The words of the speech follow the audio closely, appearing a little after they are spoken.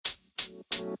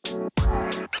You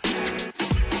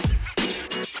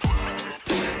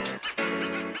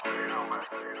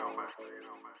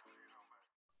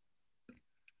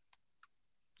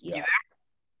Yeah, there?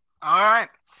 All right.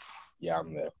 yeah,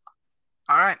 I'm there.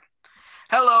 All right.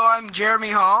 Hello, I'm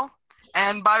Jeremy Hall,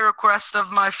 and by request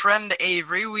of my friend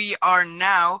Avery, we are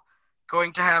now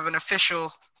going to have an official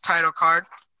title card.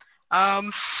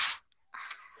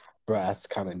 Bro, that's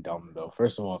kind of dumb though.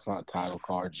 First of all, it's not a title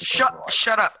card because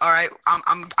Shut up. All right.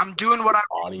 I'm doing what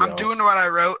audio. I'm doing what I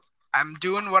wrote. I'm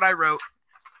doing what I wrote,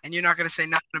 and you're not gonna say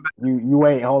nothing about it. You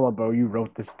wait, hold up, bro. You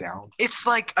wrote this down. It's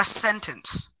like a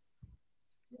sentence.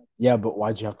 Yeah, but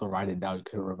why'd you have to write it down? You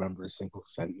couldn't remember a single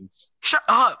sentence. Shut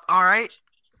up. All right.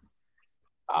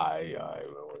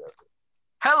 Whatever.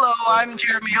 Hello, I'm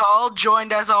Jeremy Hall,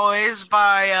 joined as always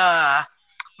by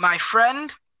my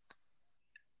friend.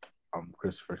 I'm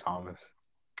Christopher Thomas.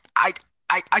 I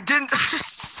didn't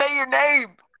say your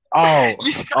name. Oh,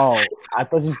 I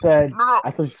thought you said. No.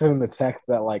 I thought you said in the text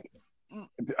that like.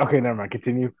 Okay, never mind.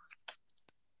 Continue.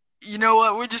 You know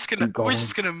what? We're just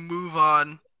gonna move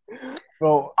on.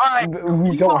 Well, right.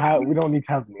 we don't need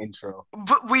to have an intro.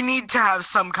 But we need to have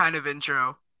some kind of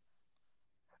intro.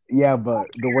 Yeah, but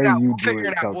the way you do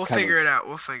it, we'll figure it out.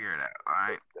 All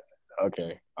right.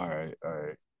 Okay. All right.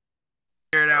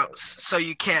 Figure it out so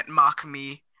you can't mock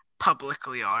me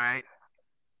publicly. All right.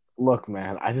 Look,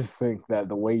 man, I just think that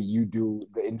the way you do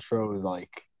the intro is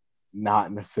like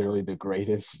not necessarily the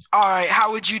greatest. All right.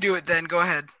 How would you do it then? Go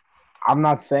ahead. I'm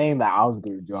not saying that I was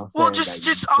going to do it. Well,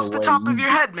 just off the top of your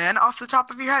head, man. Off the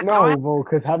top of your head. No, bro,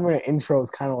 because having an intro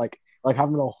is kind of like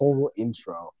having a whole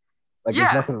intro. Like,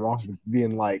 There's nothing wrong with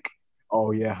being like,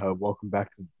 oh, yeah, welcome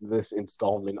back to this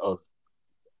installment of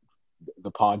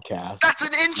the podcast. That's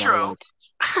an intro.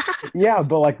 Yeah,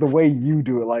 but like the way you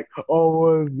do it, like,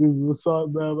 oh, what's up,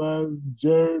 man? It's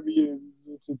Jeremy, and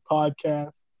it's a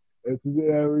podcast. And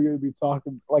today we're gonna be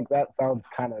talking like that. Sounds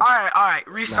kind of. All right.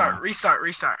 Restart.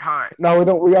 All right. No, we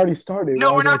don't. We already started.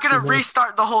 No, we're not gonna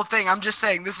restart the whole thing. I'm just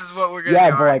saying this is what we're gonna do.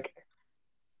 Yeah, but like.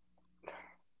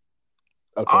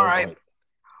 Okay. All right.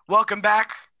 Welcome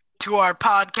back to our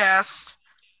podcast.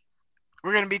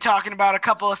 We're gonna be talking about a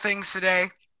couple of things today,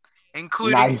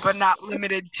 including but not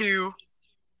limited to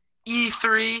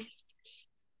E3,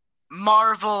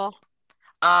 Marvel,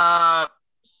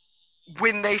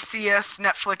 When They See Us,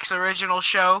 Netflix original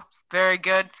show. Very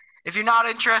good. If you're not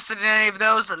interested in any of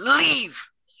those,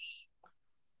 leave.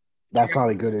 That's not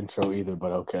a good intro either,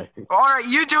 but okay. All right,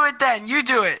 you do it then. You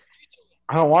do it.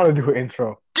 I don't want to do an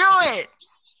intro. Do it.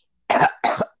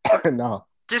 No.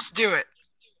 Just do it.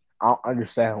 I don't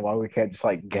understand why we can't just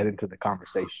like get into the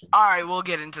conversation. All right, we'll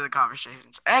get into the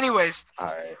conversations. Anyways. All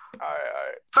right.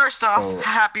 First off,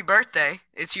 happy birthday.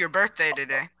 It's your birthday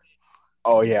today.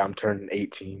 Oh, yeah, I'm turning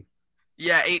 18.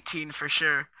 Yeah, 18 for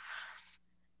sure.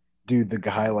 Dude, the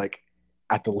guy, like,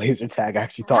 at the laser tag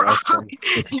actually thought I was turning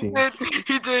 16.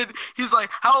 He did. He's like,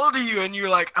 how old are you? And you're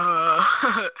like,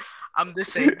 I'm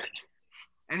this age.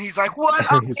 And he's like, what?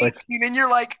 I'm 18. Like, and you're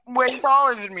like, way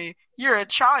taller than me. You're a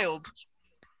child.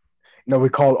 No, we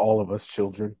called all of us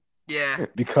children. Yeah.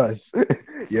 Because,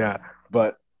 yeah,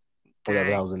 but whatever,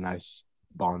 that was a nice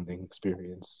bonding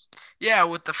experience. Yeah,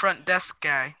 with the front desk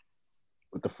guy.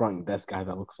 With the front desk guy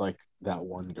that looks like that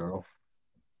one girl.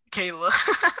 Kayla.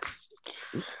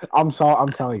 I'm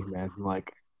telling you, man.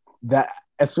 Like, that,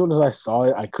 as soon as I saw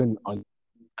it, I couldn't like,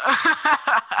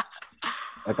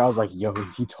 I was like, yo,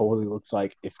 he totally looks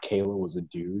like if Kayla was a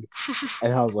dude.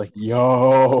 And I was like,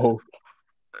 yo.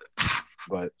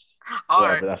 But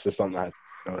whatever, that's just something I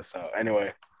know. So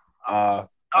anyway, are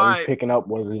we picking up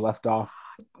where we left off?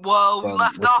 Well, we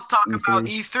left off talking about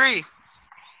E3.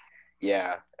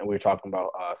 Yeah, and we were talking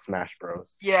about Smash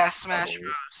Bros. Yeah, Smash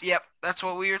Bros. Yep, that's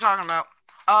what we were talking about.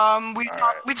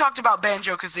 We talked about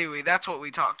Banjo-Kazooie. That's what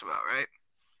we talked about, right?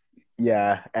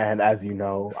 Yeah, and as you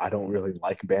know, I don't really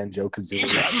like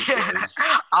Banjo-Kazooie. Yeah,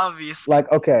 obviously.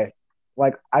 Like, okay,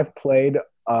 like I've played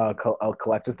a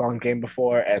collectathon game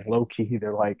before, and low key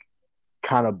they're like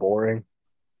kind of boring.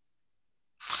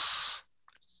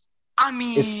 I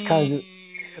mean, it's kind of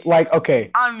like,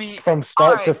 okay. I mean, from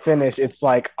start to finish, it's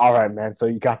like, all right, man. So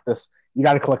you got this. You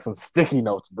got to collect some sticky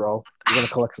notes, bro. You're gonna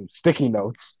collect some sticky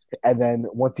notes, and then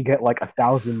once you get like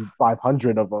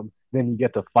 1,500 of them, then you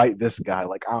get to fight this guy.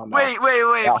 Like, I don't know.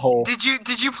 Wait.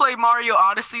 Did you play Mario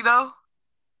Odyssey though?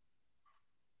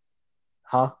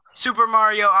 Huh? Super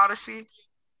Mario Odyssey.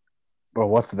 Bro,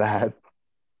 what's that?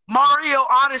 Mario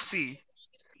Odyssey.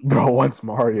 Bro, what's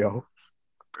Mario?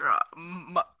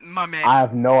 My man. I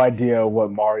have no idea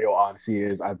what Mario Odyssey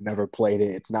is. I've never played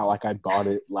it. It's not like I bought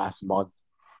it last month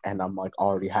and I'm like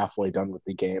already halfway done with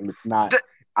the game. It's not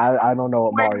I don't know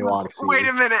what Mario Odyssey Wait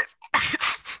a minute.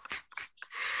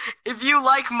 If you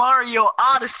like Mario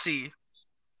Odyssey,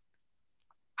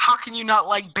 how can you not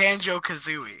like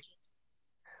Banjo-Kazooie?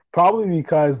 Probably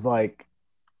because, like,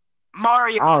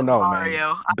 Mario. I don't know,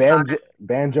 Mario. man.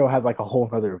 Banjo has, like, a whole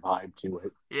other vibe to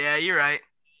it. Yeah, you're right.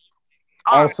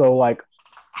 Also, like,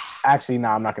 actually,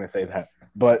 nah, I'm not going to say that.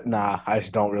 But, nah, I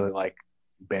just don't really like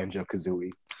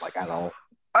Banjo-Kazooie, like, at all.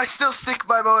 I still stick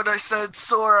by what I said.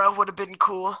 Sora would have been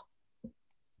cool.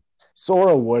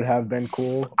 Sora would have been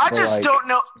cool. I just don't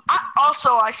know.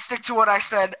 I stick to what I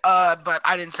said, but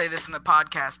I didn't say this in the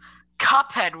podcast.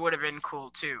 Cuphead would have been cool,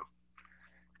 too.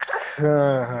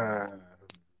 I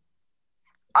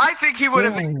think he would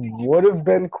have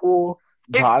been cool,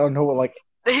 but I don't know what, like,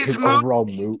 his overall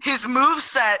move. His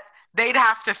moveset, they'd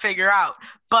have to figure out.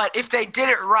 But if they did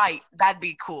it right, that'd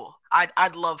be cool.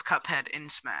 I'd love Cuphead in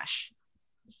Smash.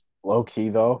 Low key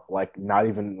though, like not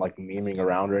even like memeing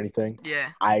around or anything. Yeah.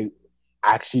 I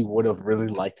actually would have really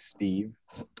liked Steve.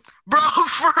 Bro,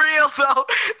 for real though,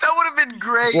 that would have been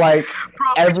great. Like, bro,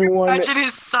 everyone. Imagine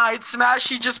his side smash.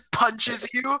 He just punches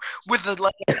you with a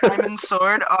diamond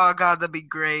sword. Oh god, that'd be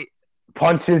great.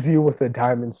 Punches you with a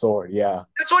diamond sword. Yeah.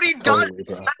 That's what he does.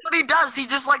 That's what he does. He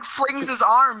just like flings his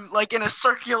arm like in a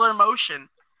circular motion.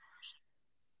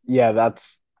 Yeah,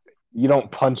 you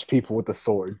don't punch people with a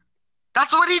sword.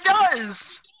 That's what he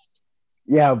does.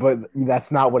 Yeah, but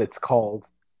that's not what it's called.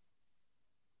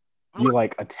 You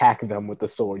like attack them with the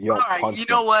sword. You don't punch them. You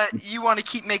know what? You want to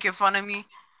keep making fun of me?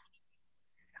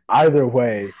 Either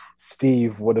way,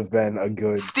 Steve would have been a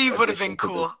good. Steve would have been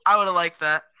cool. I would have liked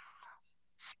that.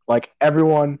 Like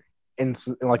everyone in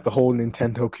like the whole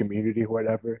Nintendo community or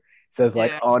whatever says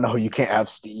like, oh no, you can't have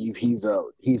Steve. He's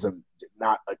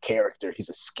not a character. He's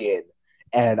a skin.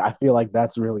 And I feel like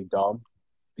that's really dumb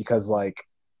because like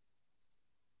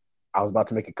I was about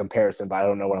to make a comparison, but I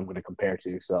don't know what I'm going to compare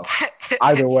to. So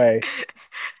either way,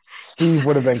 Steve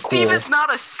would have been cool. Steve is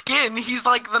not a skin. He's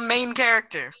like the main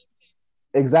character.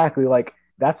 Exactly. Like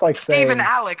that's like Steve and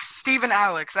Alex.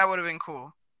 That would have been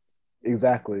cool.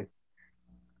 Exactly.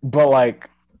 But like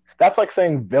that's like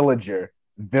saying Villager.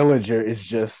 Villager is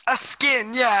just a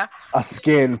skin, yeah. A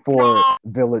skin for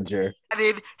Villager.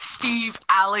 Added Steve,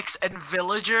 Alex, and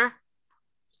Villager.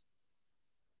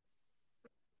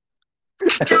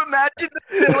 Could you imagine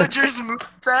the Villager's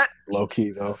moveset? Low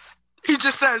key though. He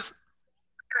just says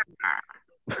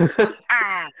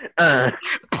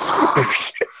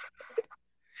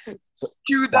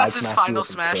Dude, that's his final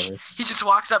smash. He just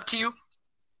walks up to you.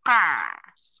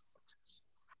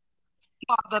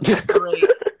 Oh, that'd be great.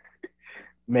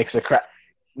 Makes a crack.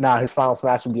 Nah, his final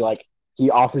smash would be like he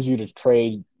offers you to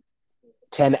trade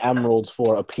 10 emeralds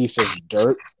for a piece of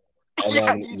dirt, and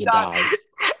then you die.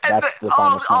 And that's the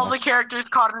final smash. All the characters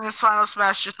caught in his final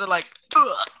smash just are like,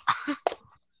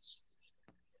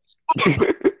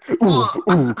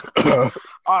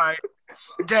 Alright.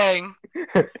 Dang.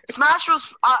 Smash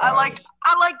was I liked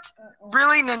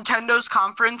really Nintendo's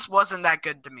conference wasn't that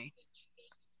good to me.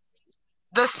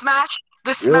 The Smash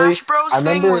Bros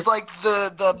thing was like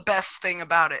the best thing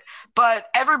about it. But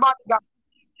everybody got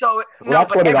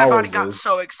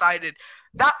so excited.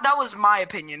 That was my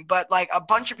opinion, but like a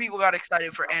bunch of people got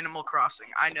excited for Animal Crossing.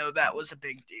 I know that was a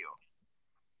big deal.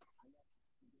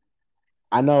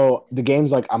 I know the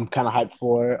games like I'm kind of hyped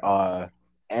for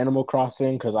Animal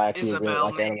Crossing because I actually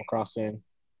really like Animal Crossing.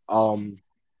 Look,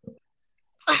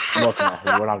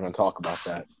 no, we're not going to talk about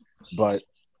that. But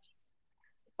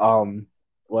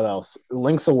what else?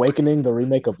 Link's Awakening, the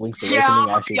remake of Link's Awakening,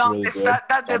 actually is really good.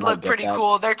 That did look pretty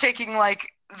cool. They're taking like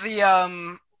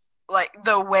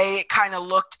the way it kind of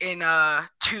looked in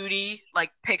 2D,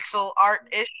 like pixel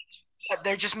art-ish. But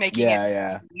they're just making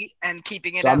it and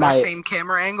keeping it at the same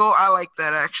camera angle. I like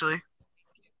that actually.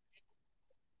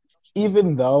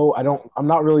 Even though I'm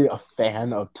not really a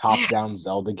fan of top-down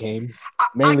Zelda games,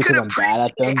 mainly because I'm bad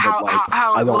at them. But like,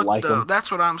 I don't like them.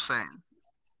 That's what I'm saying.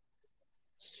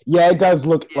 Yeah, it does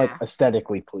look like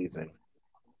aesthetically pleasing.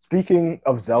 Speaking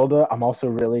of Zelda, I'm also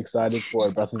really excited for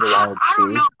Breath of the Wild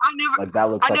 2. I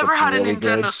never had a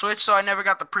Nintendo Switch, so I never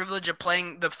got the privilege of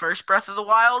playing the first Breath of the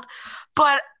Wild.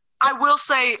 But I will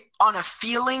say, on a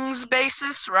feelings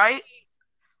basis, right?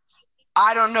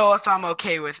 I don't know if I'm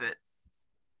okay with it.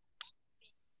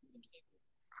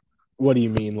 What do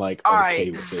you mean, like? All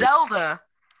right, Zelda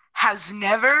has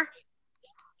never,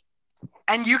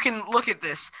 and you can look at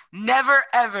this, never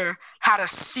ever had a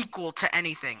sequel to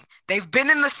anything. They've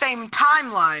been in the same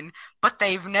timeline, but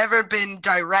they've never been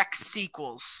direct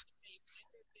sequels.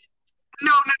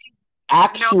 No.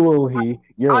 Actually,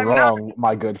 you're wrong,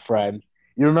 my good friend.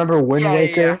 You remember Wind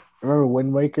Waker? Yeah. Remember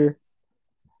Wind Waker?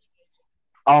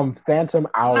 Phantom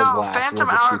Hourglass. No, Phantom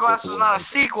Hourglass was not a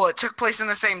sequel. It took place in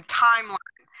the same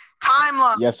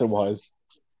timeline. Yes, it was.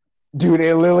 Dude,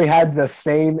 it literally had the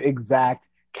same exact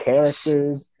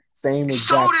characters, same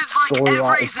exact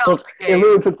storyline. It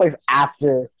literally took place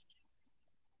after.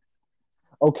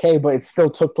 Okay, but it still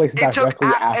took place directly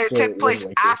after. It took place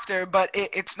after, but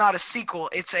it's not a sequel.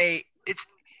 It's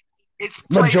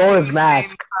Majora's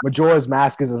Mask. Majora's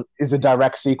Mask is a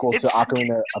direct sequel to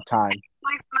Ocarina of Time.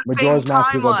 Majora's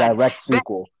Mask is a direct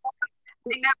sequel.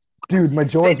 Dude,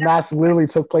 Majora's Mask literally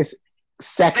took place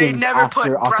seconds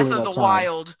after Ocarina of Time. They never put Breath of the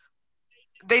Wild.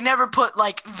 They never put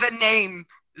like the name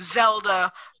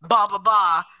Zelda Ba Ba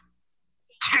Ba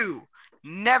 2.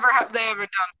 Never have they ever done.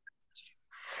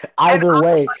 Either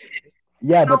way,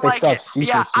 yeah, but they still have sequels to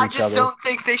each other. I just don't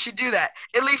think they should do that.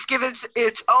 At least give it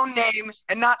its own name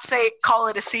and not call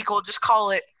it a sequel. Just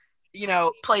call it,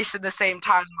 placed in the same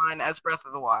timeline as Breath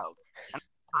of the Wild.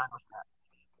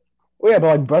 Well, yeah,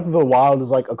 but like Breath of the Wild is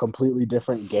like a completely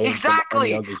different game.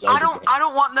 Exactly. From any other Zelda I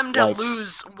don't want them to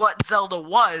lose what Zelda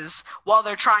was while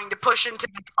they're trying to push into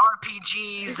the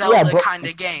RPG Zelda kind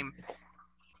of game.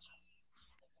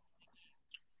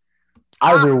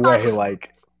 Either way,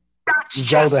 like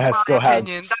Zelda has still had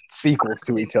sequels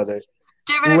to each other.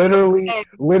 Literally,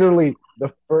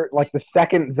 the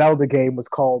second Zelda game was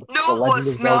called The Legend of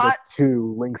Zelda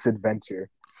 2: Link's Adventure.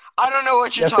 I don't know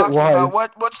what you're talking about.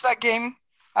 What's that game?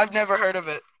 I've never heard of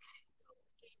it.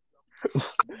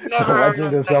 The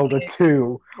Legend of Zelda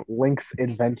 2: Link's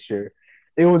Adventure.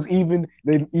 They even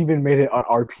made it an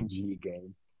RPG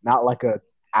game, not like a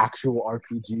actual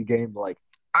RPG game, like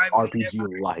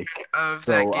RPG like.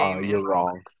 So you're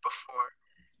wrong. Before,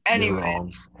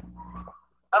 anyways.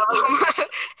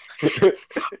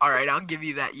 All right, I'll give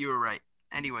you that. You were right.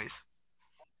 Anyways.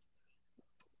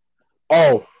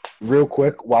 Oh, real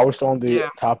quick, while we're still on the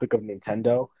topic of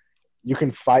Nintendo, you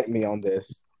can fight me on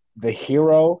this. The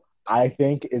Hero, I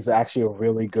think, is actually a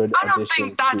really good addition. I don't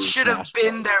think that should have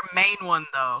been their main one,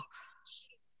 though.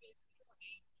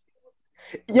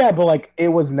 Yeah, but like it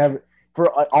was never for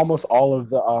almost all of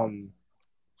the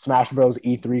Smash Bros.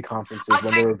 E3 conferences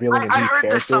when they were revealing a new character. I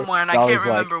heard this somewhere, and I can't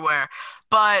remember where.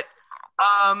 But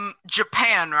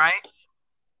Japan, right?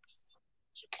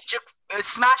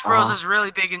 Smash Bros. Is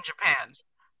really big in Japan.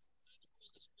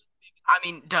 I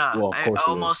mean, duh. Well,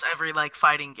 almost every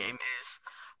fighting game is.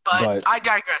 But I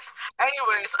digress.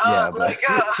 Anyways,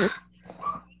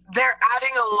 they're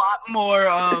adding a lot more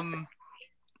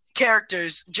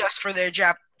characters just for their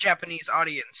Japanese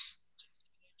audience.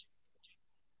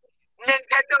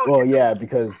 Nintendo. Well, yeah,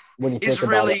 because when you think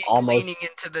about it, almost leaning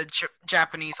into the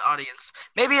Japanese audience.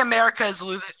 Maybe America is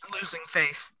losing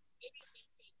faith.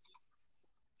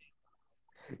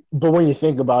 But when you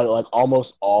think about it, like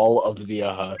almost all of the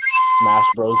Smash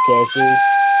Bros. Characters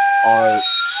are.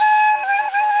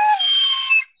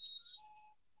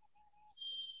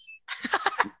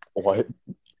 What?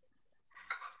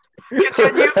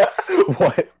 Continue.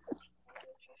 What?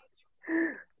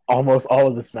 Almost all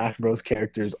of the Smash Bros.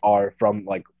 Characters are from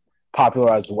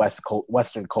popularized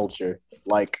Western culture,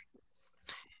 like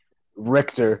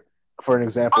Richter, for an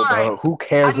example. Right. Who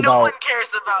cares about? No one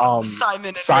cares about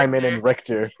Simon and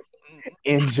Richter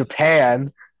in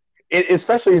Japan,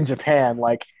 especially in Japan.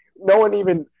 Like no one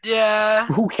even. Yeah.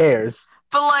 Who cares?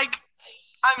 But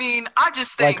I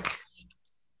just think.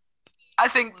 I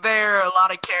think there are a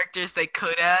lot of characters they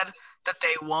could add that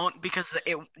they won't because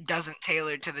it doesn't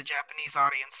tailor to the Japanese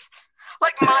audience.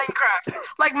 Like Minecraft.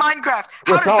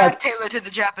 How does that tailor to the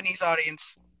Japanese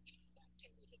audience?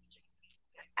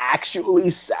 Actually,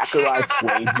 Sakurai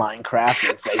played Minecraft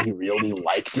and said he really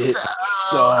liked it.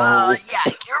 Yeah,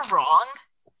 you're wrong.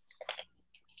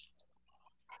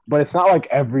 But it's not like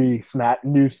every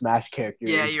new Smash character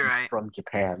is right. from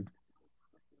Japan.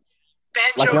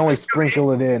 Banjo they only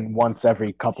sprinkle it in once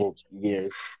every couple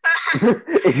years.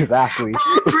 Exactly. Bro,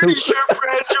 I'm pretty sure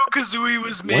Banjo-Kazooie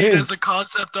was made as a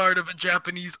concept art of a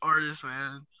Japanese artist,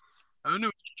 man. I don't know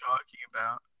what you're talking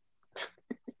about.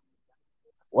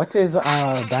 What is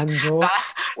Banjo?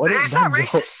 What is that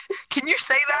racist? Can you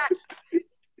say that?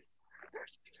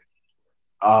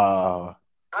 Yeah.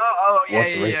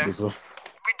 Racism?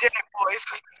 We did it, boys.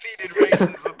 We defeated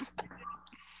racism.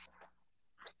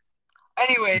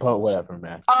 Anyway. But whatever,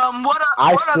 man. What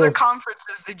other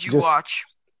conferences did you watch?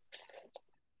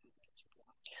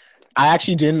 I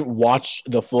actually didn't watch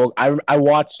the full. I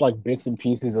watched bits and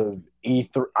pieces of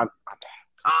E3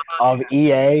 of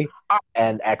EA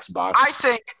and Xbox. I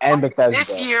think and Bethesda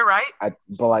this year, right?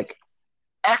 But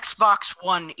Xbox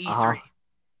won E3.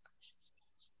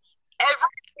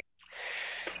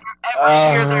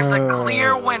 Every year, there's a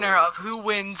clear winner of who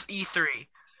wins E3.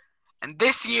 And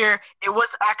this year, it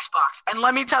was Xbox. And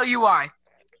let me tell you why.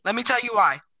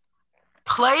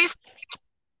 PlayStation.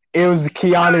 It was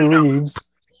Keanu Reeves.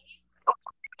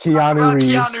 Keanu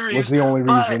Reeves was the only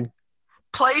reason.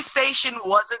 PlayStation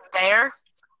wasn't there,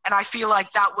 and I feel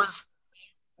like that was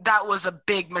a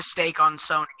big mistake on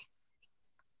Sony.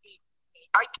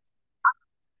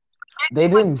 They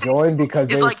didn't join because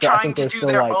they were trying to do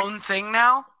their own thing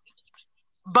now.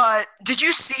 But did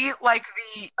you see like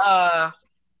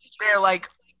their like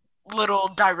little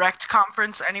direct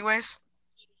conference anyways?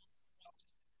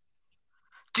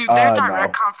 Dude, their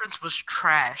direct conference was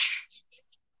trash.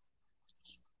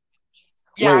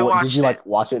 Yeah, I watched it. Did you like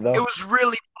watch it though? It was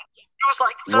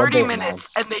like 30 minutes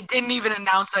and they didn't even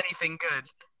announce anything good.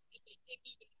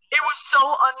 It was so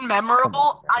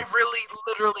unmemorable. I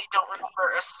literally don't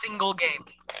remember a single game.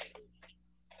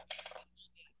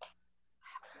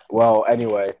 Well,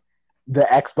 anyway, the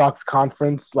Xbox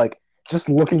conference, like just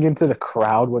looking into the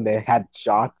crowd when they had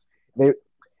shots,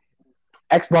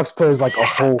 Xbox players like a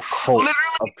whole cult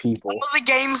of people. All the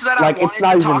games that I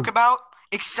wanted to talk about,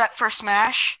 except for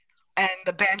Smash and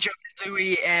the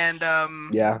Banjo-Kazooie and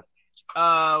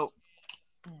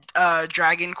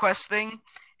Dragon Quest thing.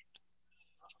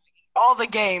 All the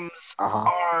games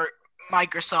are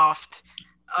Microsoft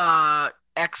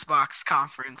Xbox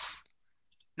conference.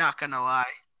 Not gonna lie.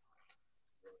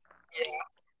 Yeah.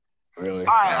 Really?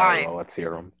 All right. Well, let's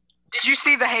hear them. Did you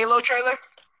see the Halo trailer?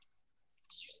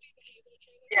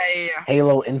 Yeah.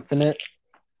 Halo Infinite?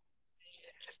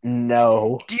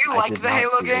 No. Do you like the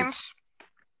Halo games?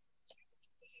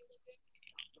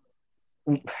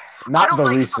 Not the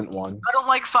recent ones. I don't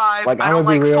like 5. I don't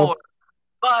like 4.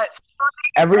 But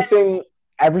everything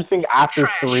after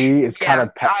 3 is kind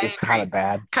of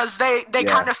bad. Because they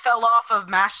kind of fell off of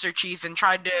Master Chief and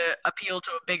tried to appeal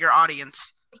to a bigger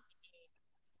audience.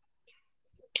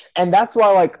 And that's why,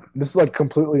 like, this is like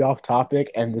completely off topic,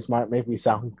 and this might make me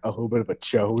sound a little bit of a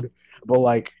chode, but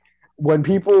like when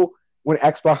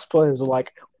Xbox players are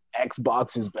like,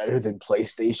 Xbox is better than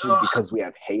PlayStation because we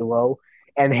have Halo,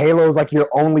 and Halo is like your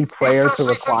only player to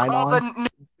recline on.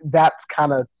 That's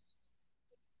kind of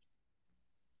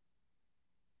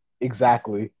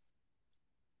exactly.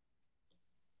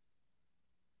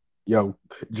 Yo,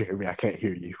 Jeremy, I can't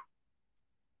hear you,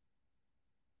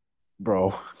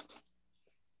 bro.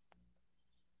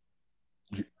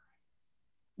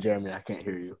 Jeremy, I can't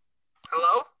hear you.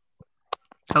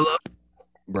 Hello?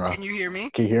 Bro. Can you hear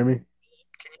me? Can you hear me?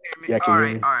 Yeah, all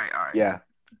right. Yeah.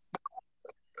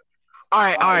 All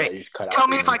right. Yeah, tell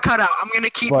me if I cut out. I'm going to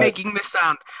keep making this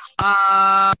sound.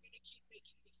 Yeah,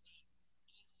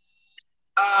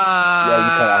 you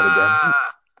cut out again.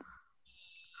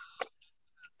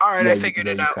 All right, I figured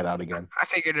it out. You cut out again. I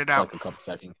figured it out. Like a couple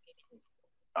seconds.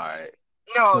 All right.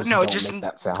 No, just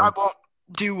I won't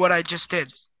do what I just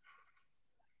did.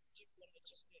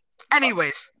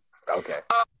 Anyways. Okay.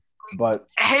 But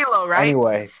Halo, right?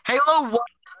 Anyway. Halo was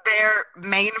their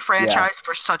main franchise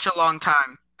for such a long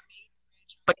time.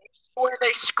 But where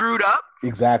they screwed up?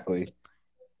 Exactly.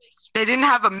 They didn't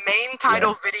have a main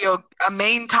title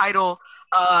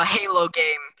Halo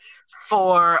game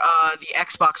for the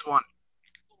Xbox One.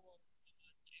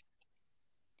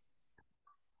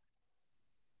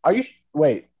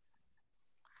 Wait.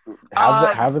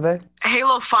 Have they?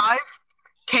 Halo 5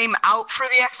 came out for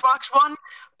the Xbox One,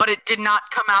 but it did not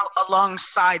come out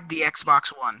alongside the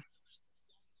Xbox One.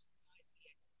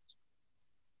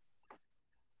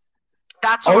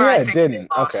 That's where I think it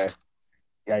didn't. Lost. Okay.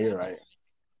 Yeah, you're right.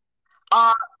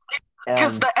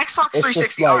 Because the Xbox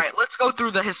 360. All right, let's go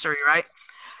through the history. Right,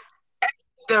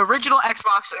 the original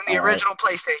Xbox and the original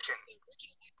PlayStation.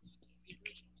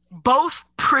 Both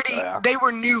they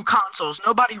were new consoles.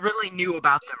 Nobody really knew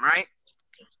about them, right?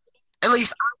 At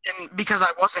least I didn't because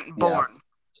I wasn't born.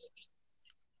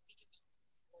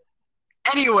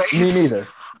 Anyways. Me neither.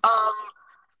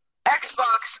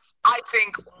 Xbox, I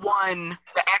think, won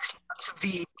the Xbox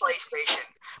v PlayStation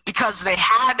because they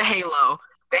had Halo.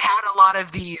 They had a lot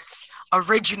of these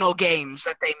original games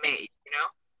that they made, you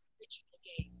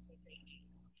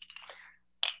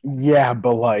know? Yeah,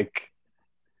 but like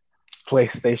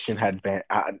PlayStation had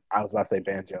I was about to say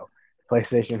Banjo.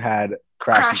 PlayStation had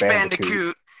Crash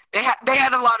Bandicoot. They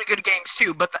had a lot of good games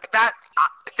too, but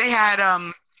they had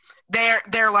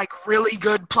their like really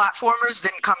good platformers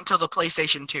didn't come till the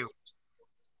PlayStation 2.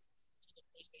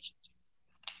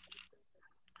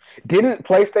 Didn't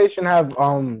PlayStation have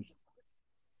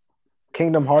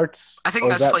Kingdom Hearts? I think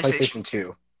that's PlayStation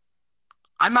 2.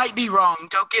 I might be wrong.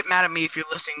 Don't get mad at me if you're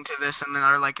listening to this and then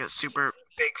are like a super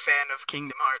big fan of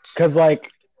Kingdom Hearts. Because like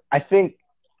I think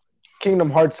Kingdom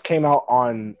Hearts came out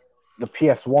on the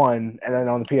PS1, and then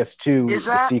on the PS2, Is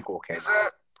the that? sequel came Is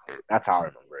out. that? That's how I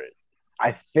remember it.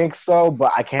 I think so,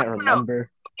 but I can't No.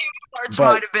 remember. Cards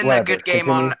But might have been whatever, a good game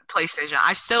continue. on PlayStation.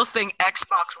 I still think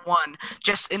Xbox won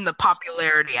just in the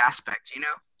popularity aspect, you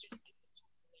know?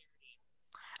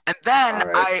 And then All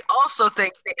right. I also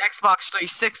think the Xbox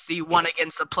 360 won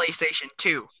against the PlayStation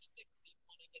 2.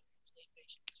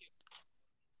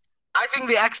 I think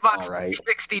the Xbox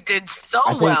 360 did so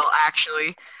well,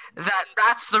 actually,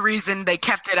 that's the reason they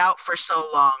kept it out for so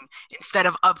long instead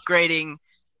of upgrading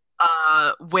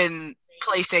when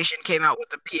PlayStation came out with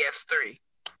the PS3.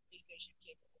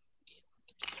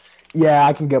 Yeah,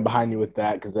 I can get behind you with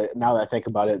that because now that I think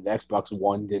about it, the Xbox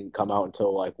One didn't come out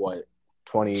until like what,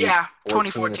 2014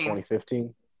 or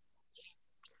 2015.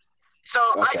 So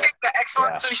okay. I think the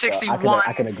Xbox 360 so won.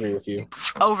 I can agree with you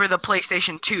over the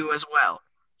PlayStation 2 as well,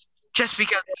 just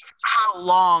because of how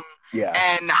long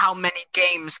and how many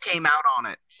games came out on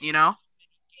it. You know.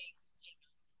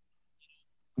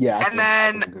 Yeah. And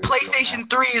then PlayStation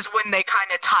 3 is when they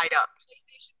kind of tied up.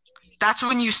 That's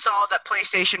when you saw that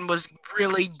PlayStation was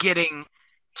really getting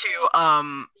to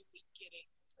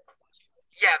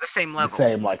the same level. The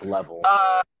same level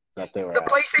that they were the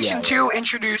PlayStation 2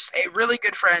 introduced a really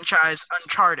good franchise,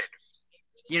 Uncharted.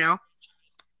 You know?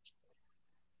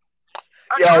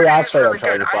 Uncharted is really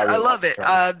good. I love it.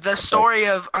 The story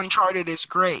of Uncharted is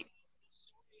great.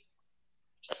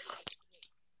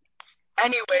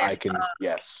 Anyways, I can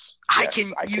yes.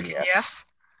 You can yes.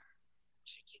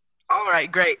 All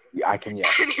right, great. Yeah, I can yes.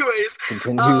 Anyways,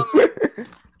 continue.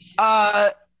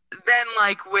 Then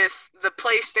with the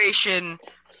PlayStation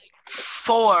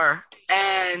 4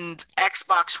 and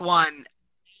Xbox One,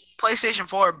 PlayStation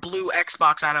 4 blew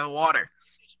Xbox out of the water.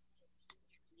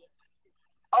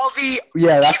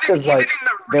 That's because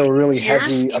they were really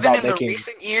heavy about making. Even in the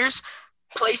recent years,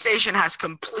 PlayStation has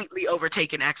completely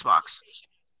overtaken Xbox.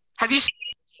 Have you seen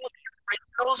the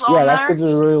originals on there? Yeah, that's because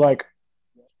they're really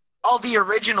all the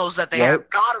originals that they have.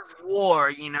 God of War,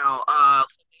 you know.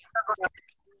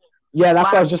 Yeah,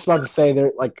 that's what I was just about to say.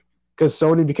 They're because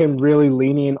Sony became really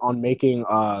lenient on making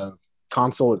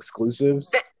console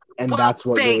exclusives, that's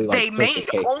what they really made. The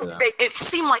cake for them. It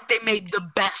seemed like they made the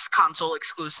best console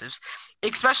exclusives,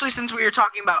 especially since we were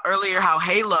talking about earlier how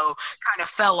Halo kind of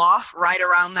fell off right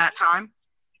around that time.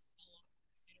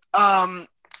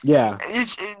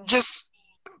 It just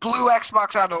blew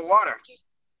Xbox out of the water.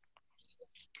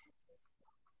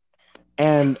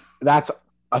 And that's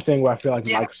a thing where I feel like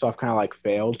Microsoft kind of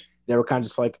failed. They were kind of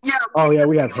just we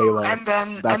have Halo, and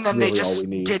then they just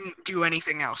didn't do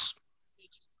anything else.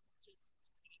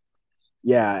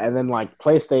 Yeah, and then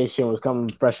PlayStation was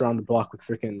coming fresh around the block with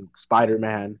freaking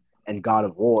Spider-Man and God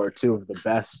of War, two of the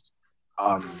best.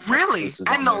 Really?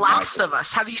 And The Last of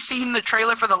Us. Have you seen the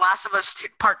trailer for The Last of Us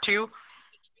Part 2?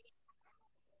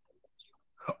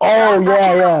 Oh,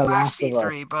 yeah. Last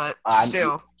E3, but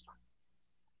still.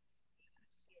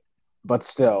 But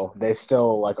still, they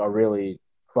still are really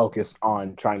focused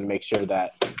on trying to make sure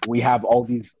that we have all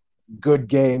these good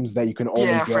games that you can only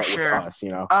get with us, you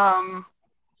know.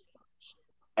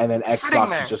 And then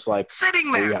Xbox is just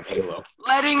sitting there, we have Halo,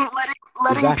 letting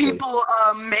people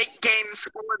make games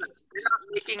for them. They're not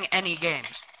making any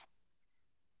games.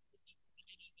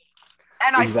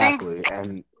 And I think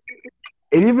and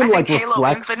it even Halo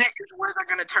Infinite is where they're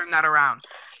gonna turn that around.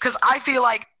 Because I feel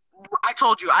like I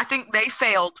told you, I think they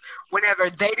failed whenever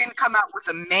they didn't come out with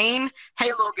a main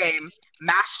Halo game,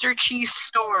 Master Chief's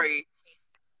story,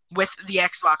 with the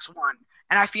Xbox One.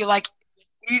 And I feel like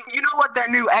you know what their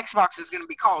new Xbox is going to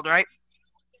be called, right?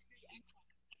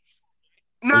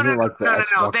 No.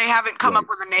 They haven't come up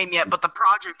with a name yet, but the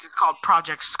project is called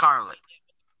Project Scarlet.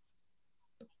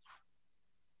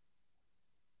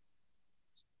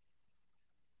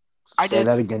 Say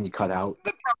that again, you cut out.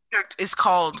 The project is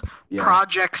called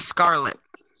Project Scarlet.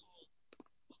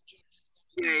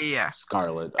 Yeah.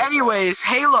 Scarlet. Anyways,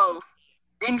 Halo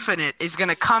Infinite is going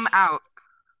to come out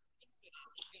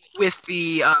with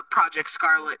the Project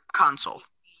Scarlet console.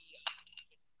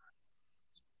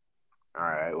 All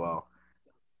right, well,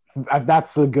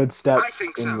 that's a good step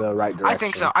in the right direction. I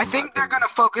think so. I think they're going to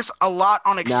focus a lot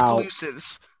on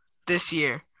exclusives this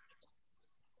year.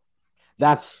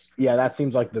 That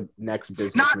seems like the next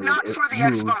business move. Not for the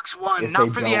Xbox One. Not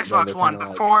for the Xbox One,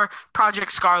 but for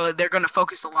Project Scarlet, they're going to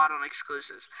focus a lot on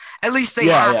exclusives. At least they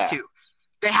have to.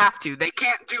 They have to. They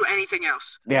can't do anything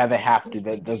else. Yeah, they have to.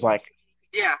 There's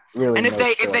really and if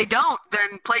they don't,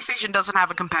 then PlayStation doesn't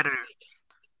have a competitor.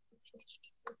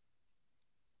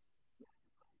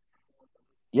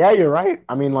 Yeah, you're right.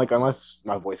 I mean, unless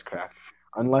my voice cracked,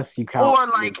 unless you count or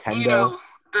Nintendo,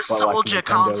 the Soldier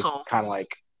console, kind of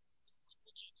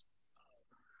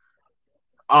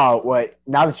Oh, wait.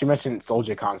 Now that you mentioned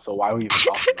Soldier Console, why are we even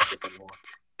talking about this anymore?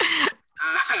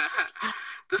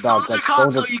 The Soldier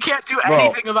Console, you can't do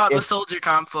anything about the Soldier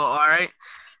Console, all right?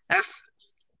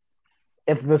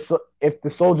 If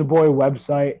the Soldier Boy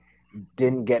website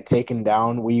didn't get taken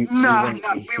down, we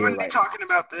wouldn't be talking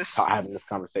about this. Having this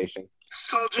conversation.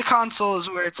 Soldier Console is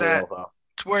where it's at.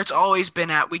 It's where it's always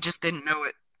been at. We just didn't know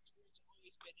it.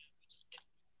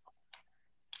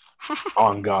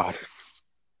 On God.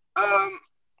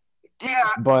 Yeah.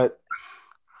 But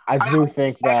I do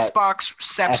think that Xbox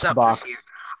steps up this year.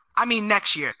 I mean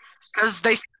next year, because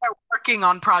they start working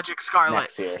on Project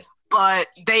Scarlet, but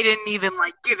they didn't even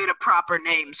give it a proper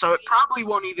name, so it probably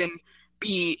won't even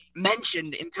be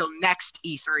mentioned until next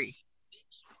E3.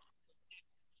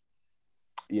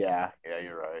 Yeah,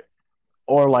 you're right.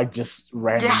 Or just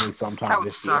randomly sometime that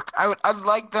would suck. I'd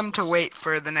like them to wait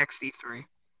for the next E3.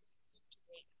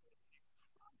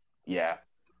 Yeah,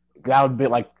 that would be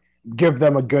give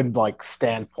them a good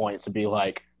standpoint to be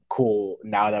cool.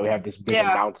 Now that we have this big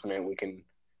announcement, we can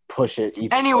push it.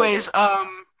 Anyways,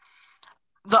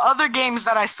 the other games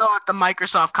that I saw at the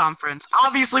Microsoft conference.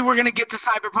 Obviously, we're gonna get to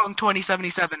Cyberpunk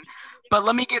 2077, but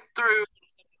let me get through.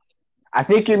 I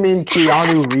think you mean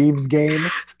Keanu Reeves' game.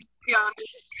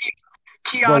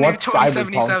 Keanu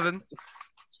 2077.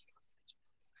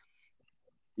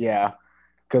 Yeah,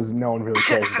 because no one really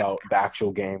cares about the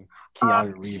actual game.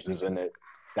 Keanu Reeves is in it.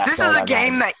 This is a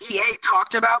game that EA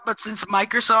talked about, but since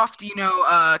Microsoft,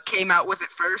 came out with it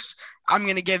first, I'm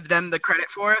gonna give them the credit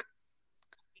for it.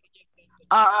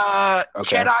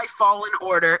 Okay. Jedi Fallen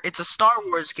Order. It's a Star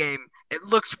Wars game. It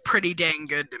looks pretty dang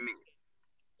good to me.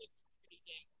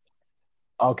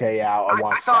 Okay, yeah,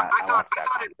 I thought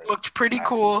it looked pretty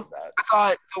cool. I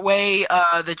thought the way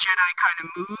the Jedi kind of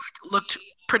moved looked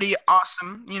pretty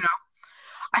awesome.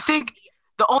 I think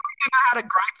the only thing I had a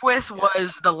gripe with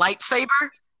was the lightsaber.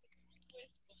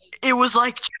 It was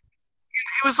like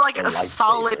a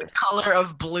solid color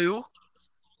of blue.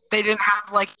 They didn't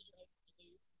have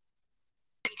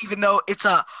even though it's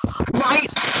a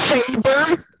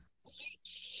lightsaber.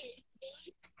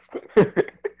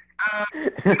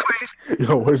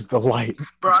 Yo, where's the light?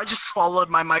 Bro, I just swallowed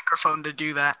my microphone to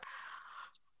do that.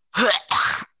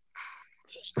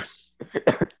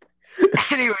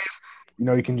 Anyways.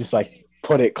 You can just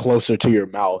put it closer to your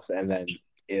mouth and then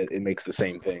it makes the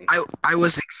same thing. I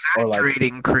was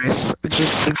exaggerating, Chris.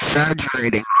 Just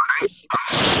exaggerating,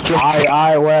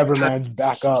 alright? Whatever, man.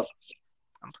 Back up.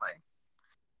 I'm playing.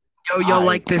 Yo,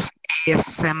 like this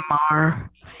ASMR?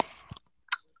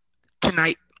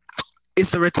 Tonight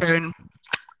is the return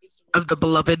of the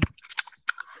beloved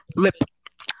lip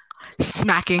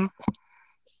smacking.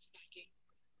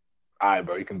 Alright,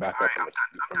 bro, you can back up.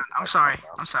 I'm sorry.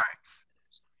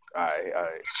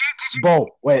 Alright. Bo,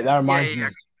 wait, that reminds me.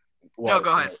 No,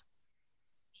 go ahead.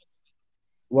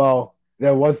 Well,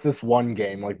 there was this one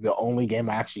game, the only game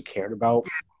I actually cared about,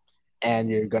 and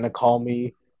you're gonna call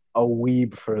me a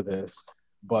weeb for this,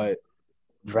 but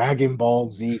Dragon Ball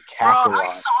Z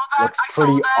Kakarot looks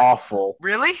pretty awful.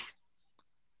 Really?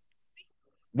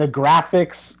 The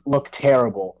graphics look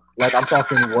terrible. I'm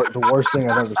talking the worst thing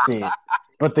I've ever seen.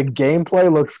 But the gameplay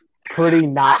looks pretty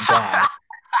not bad.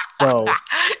 So,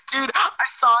 dude, I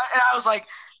saw it and I was like,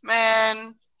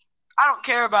 man, I don't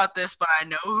care about this, but I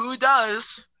know who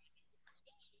does.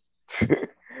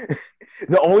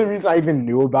 The only reason I even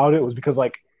knew about it was because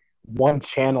one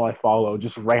channel I follow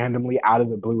just randomly out of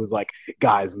the blue was like,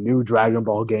 guys, new Dragon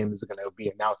Ball game is going to be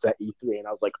announced at E3. And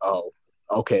I was like, oh,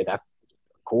 okay, that's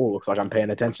cool. Looks like I'm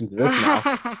paying attention to this now.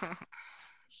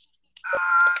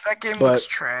 That game looks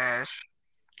trash.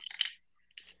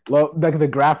 Well, the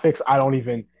graphics, I don't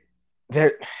even...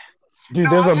 Dude,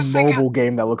 there's a mobile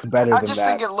game that looks better than that. I just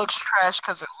think it looks trash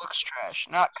because it looks trash,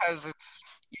 not because its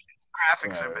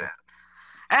graphics are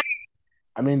bad.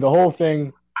 I mean, the whole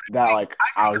thing that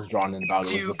I was drawn in about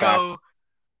it was the fact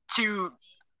to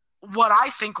what I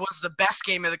think was the best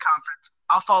game of the conference.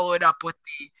 I'll follow it up with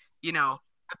the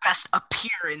best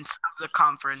appearance of the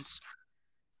conference.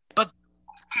 But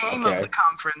the game of the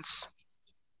conference.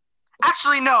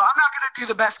 Actually, no, I'm not gonna do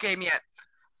the best game yet.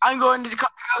 I'm going to go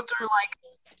through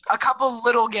a couple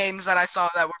little games that I saw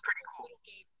that were pretty cool.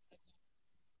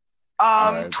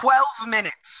 12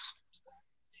 minutes.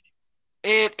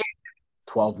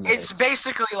 12 minutes. It's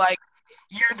basically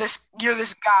you're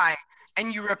this guy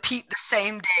and you repeat the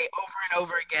same day over and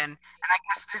over again. And I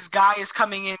guess this guy is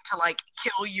coming in to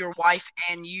kill your wife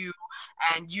and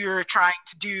you're trying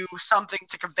to do something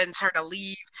to convince her to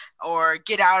leave or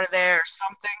get out of there or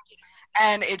something.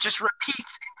 And it just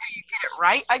repeats until you get it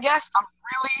right, I guess. I'm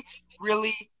really,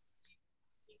 really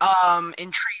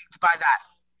intrigued by that.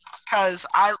 because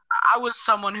I was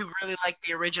someone who really liked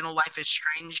the original Life is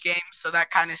Strange game, so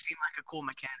that kind of seemed like a cool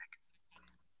mechanic.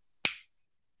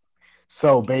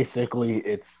 So basically,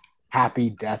 it's Happy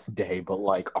Death Day, but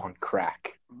like on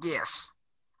crack. Yes.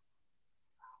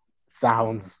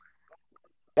 It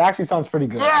actually sounds pretty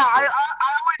good. Yeah, I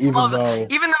always love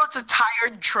it. Even though it's a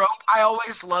tired trope, I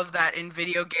always love that in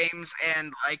video games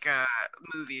and like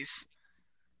movies.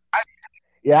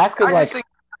 Yeah, that's because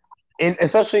like,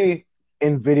 especially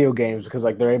in video games, because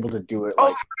like they're able to do it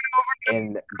like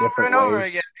in different ways. Over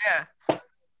again. Yeah.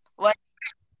 Like.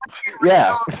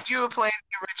 Yeah. Did you play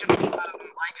the original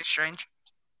Life is Strange?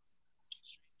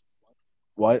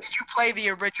 What? Did you play the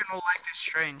original Life is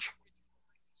Strange?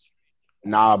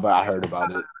 Nah, but I heard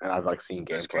about it and I've like seen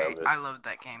gameplay of it. I loved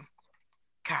that game.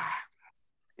 God.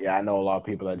 Yeah, I know a lot of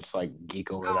people that just like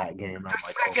geek over that game. The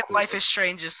second Life is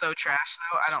Strange is so trash,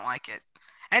 though. I don't like it.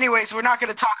 Anyways, we're not going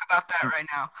to talk about that right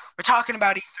now. We're talking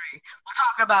about E3. We'll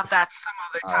talk about that some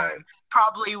other time. Right.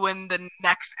 Probably when the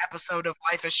next episode of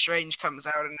Life is Strange comes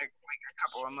out in a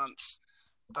couple of months.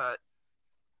 But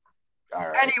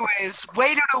anyways,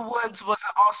 Way to the Woods was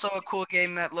also a cool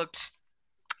game that looked,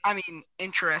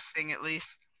 interesting at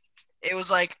least. It was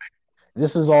like...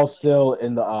 This is all still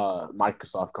in the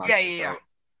Microsoft conference. Yeah. Right?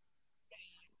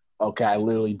 Okay, I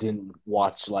literally didn't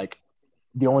watch, like,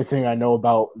 the only thing I know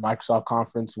about Microsoft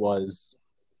conference was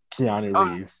Keanu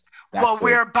Reeves.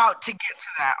 We're about to get to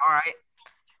that, all right?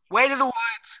 Way to the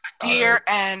Woods, a deer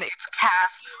and its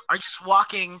calf are just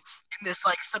walking in this,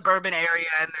 like, suburban area,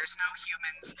 and there's no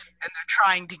humans, and they're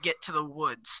trying to get to the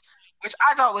woods, which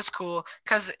I thought was cool,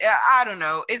 because, I don't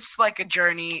know, it's like a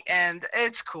journey, and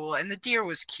it's cool, and the deer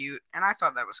was cute, and I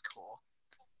thought that was cool.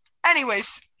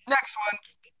 Anyways, next one.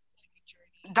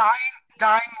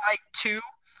 Dying Light 2.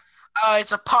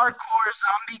 It's a parkour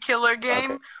zombie killer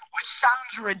game, which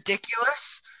sounds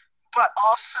ridiculous, but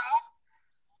also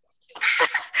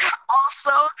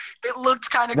it looked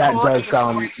kind of cool and the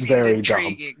story seemed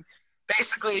intriguing. Dumb.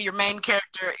 Basically, your main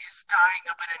character is dying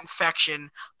of an infection,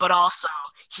 but also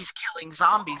he's killing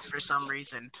zombies for some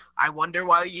reason. I wonder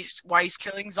why he's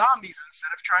killing zombies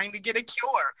instead of trying to get a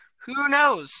cure. Who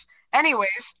knows?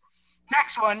 Anyways,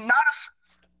 next one,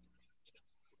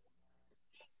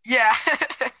 Yeah.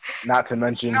 Not to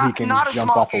mention he can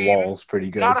jump off of walls pretty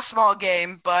good. Not a small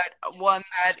game, but one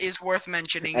that is worth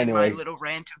mentioning in my little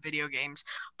rant of video games.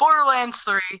 Borderlands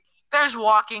 3, there's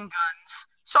walking guns,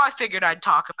 so I figured I'd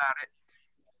talk about it.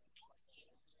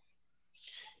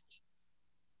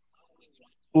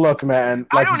 Look, man,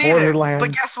 like I don't either,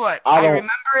 but guess what? I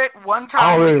remember it one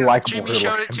time because Jimmy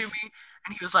showed it to me,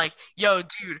 and he was like, yo,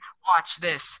 dude, watch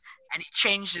this. And he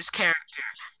changed his character.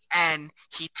 And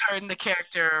he turned the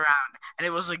character around, and it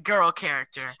was a girl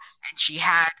character, and she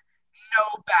had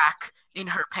no back in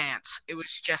her pants. It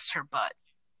was just her butt.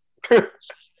 And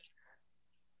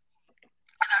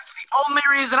that's the only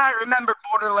reason I remember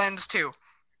Borderlands 2.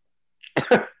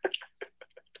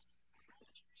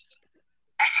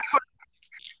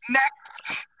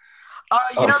 Next.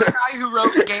 You know the guy who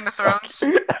wrote Game of Thrones?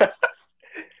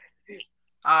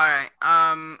 Alright,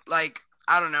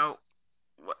 I don't know.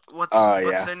 What's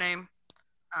their name?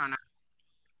 I don't know.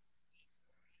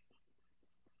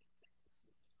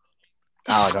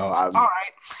 All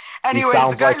right. Anyways,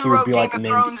 the guy who wrote Game of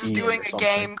Thrones is doing a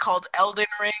game called Elden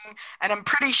Ring, and I'm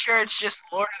pretty sure it's just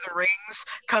Lord of the Rings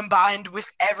combined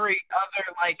with every other,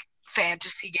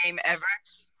 fantasy game ever.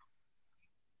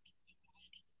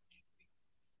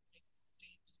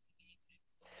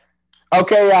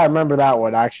 Okay, yeah, I remember that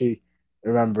one. I actually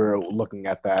remember looking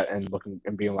at that and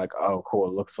being like, oh, cool,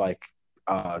 it looks like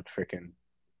freaking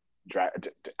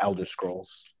Elder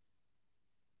Scrolls.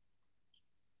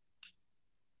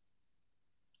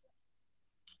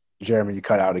 Jeremy, you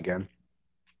cut out again.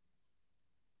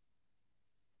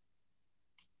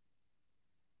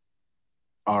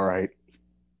 All right.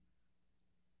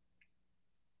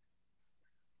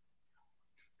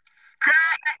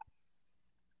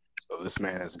 So this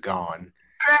man is gone.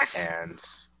 Chris. And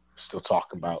still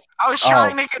talking about. I was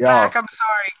trying to get back. I'm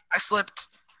sorry. I slipped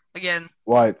again.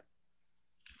 What?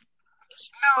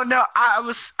 No. I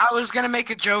was gonna make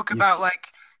a joke about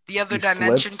the other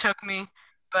dimension took me,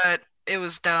 but it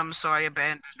was dumb, so I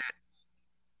abandoned it.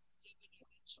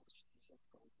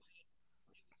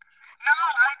 No,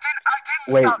 I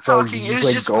didn't stop talking. It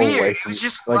was just weird. It was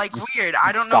just weird.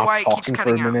 I don't know why it keeps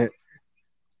cutting out.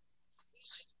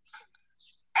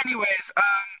 Anyways,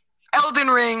 Elden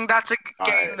Ring, that's a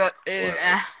game that is...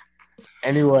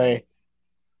 Anyway.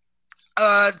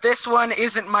 This one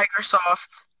isn't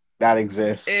Microsoft. That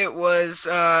exists. It was,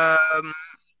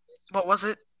 what was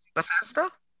it? Bethesda?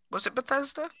 Was it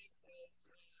Bethesda?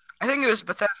 I think it was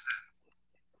Bethesda.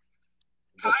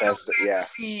 Final yeah.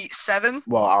 Fantasy 7.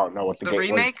 Well, I don't know what the game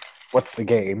remake. What's the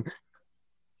game?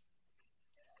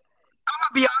 I'm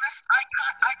gonna be honest. I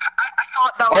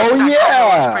thought that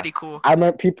was pretty cool. I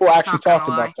meant people actually talk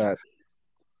about that.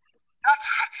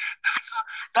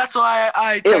 That's why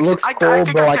I texted. It looks cool, I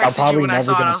think but I like, I'm texted probably you when I never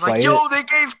saw it. gonna I was play like, it. "Yo, they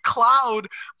gave Cloud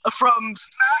from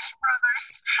Smash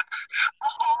Brothers a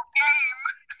whole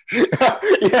game."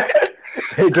 Yeah,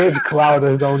 they gave Cloud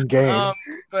his own game.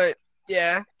 But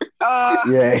yeah.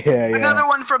 Yeah. Another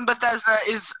one from Bethesda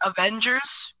is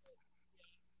Avengers.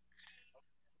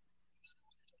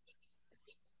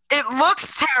 It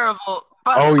looks terrible,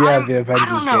 but the Avengers I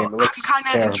don't know. game. It looks I'm kind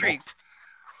of intrigued.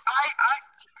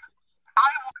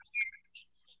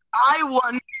 I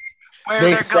wonder where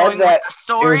they're going with the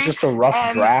story. It was just a rough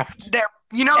draft. They're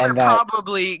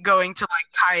probably going to like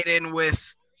tie it in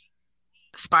with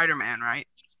Spider-Man, right?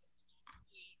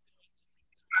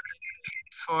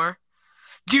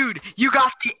 Dude, you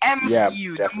got the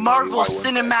MCU, the Marvel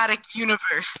Cinematic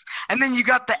Universe, and then you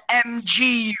got the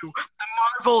MGU, the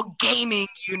Marvel Gaming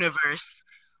Universe.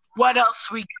 What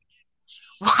else we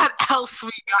got?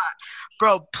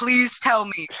 Bro, please tell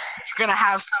me you're gonna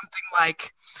have something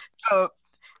like the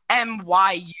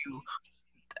MYU.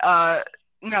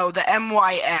 No, the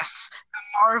MYS, the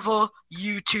Marvel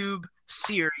YouTube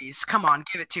series. Come on,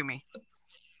 give it to me.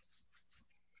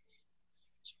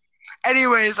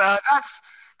 Anyways,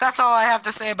 that's all I have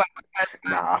to say about that.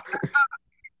 Nah.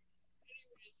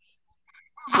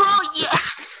 Bro,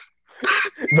 yes!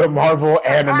 The Marvel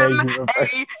Anime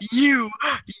Universe. You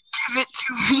give it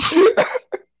to me.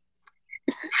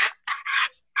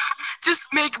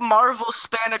 Just make Marvel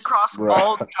span across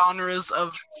all genres of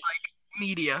like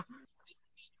media.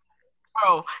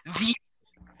 Bro, the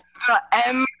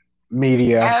M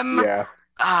media. The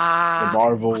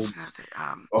Marvel.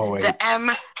 The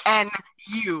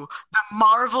MNU.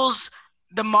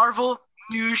 The Marvel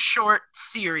News Short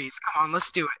Series. Come on, let's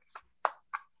do it.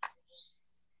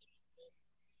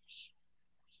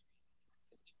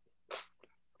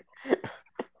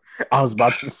 I was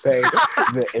about to say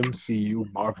the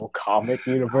MCU Marvel comic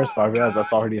universe, but I realized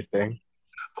that's already a thing.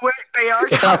 Wait, they are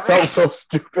comics? I felt so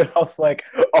stupid. I was like,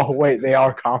 oh, wait, they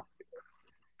are comics.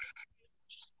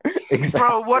 Exactly.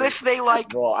 Bro, what if they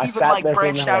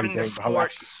branched out into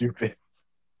sports? Stupid.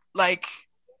 Like,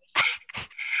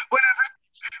 whenever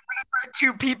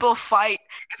two people fight,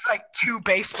 it's like two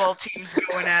baseball teams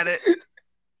going at it. And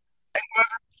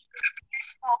whoever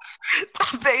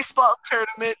the baseball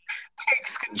tournament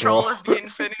takes control of the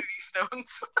Infinity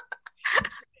Stones.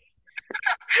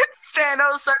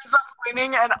 Thanos ends up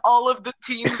winning, and all of the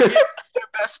teams get their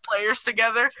best players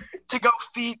together to go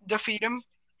defeat him.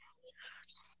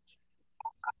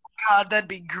 God, that'd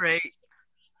be great.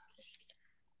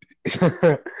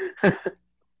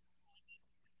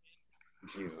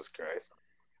 Jesus Christ.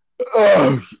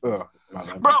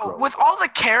 Bro, with all the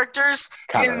characters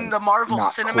in the Marvel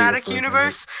Cinematic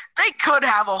Universe, they could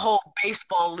have a whole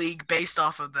baseball league based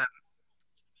off of them.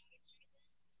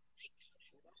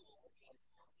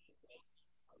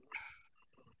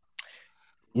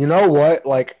 You know what?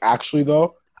 Like, actually,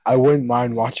 though, I wouldn't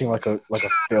mind watching like a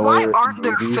filler. Why aren't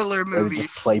there filler movies? Where they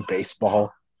just play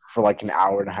baseball for like an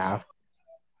hour and a half.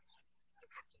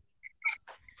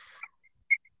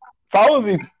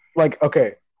 Probably, like,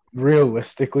 okay.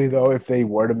 Realistically, though, if they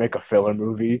were to make a filler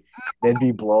movie, they'd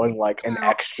be blowing like an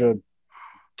extra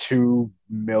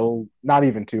not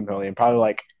even 2 million, probably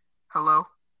like. Hello?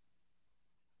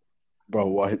 Bro,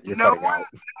 what? You're no cutting out.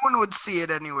 No one would see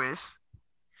it anyways.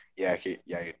 Yeah, I can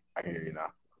hear you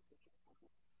now.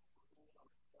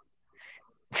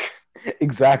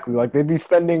 Exactly, like they'd be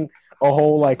spending a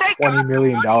whole like $20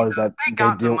 million that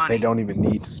they don't even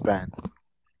need to spend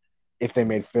if they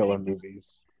made filler movies.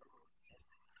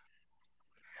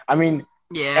 I mean,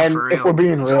 yeah, and for real. If we're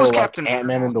being real, like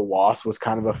Ant-Man and the Wasp was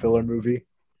kind of a filler movie.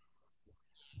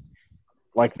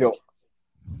 Like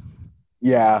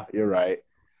yeah, you're right.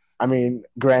 I mean,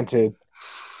 granted,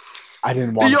 I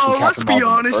didn't want to see Captain let's be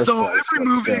honest though. Place, every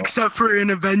movie except for an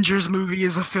Avengers movie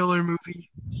is a filler movie.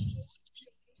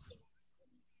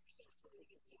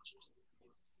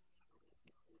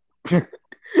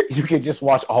 You could just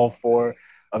watch all 4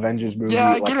 Avengers movies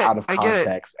out of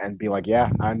context and be like, yeah,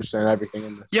 I understand everything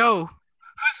in this. Yo,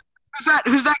 who's that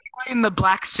guy in the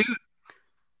black suit?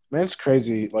 Man, it's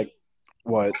crazy. Like,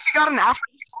 what? Has he got an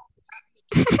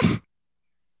African?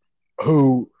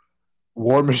 Who?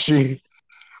 War Machine?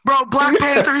 Bro, Black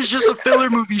Panther is just a filler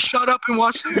movie. Shut up and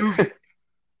watch the movie.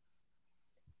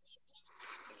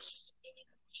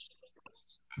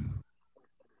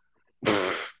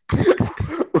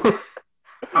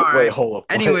 All right. Wait, hold up.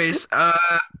 Anyways,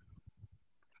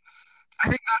 I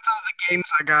think that's all the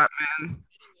games I got, man.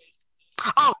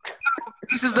 Oh, no,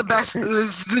 this is the best.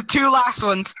 The two last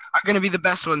ones are going to be the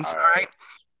best ones, all right?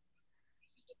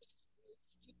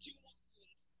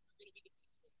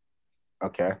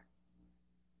 Okay.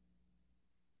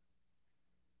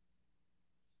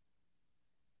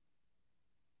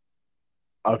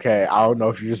 Okay, I don't know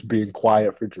if you're just being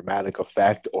quiet for dramatic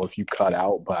effect or if you cut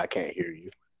out, but I can't hear you.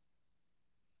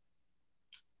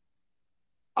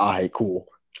 All right, cool.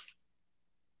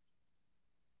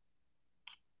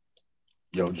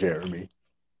 Yo, Jeremy,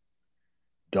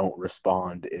 don't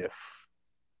respond if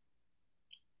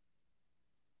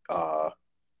I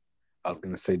was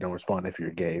gonna say don't respond if you're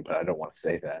gay, but I don't want to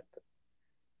say that.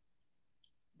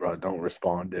 Bro, don't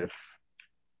respond if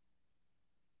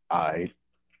I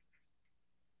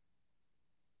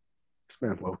this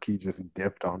man low-key just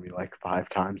dipped on me like 5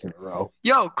 times in a row.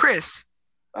 Yo, Chris.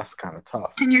 That's kind of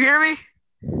tough. Can you hear me?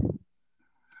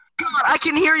 God, I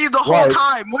can hear you the whole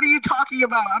time. What are you talking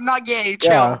about? I'm not gay.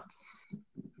 Chill. Yeah.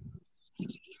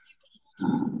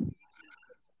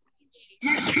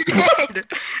 Yes, you did.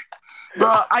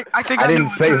 Bro, I think I didn't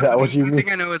say happening. That. What you mean? I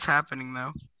think I know what's happening,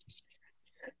 though.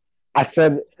 I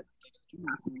said...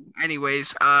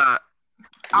 Anyways, I'll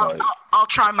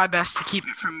try my best to keep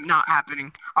it from not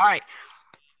happening. All right.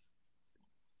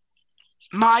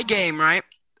 My game, right?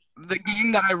 The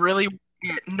game that I really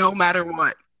get no matter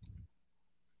what.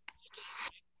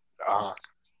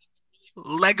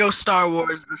 Lego Star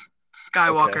Wars, the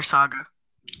Skywalker Saga.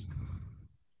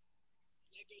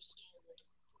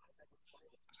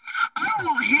 I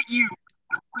will hit you.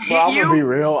 I'm gonna be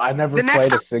real. I never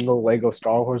played a single Lego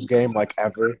Star Wars game, like,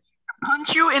 ever.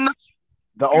 Punch you in the...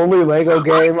 The only Lego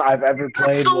game I've ever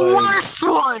played was worst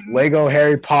one. Lego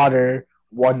Harry Potter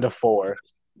 1-4.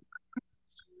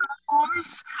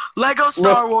 Lego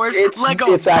Star Wars,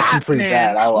 Lego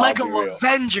Batman, Lego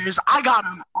Avengers. I got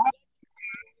them all.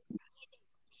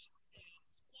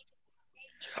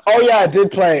 Oh yeah, I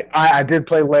did play. I did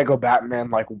play Lego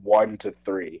Batman like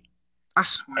 1-3. I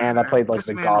swear. And I played like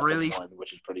the Gotham one,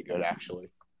 which is pretty good actually.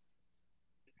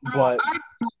 But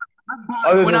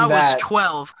when I was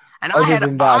 12, and I had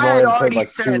already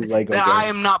said that I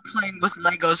am not playing with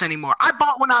Legos anymore. I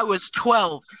bought when I was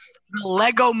 12 the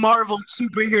Lego Marvel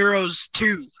Superheroes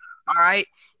 2. All right,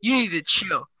 you need to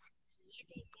chill.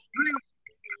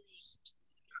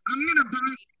 I'm gonna buy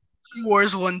Star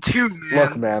Wars 1 too, man.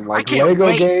 Look, man, like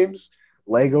Lego games.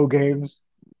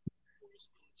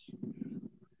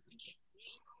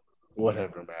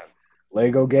 Whatever, man.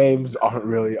 Lego games aren't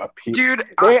really appealing. Dude,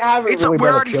 we're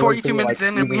already 42 minutes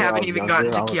in, and we haven't even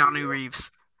gotten to Keanu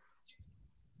Reeves.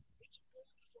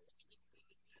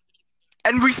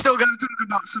 And we still got to talk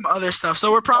about some other stuff, so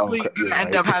we're probably going to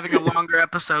end up having a longer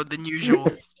episode than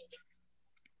usual.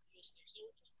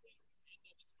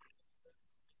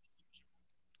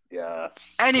 Yeah.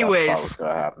 Anyways. That's going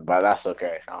to happen, but that's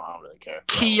okay. I don't really care.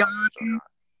 Keanu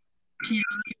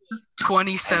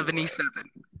 2077.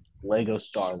 Lego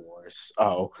Star Wars.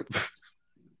 Oh.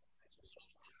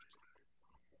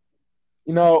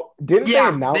 You know,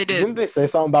 didn't they say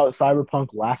something about Cyberpunk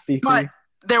last E3? But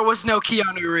there was no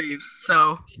Keanu Reeves,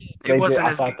 so it wasn't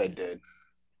as good. I thought they did.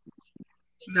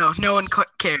 No, no one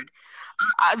cared.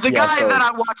 The guy that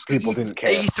I watched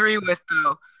E3 with,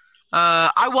 though,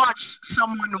 I watched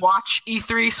someone watch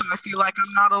E3, so I feel like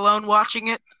I'm not alone watching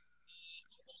it.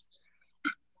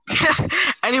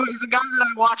 Anyways, the guy that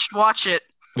I watched watch it,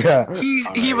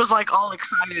 he was like all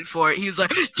excited for it. He was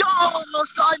like, "Yo,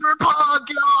 Cyberpunk!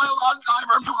 Yo, I love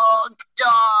Cyberpunk!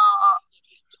 Yeah!"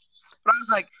 But I was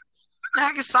like, "What the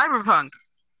heck is Cyberpunk?"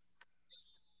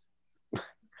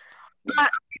 But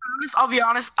I'll be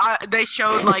honest. They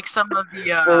showed like some of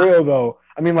the. For real though,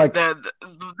 I mean, like they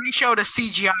showed a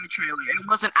CGI trailer. It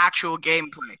wasn't actual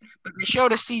gameplay, but they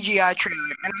showed a CGI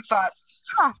trailer, and I thought,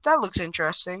 that looks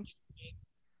interesting.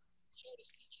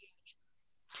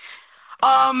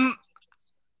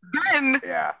 Then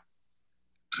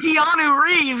Keanu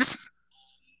Reeves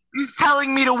is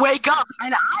telling me to wake up,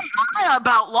 and I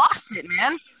about lost it,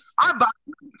 man.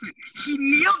 He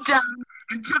kneeled down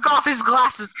and took off his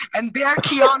glasses, and there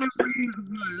Keanu Reeves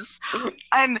was.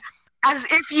 And as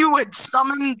if you had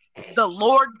summoned the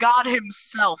Lord God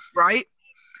himself, right?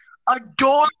 A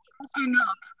door opened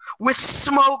up with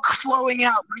smoke flowing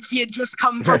out like he had just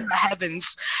come from the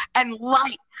heavens, and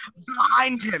light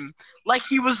behind him like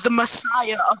he was the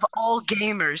Messiah of all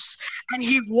gamers. And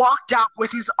he walked out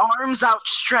with his arms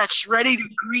outstretched, ready to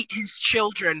greet his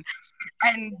children.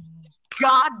 And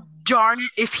God darn it,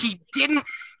 if he didn't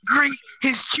greet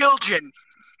his children.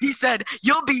 He said,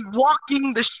 "You'll be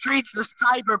walking the streets of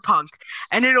Cyberpunk,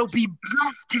 and it'll be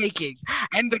breathtaking."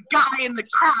 And the guy in the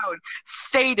crowd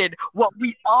stated what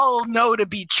we all know to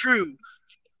be true.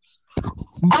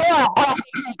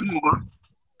 Breathtaking.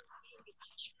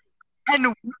 And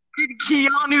what did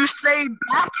Keanu say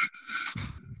back?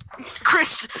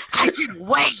 Chris, take it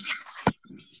away.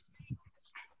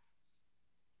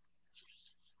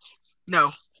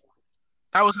 No.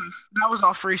 That was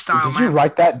all freestyle, man. Did you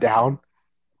write that down?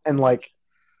 And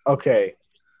okay.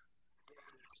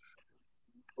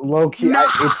 Low-key, no.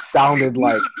 It sounded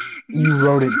like you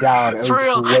wrote it down. And for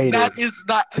real, that is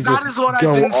what I've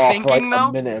been thinking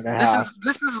though.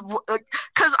 This is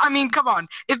because I mean, come on.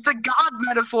 If the God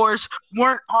metaphors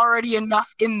weren't already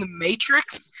enough in the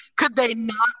Matrix, could they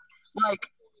not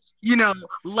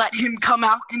let him come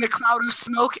out in a cloud of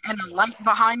smoke and a light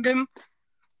behind him?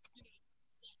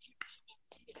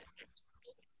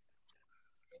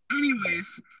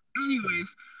 Anyways,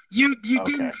 you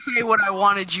didn't say what I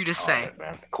wanted you to say. Right,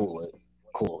 man. Cool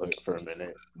it for a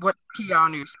minute. What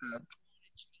Keanu said.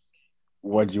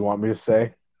 What do you want me to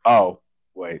say? Oh,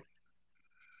 wait.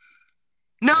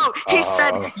 No, he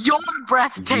said you're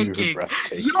breathtaking.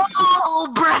 You're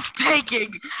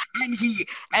breathtaking.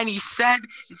 And he said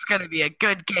it's gonna be a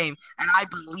good game, and I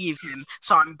believe him.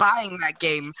 So I'm buying that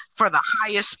game for the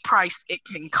highest price it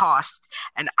can cost,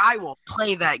 and I will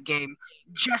play that game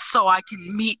just so I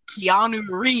can meet Keanu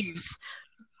Reeves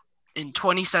in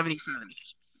 2077. And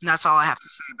that's all I have to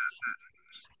say about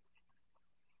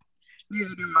that.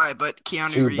 Neither do I, but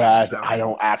Keanu Reeves. Too bad so. I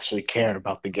don't actually care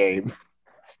about the game.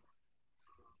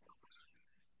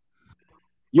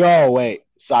 Yo, wait.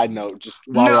 Side note, just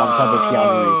while I'm talking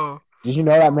Keanu Reeves. Did you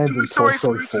know that man's in Toy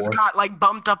Story 4? Just got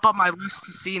bumped up on my list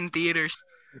to see in theaters.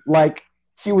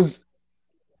 He was...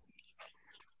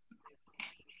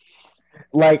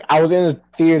 I was in a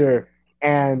theater,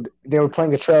 and they were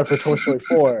playing a trailer for Toy Story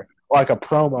 4, a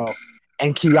promo,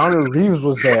 and Keanu Reeves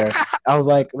was there. I was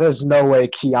like, there's no way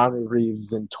Keanu Reeves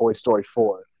is in Toy Story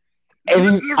 4.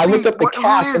 And I looked up the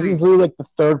cast, and he's really the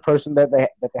third person that they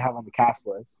have on the cast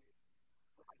list.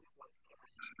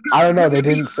 I don't know. They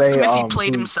didn't say he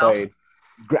played himself.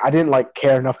 I didn't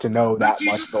care enough to know that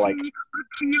much. So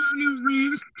Keanu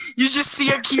Reeves. You just see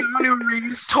a Keanu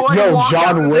Reeves toy. Yo, walk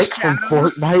John out Wick from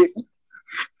Fortnite.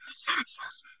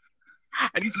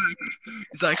 And he's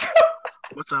like,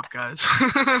 "What's up, guys?"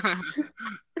 That'd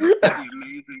be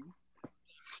amazing.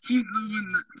 He's the one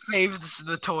that saves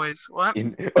the toys. What?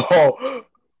 You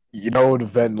know it would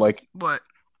have been what?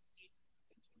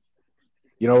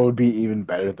 You know it would be even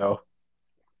better though.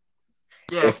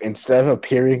 Yeah. If instead of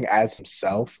appearing as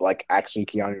himself, actually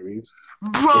Keanu Reeves,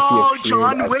 bro,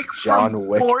 John Wick from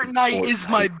Fortnite is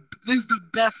the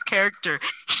best character.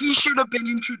 He should have been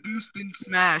introduced in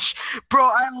Smash. Bro,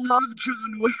 I love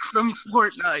John Wick from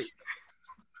Fortnite.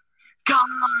 God,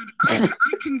 I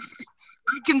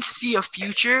can see a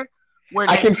future where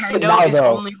Nintendo is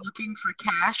only looking for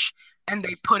cash, and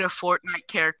they put a Fortnite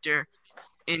character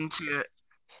into.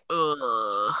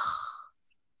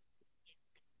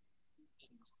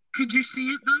 Could you see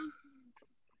it though?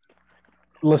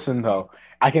 Listen though,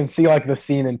 I can see the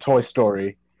scene in Toy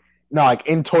Story. No,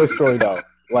 in Toy Story though,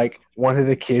 one of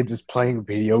the kids is playing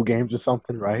video games or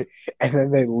something, right? And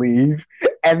then they leave,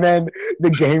 and then the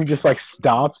game just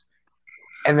stops,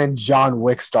 and then John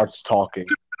Wick starts talking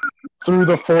through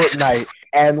the Fortnite,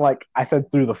 and I said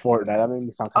through the Fortnite. That made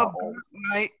me sound kind of old.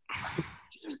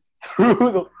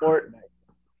 Through the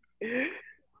Fortnite.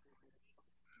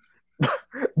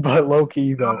 But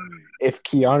low-key, though, if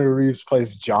Keanu Reeves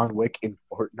plays John Wick in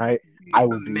Fortnite, I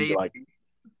would be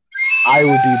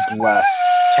blessed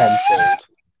tenfold,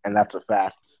 and that's a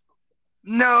fact.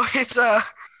 No, it's Bro,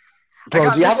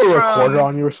 do you have a recorder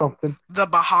on you or something? The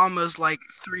Bahamas, when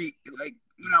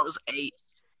I was 8,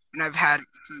 and I've had it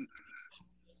since.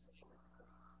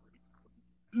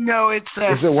 No, it's a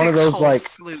Is it one of those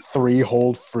flute.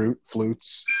 3-hole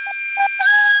flutes?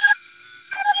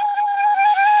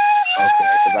 Okay,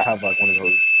 because I have one of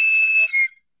those.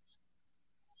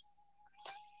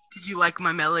 Did you like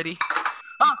my melody?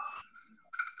 Oh!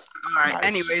 Alright, nice.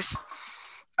 Anyways.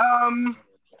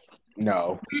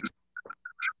 No.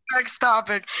 Next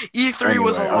topic. E3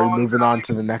 was a long Are we moving on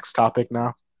to the next topic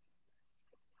now?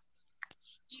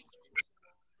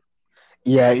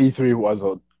 Yeah, E3 was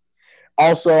a...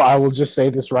 Also, I will just say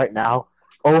this right now.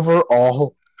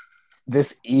 Overall,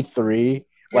 this E3...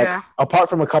 apart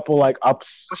from a couple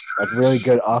ups, really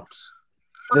good ups,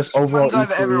 this overall E3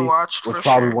 I've ever watched was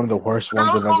probably one of the worst ones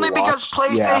I've ever watched. That was only because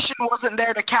PlayStation wasn't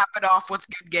there to cap it off with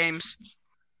good games.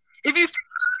 If you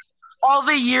all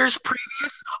the years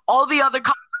previous, all the other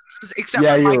conferences except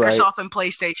for Microsoft and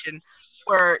PlayStation,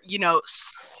 were,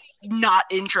 not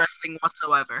interesting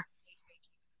whatsoever.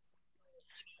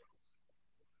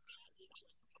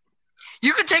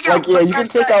 You could take out you can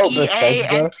take out EA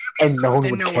Bethesda and no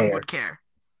one would care.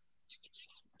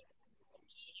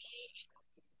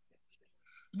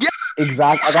 Yeah,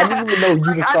 exactly. I didn't even know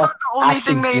Ubisoft. I thought the only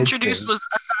thing they introduced was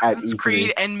Assassin's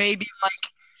Creed and maybe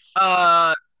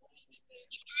Rainbow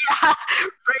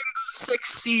Six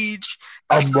Siege.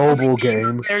 That's a mobile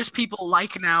game. There's people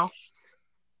like now.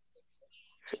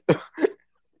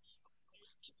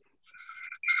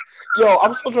 Yo,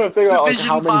 I'm still trying to figure out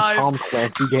how many 5. Tom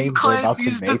Clancy games they're about to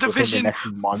make within the next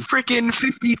month. Freaking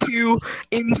 52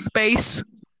 in space.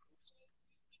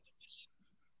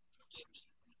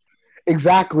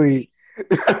 Exactly.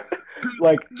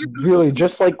 Really,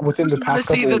 just within the past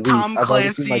couple of weeks, Tom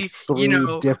Clancy, I've seen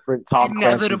 3 different Tom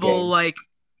inevitable Clancy games.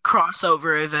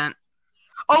 Crossover event.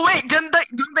 Oh wait, didn't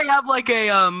they have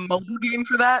a mobile game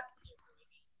for that?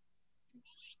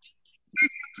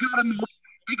 They got a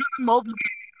mobile game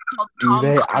called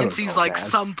Tom Clancy's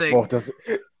something. Well,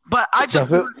 but I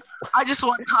just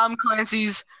want Tom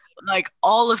Clancy's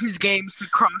all of his games to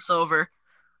cross over.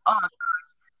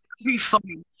 It'd be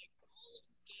funny.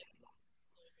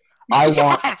 I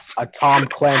want a Tom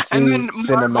Clancy and then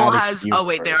Marvel has. Oh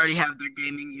wait, they already have their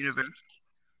gaming universe.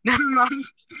 Never mind.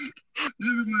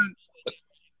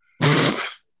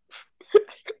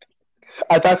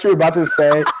 I thought you were about to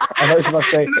say.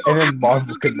 And then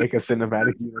Marvel could make a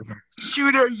cinematic universe.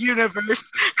 Shooter universe.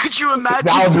 Could you imagine?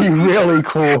 That would be really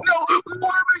cool. No,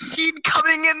 War Machine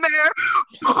coming in there.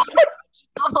 Oh,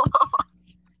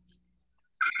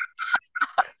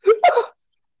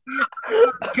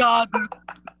 God.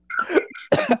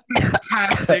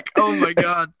 Fantastic. Oh my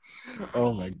God.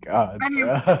 Oh my God.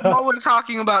 Anyway, while we're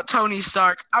talking about Tony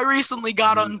Stark, I recently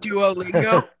got on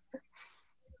Duolingo.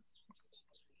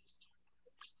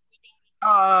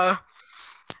 I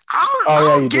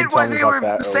don't get why they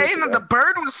were saying that the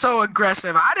bird was so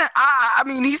aggressive. I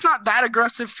mean, he's not that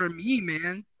aggressive for me,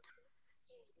 man.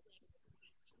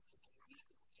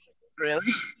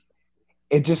 Really?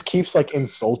 It just keeps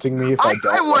insulting me if I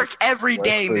don't. I work every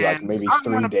day, for, man. Maybe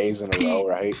 3 days in a row,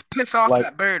 right? Piss off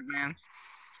that bird, man.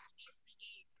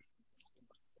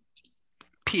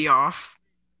 Pee off.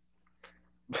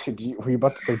 Were you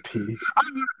about to say pee?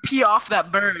 I'm gonna pee off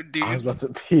that bird, dude. I was about to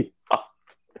pee.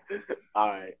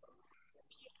 Alright.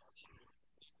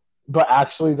 But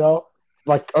actually, though,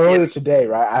 earlier today,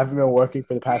 right? I haven't been working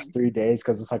for the past 3 days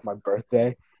because it's my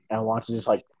birthday, and I want to just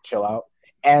chill out.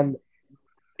 And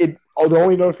the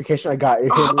only notification I got,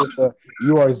 it hit me with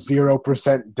you are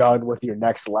 0% done with your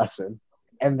next lesson.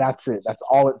 And that's it. That's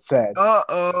all it said.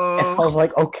 Uh-oh. And I was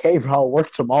like, okay, bro, I'll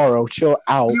work tomorrow. Chill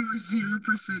out. You are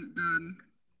 0% done.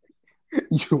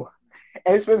 You are.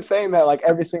 And it's been saying that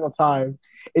every single time.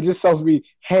 It just tells me,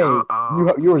 hey, you are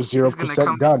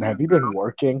 0% done. Have you been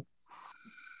working?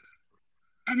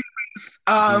 Anyways,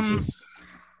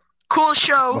 cool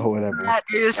show that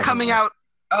is coming out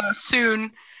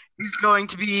soon is going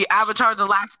to be Avatar: The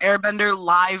Last Airbender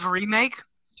live remake.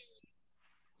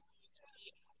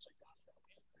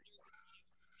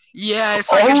 Yeah,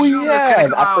 it's a show that's going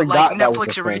to come out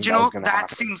Netflix original.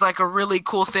 That seems like a really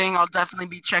cool thing. I'll definitely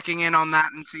be checking in on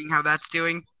that and seeing how that's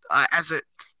doing as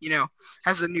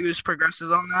the news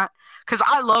progresses on that. Because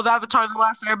I love Avatar: The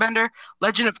Last Airbender.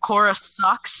 Legend of Korra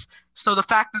sucks. So the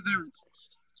fact that they're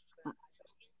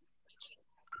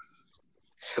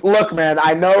Look, man,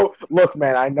 I know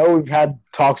we've had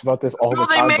talks about this all the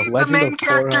time. They made the main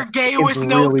character gay with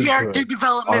no character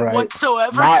development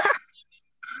whatsoever.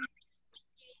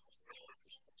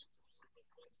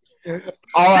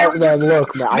 All right, man,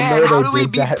 look, man. I know how do we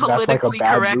be politically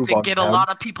correct and get a lot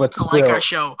of people to like our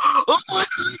show? Oh,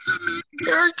 let's make the main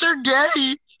character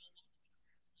gay.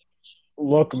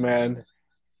 Look, man.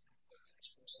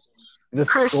 The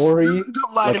Chris, story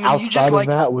don't lie to me. You just like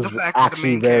that was the fact that the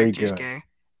main very character is good. Gay.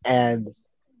 And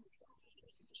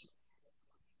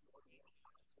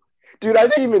dude, I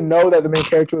didn't even know that the main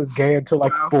character was gay until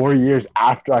 4 years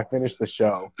after I finished the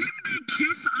show. Didn't they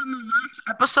kiss on the last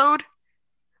episode?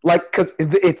 Because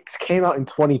it came out in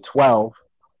 2012.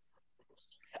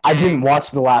 I didn't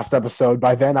watch the last episode.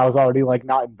 By then, I was already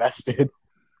not invested.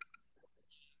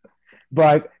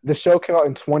 But the show came out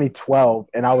in 2012,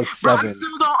 and I was 7. I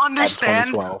still don't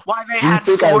understand why they had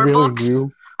 4 books.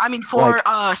 I mean,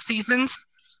 4 seasons.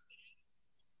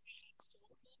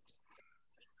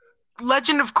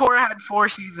 Legend of Korra had 4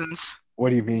 seasons.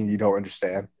 What do you mean you don't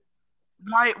understand?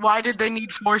 Why did they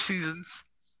need 4 seasons?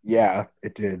 Yeah,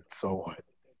 it did. So what?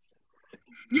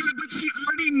 Yeah, but she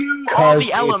already knew all because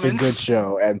the elements. It's a good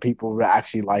show, and people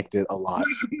actually liked it a lot.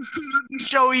 Before the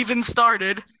show even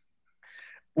started.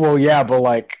 Well, yeah, but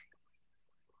like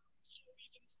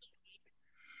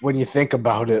when you think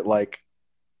about it, like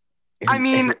I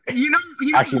mean,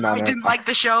 actually, I didn't like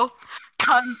the show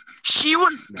because she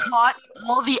was taught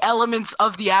all the elements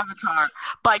of the Avatar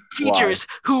by teachers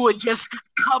who would just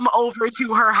come over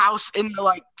to her house in the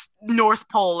like North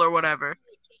Pole or whatever.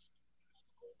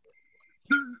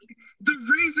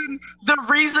 The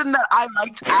reason that I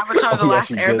liked Avatar: The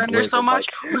Last Airbender so much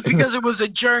was because it was a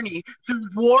journey through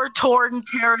war-torn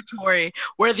territory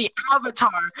where the Avatar,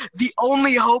 the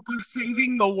only hope of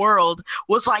saving the world,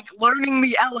 was like learning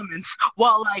the elements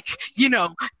while like,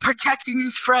 protecting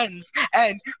his friends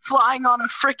and flying on a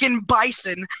freaking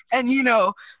bison and,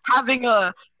 having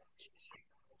a...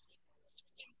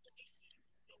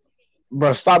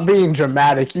 Bro, stop being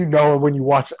dramatic. You know when you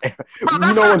watch. Bro,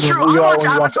 that's not true. I watch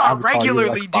Avatar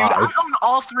regularly, dude. I own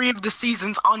all 3 of the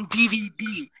seasons on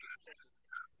DVD.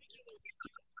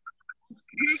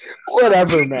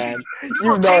 Whatever, man. You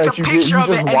know that you just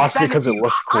watched it because it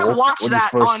looked cool. I watched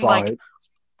that on like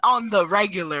on the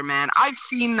regular, man. I've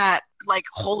seen that like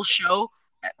whole show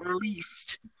at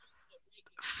least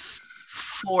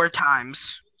 4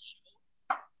 times.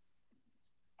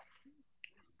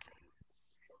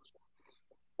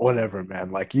 Whatever,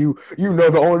 man. Like you know,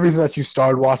 the only reason that you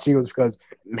started watching was because,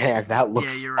 man, that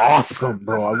looks awesome,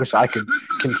 bro. I wish I could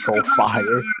control fire.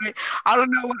 I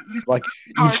don't know what this like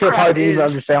you should probably didn't even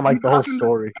understand like the whole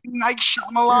story. Like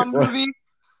Shyamalan movie,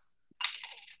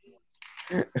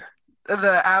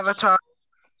 the Avatar.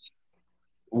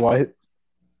 What?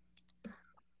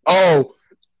 Oh,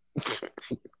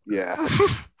 yeah.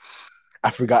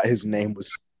 I forgot his name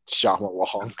was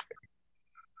Shyamalan.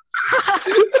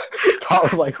 I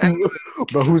was like,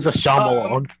 who's a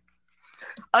Shyamalan?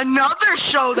 Another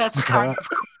show that's kind of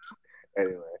cool.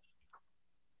 Anyway.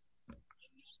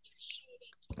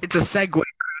 It's a segue.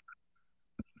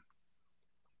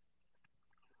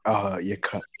 You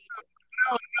cut.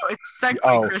 No, it's a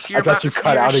segue, Chris. You're I thought you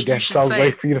cut out again, so I was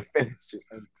waiting for you to finish.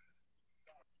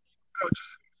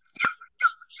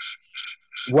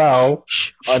 Well,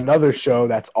 another show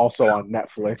that's also on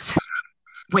Netflix.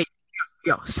 Wait.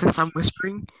 Yo, since I'm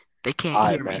whispering, they can't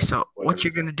hear me. So what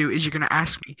you're going to do is you're going to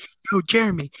ask me, yo,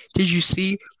 Jeremy, did you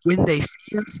see When They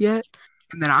See Us yet?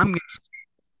 And then I'm going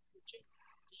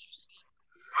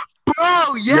to...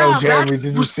 Bro, yeah. Yo, Jeremy,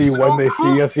 did you see When They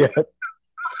See Us yet?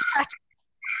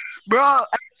 Bro.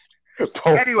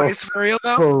 Anyways, for real,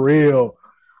 though? For real.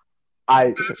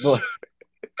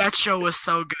 That show was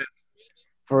so good.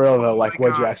 For real, though, like,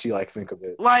 what'd you actually, like, think of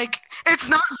it? Like, it's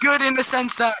not good in the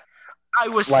sense that I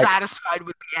was satisfied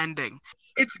with the ending.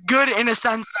 It's good in a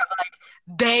sense that like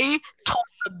they told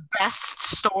the best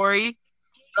story,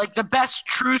 like the best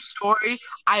true story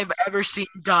I've ever seen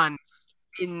done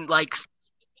in like,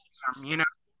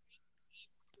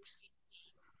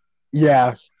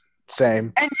 Yeah,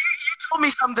 same. And you told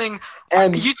me something.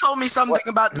 And you told me something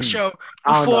about the show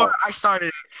before I started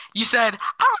it. You said, I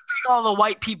don't think all the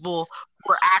white people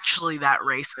were actually that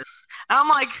racist. And I'm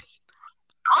like,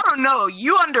 I don't know.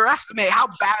 You underestimate how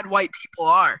bad white people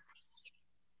are.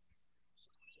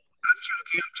 I'm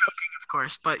joking, of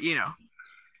course, but Yeah,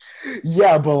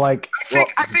 but like,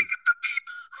 I think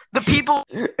the people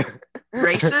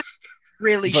racist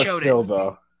really showed it.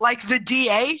 Though. Like the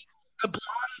DA, the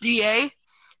blonde DA,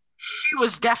 she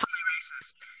was definitely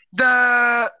racist.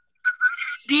 The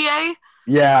DA,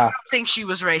 yeah, I don't think she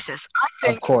was racist. I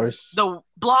think of course the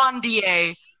blonde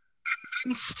DA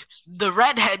convinced the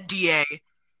redhead DA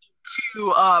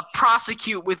to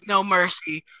prosecute with no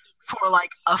mercy for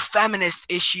like a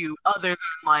feminist issue other than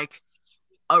like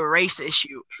a race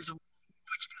issue.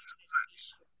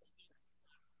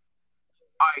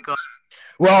 All right, go ahead.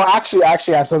 Well, actually, I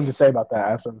have something to say about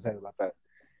that.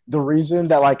 The reason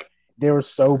that like they were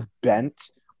so bent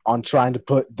on trying to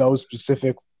put those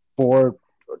specific 4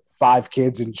 or 5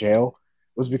 kids in jail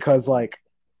was because like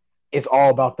it's all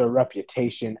about their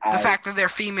reputation as the fact that they're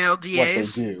female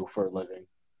DAs. What they do for a living.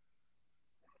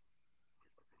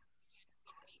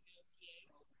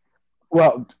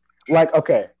 Well, like,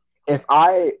 okay, if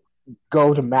I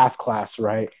go to math class,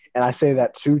 right, and I say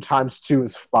that 2 times 2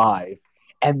 is 5,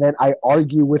 and then I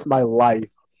argue with my life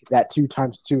that 2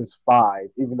 times 2 is 5,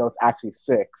 even though it's actually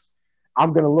 6,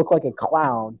 I'm going to look like a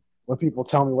clown when people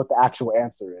tell me what the actual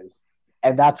answer is.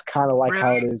 And that's kind of like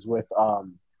how it is with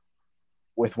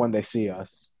When They See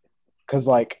Us. Because,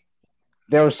 like,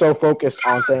 they were so focused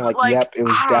on saying, like, yep, it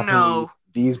was definitely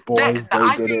these boys, they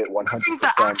did it 100%. I think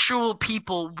the actual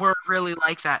people were really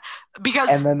like that. Because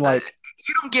and then, like,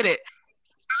 you don't get it.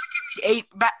 Back in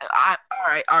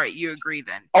All right, you agree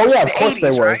then. Oh yeah, of the course 80s,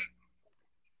 they were. Right?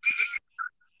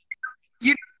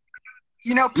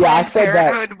 You know, Planned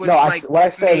Parenthood was what I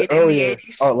said made earlier, in the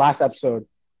 80s. or last episode.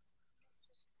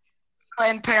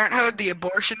 Planned Parenthood, the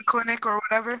abortion clinic or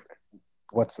whatever.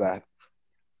 What's that?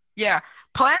 Yeah,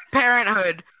 Planned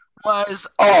Parenthood was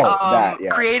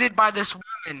created by this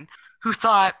woman who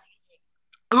thought,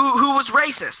 who was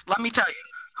racist. Let me tell you,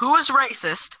 who was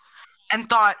racist and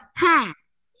thought, how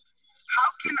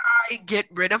can I get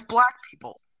rid of black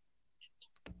people?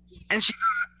 And she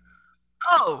thought,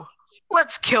 oh,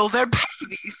 let's kill their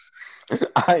babies.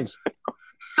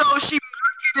 So she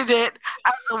marketed it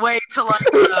as a way to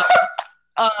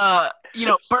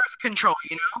birth control,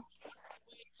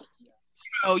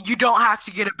 you don't have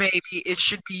to get a baby. It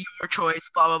should be your choice,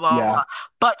 blah, blah, blah, blah.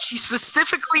 But she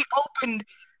specifically opened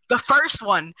the first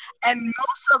one and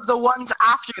most of the ones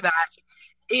after that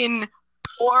in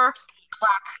poor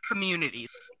black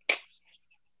communities.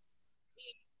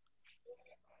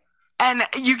 And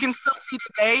you can still see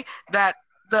today that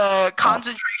the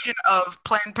concentration of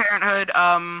Planned Parenthood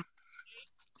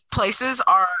places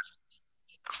are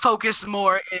focused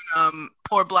more in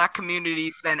poor black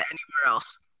communities than anywhere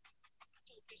else.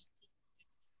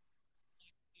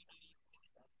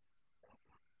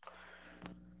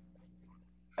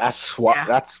 That's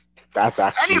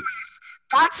actually. Anyways,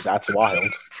 that's wild.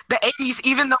 The 80s,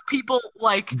 even though people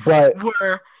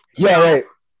were right.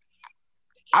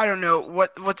 I don't know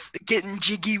what's getting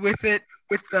jiggy with it,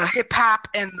 with the hip hop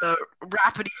and the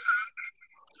rapidy.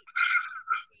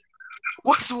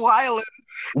 What's wildin'?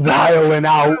 Wildin'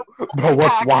 out. Bro,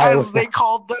 what's wildin'? As they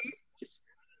called them.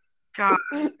 God.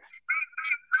 They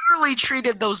literally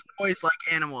treated those boys like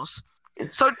animals.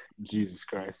 So Jesus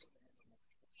Christ.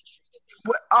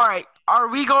 All right, are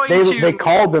we going to? They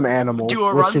called them animals. Do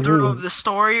a run through of the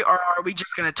story, or are we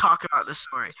just going to talk about the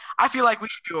story? I feel like we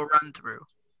should do a run through.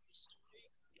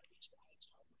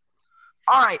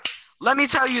 All right, let me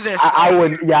tell you this. I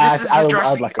would. Yeah, this is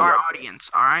addressing our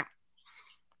audience. All right.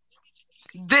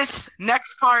 This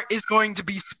next part is going to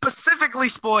be specifically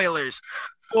spoilers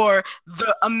for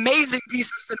the amazing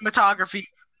piece of cinematography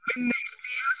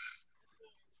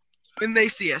when they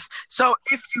see us. So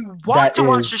if you want to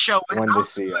watch the show without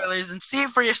spoilers and see it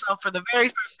for yourself for the very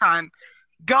first time,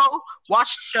 go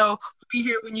watch the show. We'll be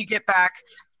here when you get back,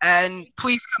 and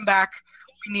please come back.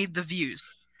 We need the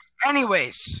views.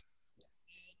 Anyways,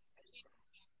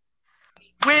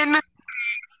 when we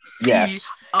see us,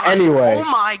 oh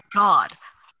my God.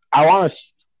 I want to.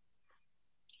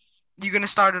 You gonna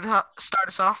start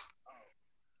us off?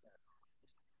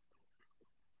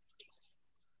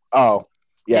 Oh,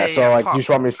 yeah. So you just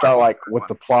want me to start with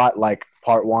the plot,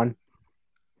 part one?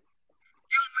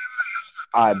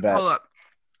 I bet. Hold up.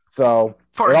 So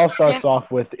it all starts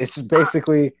off with it's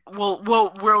basically.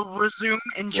 We'll resume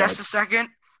in just a second.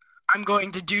 I'm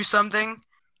going to do something,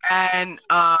 and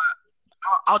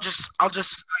I'll just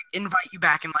invite you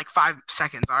back in 5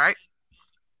 seconds. All right.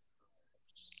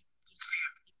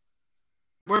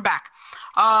 We're back.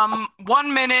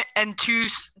 1 minute and 2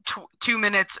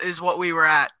 minutes is what we were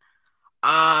at.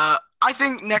 I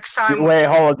think next time. Wait,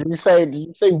 hold on. Did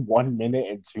you say 1 minute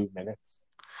and 2 minutes?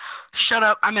 Shut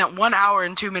up! I meant 1 hour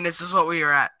and 2 minutes is what we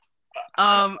were at.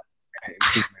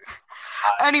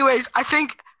 Anyways, I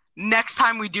think next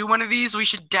time we do one of these, we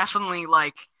should definitely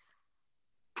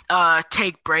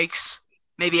take breaks,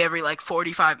 maybe every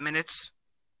 45 minutes.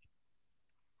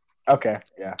 Okay,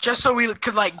 yeah. Just so we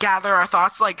could gather our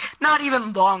thoughts, not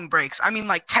even long breaks. I mean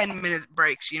 10-minute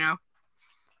breaks,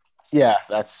 Yeah,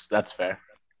 that's fair.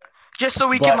 Just so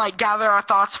we can gather our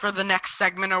thoughts for the next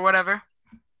segment or whatever.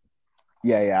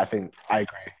 Yeah, I think I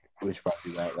agree. We should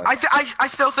probably do that. I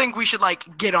still think we should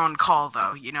get on call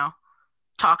though,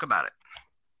 talk about it.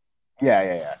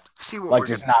 Yeah. See what we're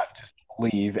just not just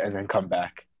leave and then come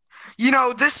back.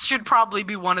 This should probably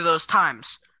be one of those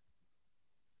times.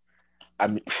 I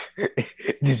mean,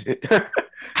 stop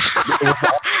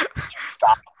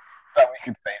so we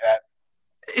can say that.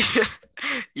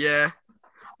 Yeah.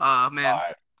 Oh, man.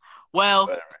 Right. Well,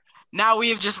 now we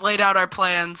have just laid out our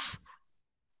plans.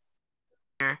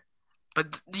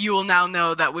 But you will now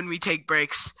know that when we take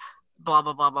breaks, blah,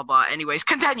 blah, blah, blah, blah. Anyways,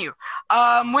 continue.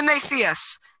 When they see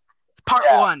us, part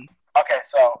one. Okay,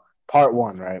 so part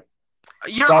one, right?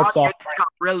 Your audio got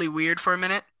really weird for a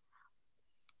minute.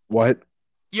 What?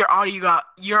 Your audio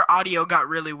got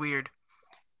really weird.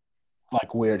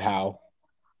 Weird how?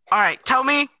 All right, tell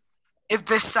me if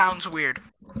this sounds weird.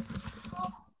 All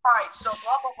right, so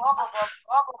blah blah blah blah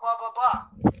blah blah blah blah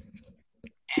blah.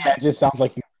 Yeah, it just sounds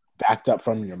like you backed up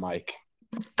from your mic.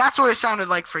 That's what it sounded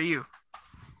like for you.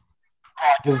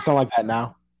 Does it sound like that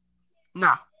now?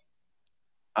 No.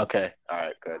 Okay. All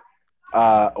right. Good.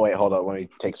 Wait. Hold on. Let me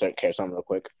take care of something real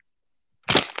quick.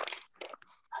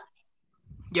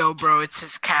 Yo, bro, it's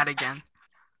his cat again.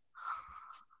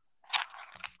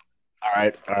 All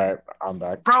right. I'm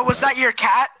back. Bro, was that your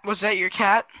cat? Was that your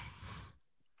cat?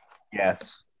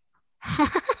 Yes.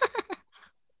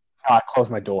 I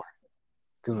closed my door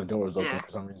because my door was open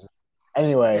for some reason.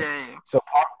 Anyway, So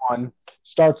part 1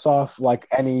 starts off like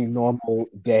any normal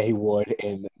day would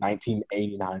in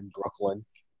 1989 Brooklyn.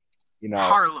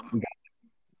 Harlem.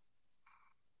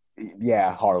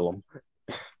 Harlem.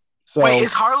 So wait,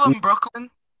 is Harlem Brooklyn?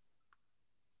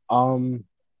 I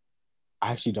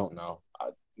actually don't know.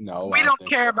 No, we don't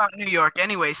care about New York,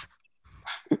 anyways.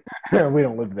 We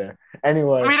don't live there.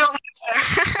 Anyway, we don't live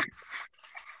there.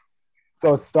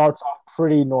 So it starts off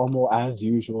pretty normal as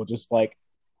usual, just like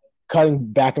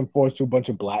cutting back and forth to a bunch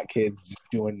of black kids just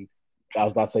doing. I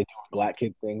was about to say doing black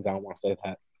kid things. I don't want to say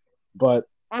that, but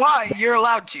why? You're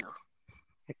allowed to.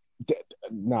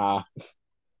 Nah.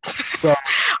 So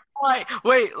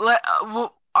wait.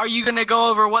 Are you gonna go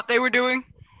over what they were doing?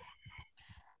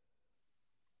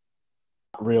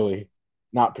 Really,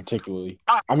 not particularly.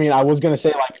 I mean, I was gonna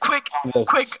say like quick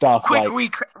stuff quick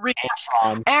like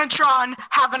Antron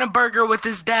having a burger with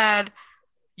his dad.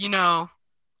 How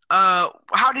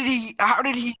did he?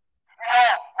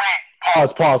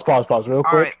 Pause, real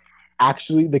quick. Right.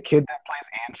 Actually, the kid that plays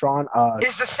Antron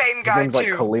is the same guy too. Like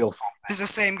Khalil something. Is the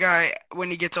same guy when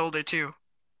he gets older too.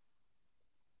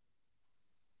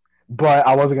 But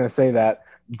I wasn't gonna say that.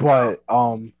 But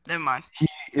never mind. He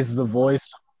is the voice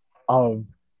of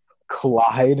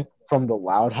Clyde from The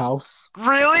Loud House.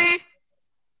 Really?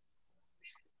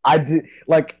 I did.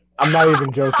 Like, I'm not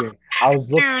even joking. I was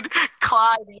looking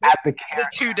Clyde at the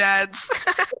two dads.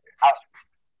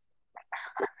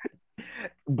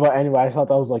 But anyway, I thought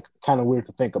that was like kind of weird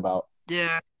to think about.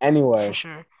 Yeah. Anyway. For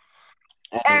sure.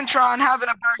 Antron having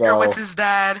a burger with his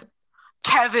dad.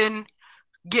 Kevin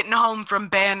getting home from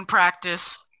band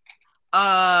practice.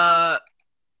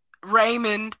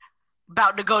 Raymond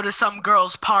about to go to some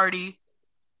girl's party.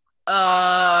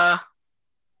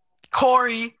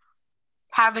 Corey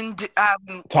having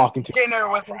talking to dinner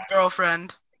with his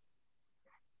girlfriend.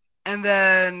 And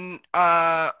then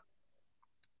I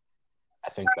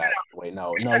think that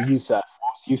Yusef.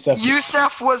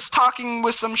 Yusef was talking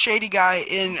with some shady guy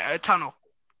in a tunnel.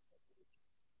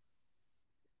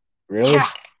 Really? Yeah.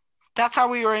 That's how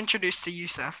we were introduced to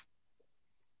Yusef.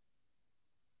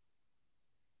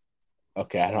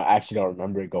 Okay, I don't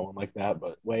remember it going like that,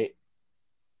 but wait.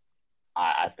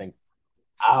 I think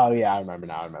oh yeah, I remember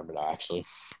now actually.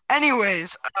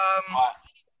 Anyways,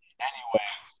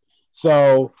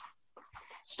 so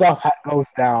stuff goes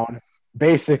down.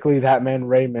 Basically, that man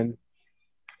Raymond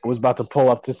was about to pull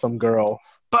up to some girl,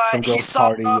 but he saw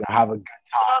party, have a good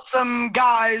time. Some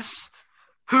guys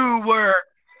who were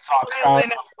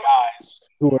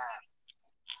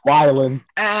wiling.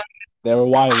 And they were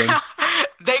wiling.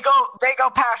 they go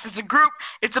past. It's a group.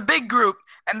 It's a big group,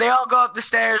 and they all go up the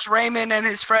stairs. Raymond and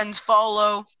his friends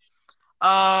follow.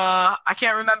 I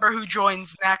can't remember who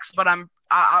joins next, but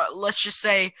let's just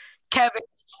say Kevin.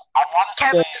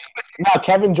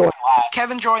 Kevin joined last.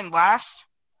 Kevin joined last?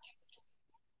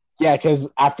 Yeah, because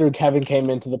after Kevin came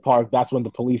into the park, that's when the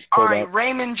police pulled up. All right,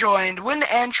 Raymond joined. When did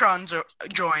Antron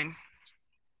join?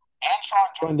 Antron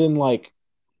joined in, like,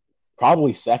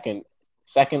 probably second.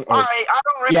 All right, I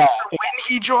don't remember when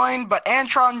he joined, but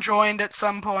Antron joined at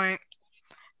some point.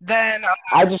 Then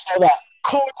I just know that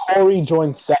Corey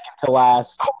joined second to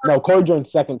last. Corey joined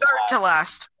second to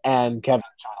last. And Kevin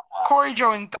joined last. Corey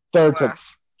joined third to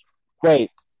last.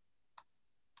 Wait.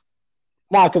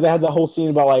 Nah, because I had the whole scene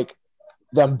about, like,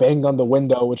 them banging on the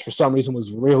window, which for some reason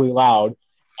was really loud.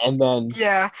 And then...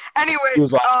 Yeah. Anyway, he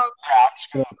was like,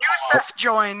 Yusef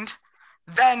joined.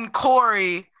 Then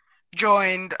Corey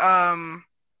joined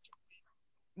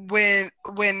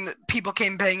when people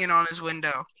came banging on his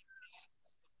window.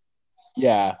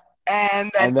 Yeah.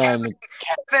 And then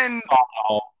Kevin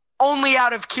only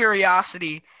out of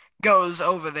curiosity goes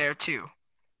over there too.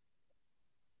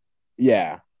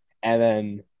 Yeah. And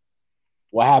then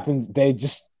what happens,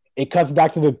 it cuts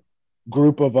back to the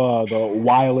group of the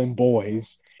Wyland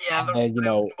boys. Yeah. And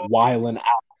Wyland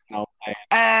out.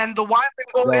 And the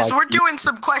Wyland boys were doing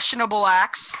some questionable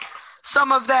acts.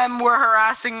 Some of them were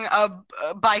harassing a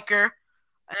biker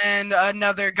and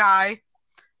another guy.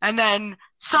 And then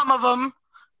some of them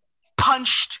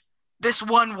punched this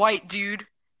one white dude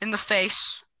in the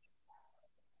face.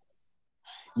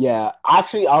 Yeah,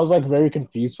 actually, I was like very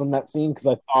confused from that scene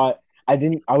because I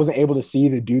wasn't able to see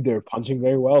the dude they were punching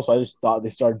very well, so I just thought they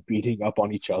started beating up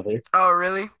on each other. Oh,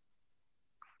 really?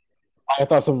 I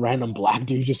thought some random black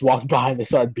dude just walked by and they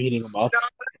started beating him up. No,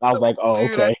 I was like, oh,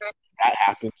 dude, okay, that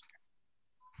happens.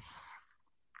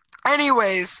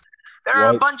 Anyways, there are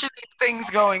a What? bunch of these things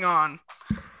going on.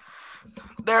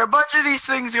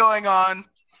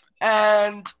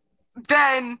 And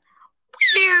then,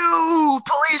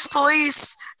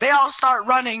 police, they all start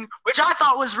running, which I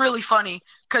thought was really funny,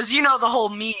 because you know the whole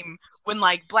meme when,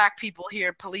 like, black people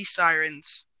hear police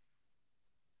sirens.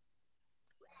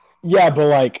 Yeah, but,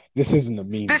 like, this isn't a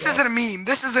meme. This isn't a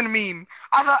meme.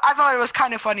 I thought it was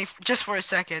kind of funny just for a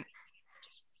second,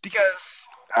 because...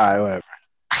 Alright, whatever.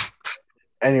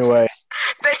 Anyway.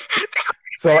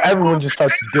 So everyone just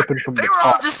starts dipping from the car. They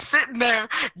were all just sitting there,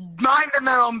 minding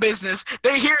their own business.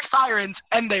 They hear sirens,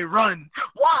 and they run.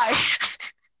 Why?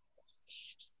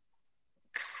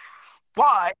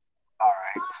 Why?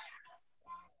 Alright.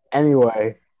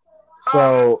 Anyway,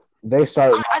 so they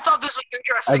start... I thought this was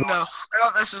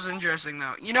interesting,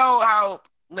 though. You know how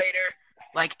later,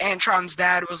 like, Antron's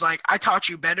dad was like, I taught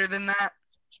you better than that?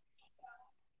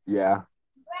 Yeah.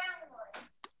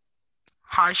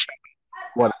 Hi, Sean.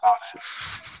 What about it?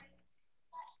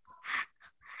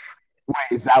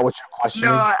 Wait, is that what your question is?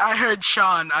 No, I heard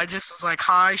Sean. I just was like,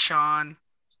 hi, Sean.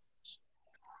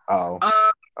 Oh.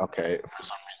 Okay. For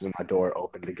some reason, my door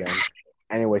opened again.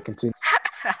 Anyway, continue.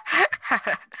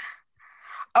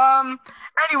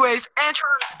 Anyways,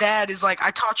 Antron's dad is like,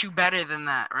 I taught you better than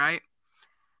that, right?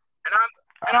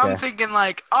 And I'm thinking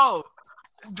like, oh,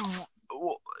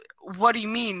 what do you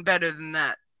mean better than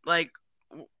that? Like,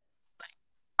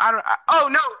 oh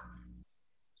no,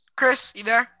 Chris, you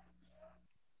there?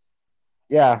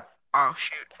 Yeah. Oh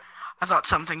shoot, I thought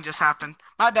something just happened.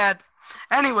 My bad.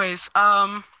 Anyways,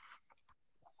 What?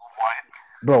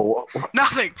 Bro.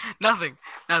 Nothing.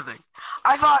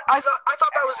 I thought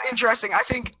that was interesting. I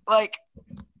think like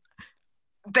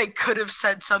they could have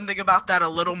said something about that a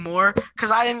little more because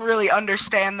I didn't really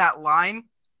understand that line.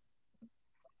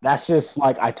 That's just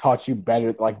like I taught you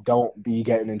better. Like, don't be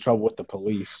getting in trouble with the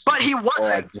police. But he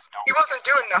wasn't. Like, he wasn't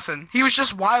doing nothing. He was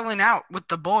just wilding out with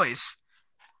the boys.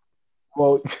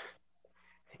 Well,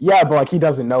 yeah, but like he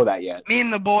doesn't know that yet. Me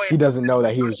and the boys. He doesn't know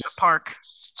that he was just park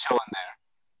chilling there.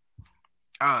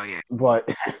 Oh yeah. But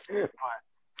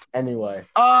anyway.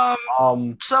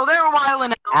 So they were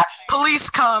wilding out.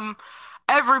 Police come.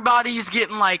 Everybody's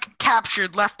getting like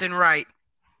captured left and right.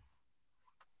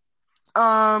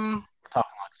 Talking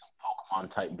like some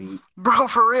Pokemon type beat. Bro,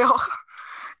 for real.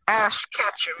 Ash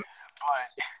Ketchum.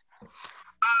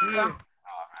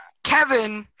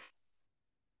 Kevin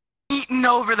eaten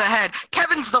over the head.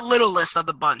 Kevin's the littlest of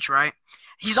the bunch, right?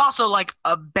 He's also like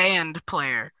a band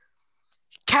player.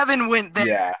 Kevin went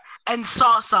there and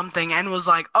saw something and was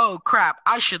like, oh crap,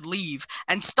 I should leave.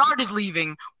 And started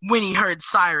leaving when he heard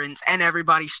sirens and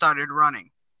everybody started running.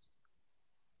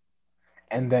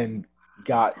 And then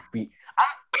got beaten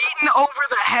over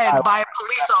the head by a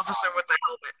police officer with a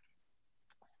helmet.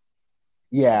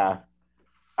 Yeah.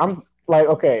 I'm like,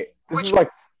 okay, this is like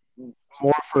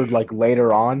more for like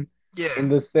later on in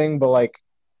this thing, but like,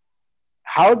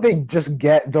 how did they just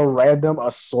get the random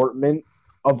assortment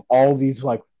of all these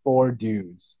like 4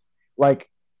 dudes? Like,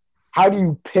 how do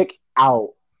you pick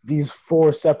out these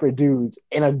 4 separate dudes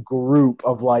in a group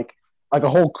of like a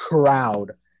whole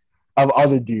crowd of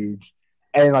other dudes?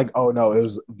 And like, oh no, it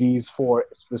was these 4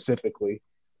 specifically.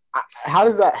 How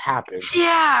does that happen?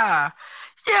 Yeah.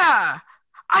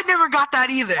 I never got that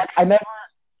either. I never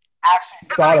actually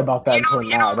thought about that until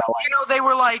now. They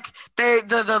were like,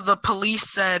 the police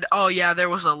said, oh yeah, there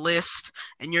was a list,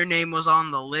 and your name was on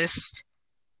the list.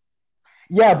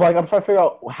 Yeah, but like, I'm trying to figure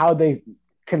out how they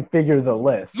configure the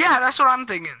list. Yeah, that's what I'm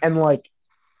thinking. And like,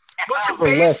 was it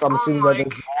based on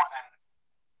like?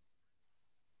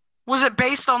 Was it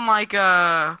based on like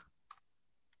Oh,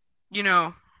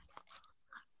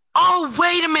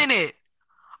 wait a minute.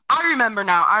 I remember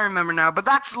now, but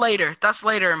that's later. That's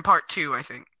later in part 2, I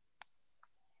think.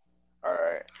 All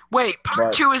right. Wait,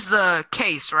 part 2 is the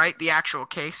case, right? The actual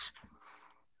case.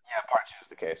 Yeah, part 2 is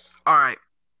the case. All right.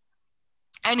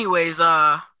 Anyways,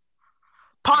 part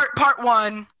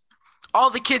 1, all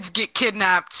the kids get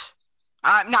kidnapped.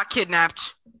 Not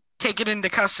kidnapped. Taken into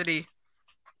custody.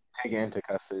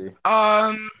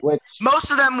 Which...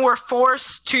 most of them were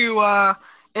forced to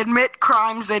admit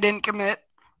crimes they didn't commit.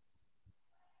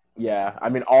 Yeah, I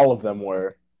mean, all of them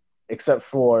were, except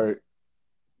for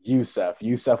Yusef.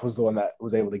 Yusef was the one that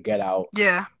was able to get out.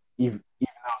 Yeah. Even though it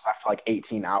was after like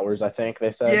 18 hours, I think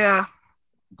they said. Yeah.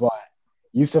 But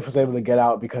Yusef was able to get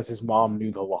out because his mom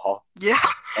knew the law. Yeah.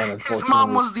 And his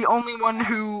mom was the only one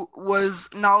who was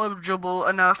knowledgeable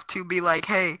enough to be like,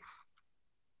 hey,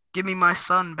 give me my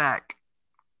son back.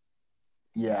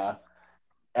 Yeah.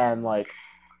 And like,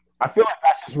 I feel like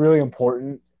that's just really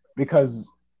important because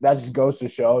that just goes to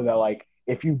show that like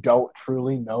if you don't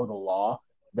truly know the law,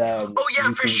 then Oh yeah,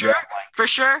 you for can sure, get like for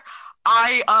sure.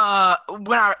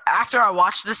 After I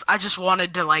watched this, I just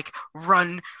wanted to like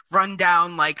run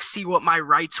down, like see what my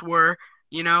rights were,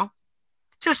 you know,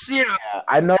 just yeah,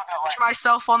 I know that like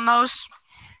myself on those.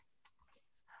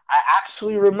 I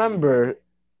actually remember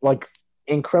like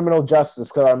in criminal justice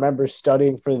because I remember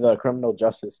studying for the criminal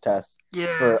justice test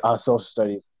Yeah, for social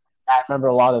studies. I remember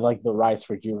a lot of like the rights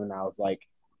for juveniles, like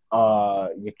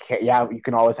you can't you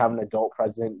can always have an adult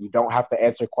present. You don't have to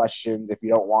answer questions if you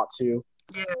don't want to.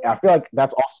 yeah, And I feel like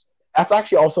that's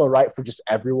actually also a right for just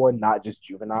everyone, not just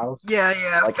juveniles. yeah.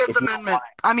 Like Fifth if you don't want Amendment.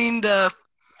 I mean the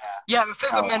yeah, the to,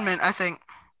 Fifth Amendment. I think.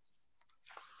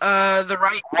 The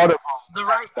right, one of that, the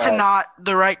right to not,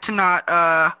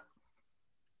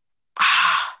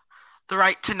 the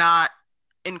right to not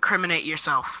incriminate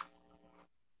yourself.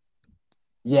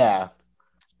 yeah,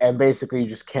 and basically you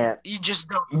just can't. You just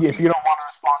don't. If you don't want to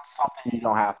respond to something, you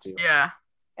don't have to, Yeah.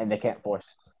 and they can't force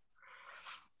it.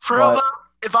 For real But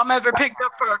though, if I'm ever picked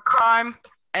up for a crime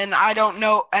and I don't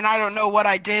know what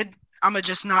I did, I'm gonna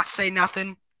just not say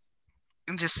nothing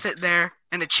and just sit there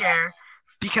in a chair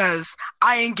because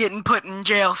I ain't getting put in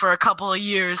jail for a couple of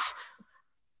years.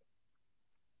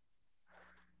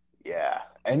 yeah,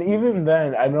 and even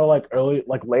then, I know like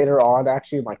later on,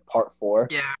 actually, in like part 4,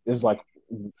 Yeah, is like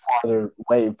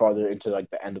way farther into like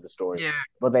the end of the story. yeah,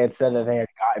 But they had said that they had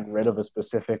gotten rid of a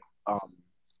specific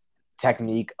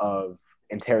technique of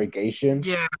interrogation,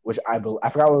 yeah. which I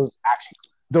forgot what was actually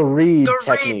the read The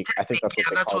read technique. I think technique. that's what Yeah,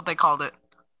 they that's called what they it. called it.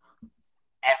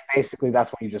 And basically, that's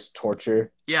when you just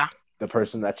torture Yeah, the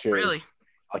person that you're really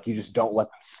like. You just don't let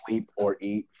them sleep or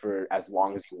eat for as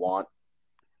long as you want,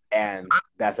 and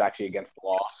that's actually against the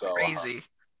law. So, crazy.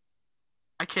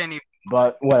 I can't even.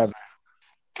 but whatever.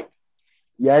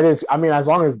 Yeah, it is. I mean, as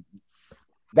long as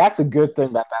that's a good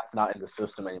thing that that's not in the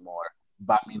system anymore.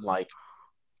 But I mean, like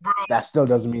Bro, that still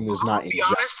doesn't mean there's I'm not gonna be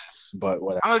honest. injustice. But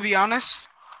whatever. I'm gonna be honest.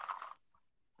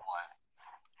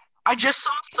 I just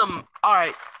saw some. All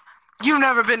right, you've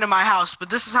never been to my house,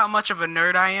 but this is how much of a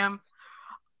nerd I am.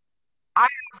 I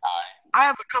I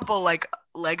have a couple like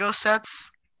Lego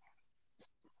sets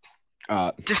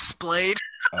Uh, displayed.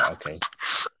 okay,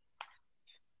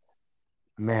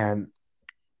 man.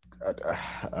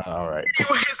 All right.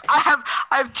 Anyways, I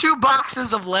have 2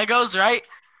 boxes of Legos, right?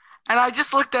 And I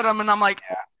just looked at them and I'm like,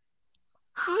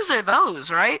 whose are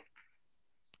those, right?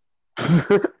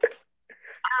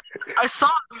 I saw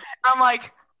them and I'm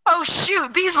like, oh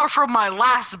shoot, these were from my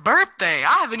last birthday.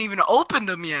 I haven't even opened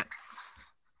them yet.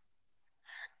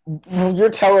 You're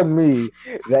telling me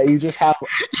that you just have a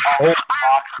whole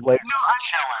box of Legos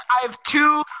chilling. I have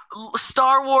 2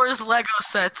 Star Wars Lego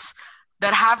sets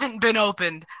that haven't been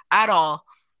opened at all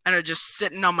and are just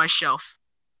sitting on my shelf.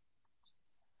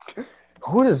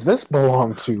 Who does this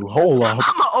belong to? Hold up.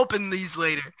 I'm gonna open these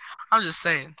later. I'm just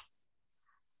saying.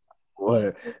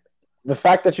 What? The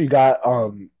fact that you got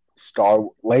Star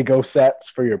Lego sets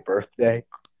for your birthday,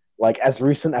 like as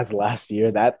recent as last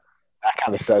year, that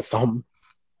kind of says something.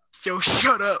 Yo,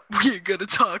 shut up. We ain't gonna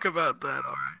talk about that,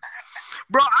 alright?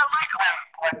 Bro,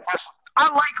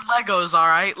 I like Legos,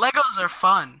 alright? Legos are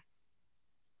fun.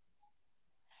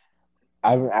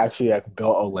 I've actually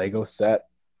built a Lego set,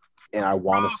 and I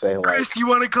want to say like, Chris, you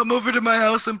want to come over to my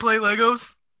house and play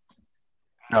Legos?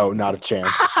 no, not a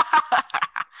chance.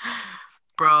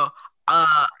 Bro,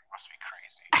 Must be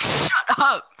crazy. shut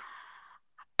up.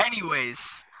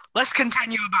 Anyways, let's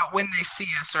continue about when they see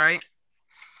us, right?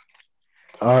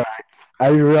 All right. I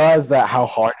realize that how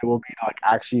hard it will be to like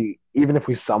actually, even if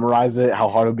we summarize it, how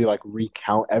hard it will be like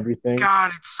recount everything.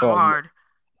 God, it's so hard.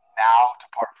 Now to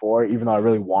part 4, even though I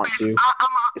really want to.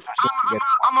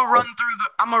 I'm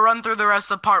gonna run through the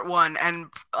rest of part 1 and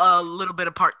a little bit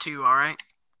of part 2. All right,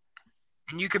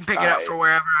 and you can pick it up for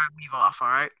wherever I leave off. All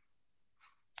right.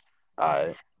 All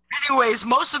right. Anyways,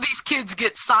 most of these kids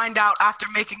get signed out after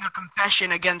making a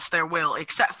confession against their will,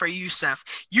 except for Yusef.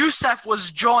 Yusef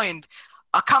was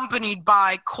accompanied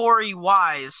by Corey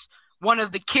Wise, one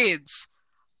of the kids.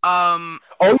 Oh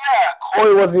yeah,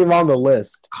 Corey wasn't even on the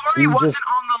list. Corey wasn't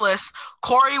on the list.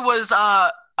 Corey was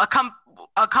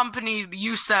accompanied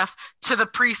Yusef to the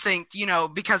precinct,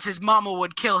 because his mama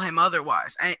would kill him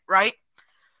otherwise, right?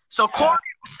 So yeah. Corey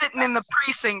was sitting in the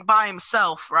precinct by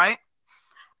himself, right?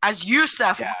 As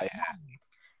Yusef,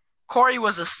 Corey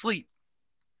was asleep.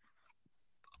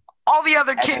 All the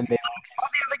other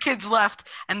kids left,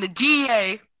 and the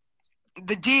DA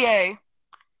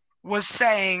was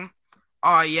saying,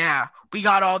 "Oh yeah, we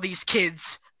got all these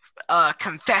kids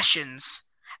confessions,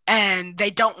 and they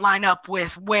don't line up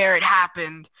with where it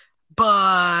happened,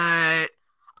 but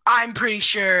I'm pretty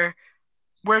sure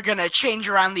we're going to change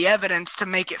around the evidence to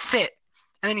make it fit.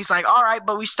 And then he's like, all right,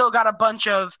 but we still got a bunch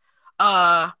of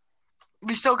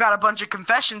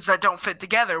confessions that don't fit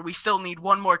together. We still need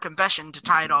one more confession to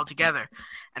tie it all together.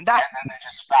 And then they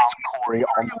just found Corey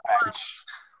on the bench.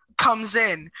 Comes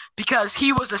in because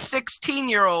he was a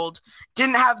 16-year-old,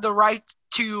 didn't have the right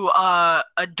to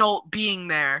adult being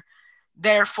there.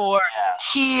 Therefore,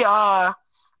 he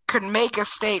could make a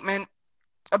statement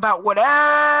about whatever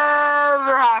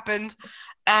happened,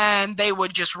 and they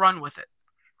would just run with it.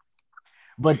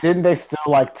 But didn't they still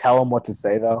like tell him what to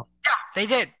say though? Yeah, they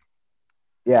did.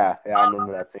 Yeah, I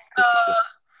remember that scene.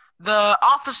 The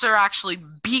officer actually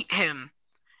beat him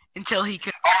until he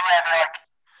could.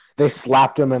 They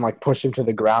slapped him and like pushed him to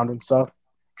the ground and stuff,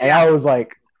 and that was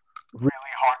like really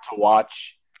hard to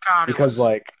watch because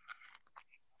the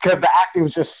acting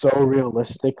was just so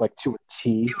realistic, like to a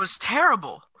T. It was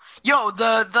terrible. Yo,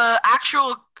 the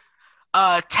actual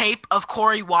tape of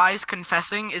Corey Wise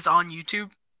confessing is on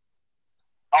YouTube.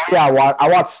 Oh yeah, I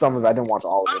watched some of it. I didn't watch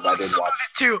all of it. I did watch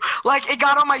it too. Like it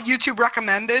got on my YouTube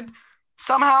recommended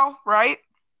somehow, right?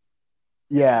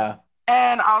 Yeah.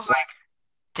 And I was like,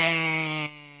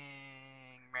 dang,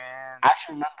 man. I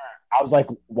actually remember I was like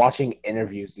watching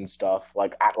interviews and stuff,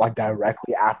 like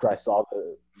directly after I saw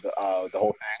the whole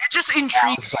thing. It just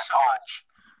intrigues you so much.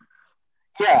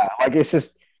 Yeah, like it's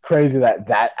just crazy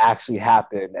that actually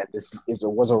happened, and this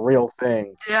was a real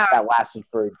thing that lasted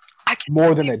for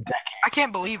more than a decade. I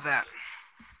can't believe that.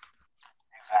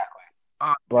 Exactly.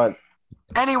 But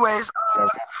anyways,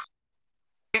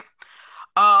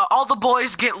 all the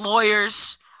boys get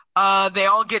lawyers. They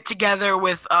all get together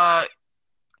with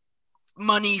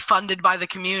money funded by the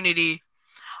community.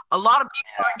 A lot of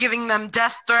people are giving them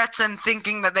death threats and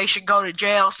thinking that they should go to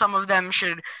jail. Some of them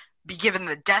should be given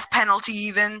the death penalty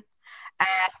even.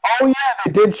 Oh yeah,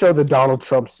 they did show the Donald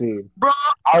Trump scene. Bro,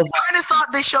 I kind of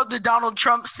thought they showed the Donald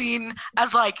Trump scene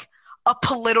as like a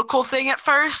political thing at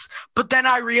first, but then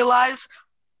I realized,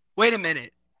 wait a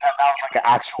minute. That was like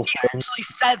an actual thing. He actually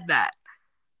said that.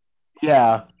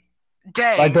 Yeah.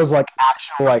 Dang. Like those like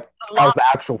actual that was the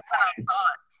actual thing.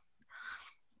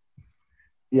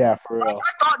 Yeah, for real.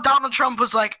 I thought Donald Trump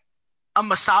was like a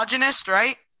misogynist,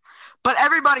 right? But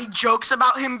everybody jokes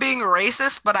about him being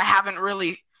racist, but I haven't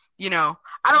really,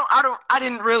 I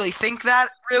didn't really think that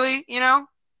really,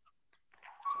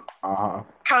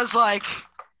 Because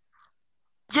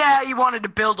he wanted to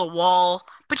build a wall,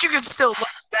 but you could still look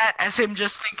at that as him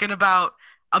just thinking about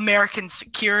American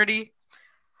security.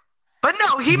 But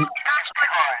no, he might actually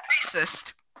be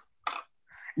racist.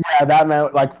 Yeah, that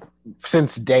man, like,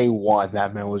 since day one,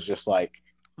 that man was just like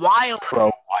wild,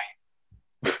 pro-white.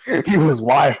 He was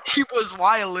wild. He was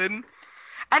wildin'.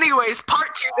 Anyways,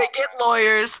 part 2, they get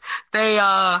lawyers. They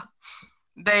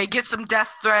get some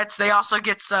death threats. They also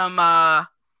get some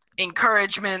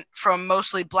encouragement from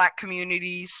mostly black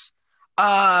communities.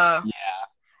 And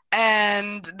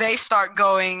they start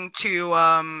going to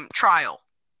trial.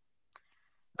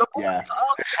 The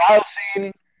trial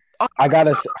scene. I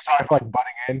gotta sorry for like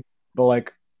butting in, but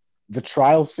like the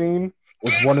trial scene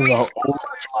was one of the only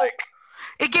like.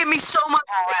 It gave me so much.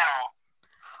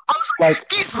 I was like,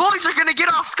 these boys are gonna get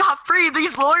off scot-free.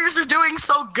 These lawyers are doing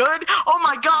so good. Oh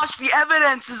my gosh, the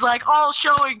evidence is like all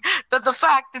showing that the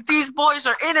fact that these boys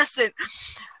are innocent.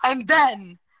 And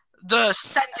then the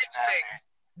sentencing.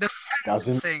 The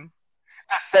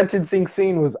sentencing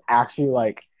scene was actually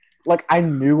like I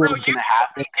knew it was gonna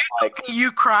happen.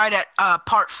 You cried at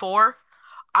part 4.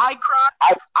 I cried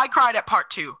at part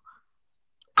 2.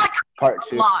 I cried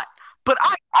a lot. But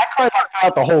I cried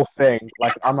throughout the whole thing.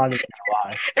 Like, I'm not even gonna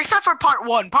lie. Except for part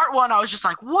 1. Part 1, I was just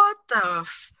like, what the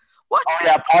what? Oh,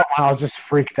 yeah, part 1, I was just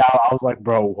freaked out. I was like,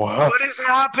 bro, what? What is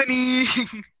happening?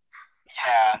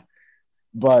 Yeah.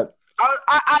 But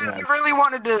I really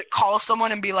wanted to call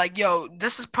someone and be like, yo,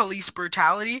 this is police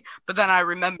brutality. But then I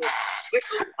remembered,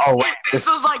 this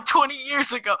was like 20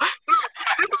 years ago. This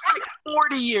was like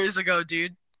 40 years ago,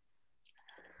 dude.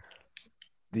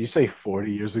 Did you say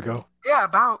 40 years ago? Yeah,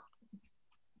 about.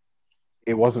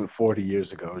 It wasn't 40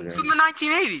 years ago. It's in the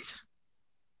 1980s.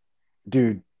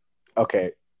 Dude,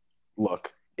 okay,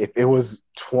 look. If it was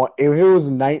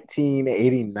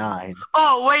 1989.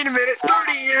 Oh, wait a minute.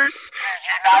 30 years.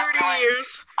 30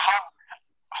 years.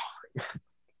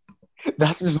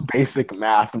 That's just basic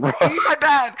math, bro. My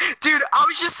bad. Dude, I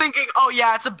was just thinking, oh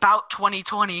yeah, it's about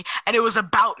 2020, and it was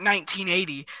about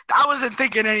 1980. I wasn't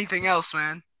thinking anything else,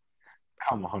 man.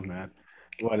 Come on, man.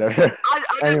 Whatever. I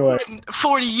anyway. Just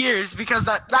 40 years because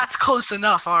that's close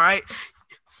enough, all right?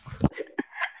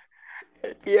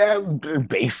 Yeah,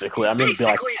 basically. I mean, it'd be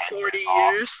like Basically 40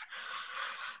 years.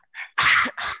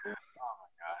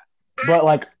 But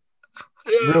like,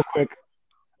 Yeah. real quick,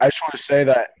 I just want to say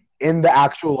that in the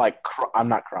actual I'm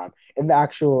not crime in the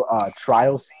actual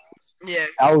trial scenes, Yeah.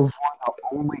 that was one of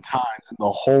the only times in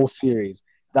the whole series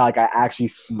that like I actually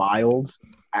smiled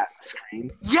at the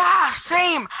screen. Yeah,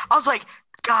 same. I was like,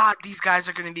 God, these guys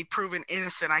are gonna be proven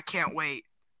innocent. I can't wait.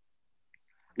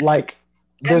 Like,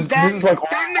 And this is like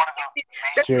then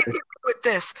they hit me with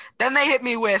this. Then they hit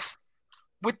me with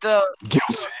the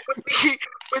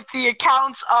with the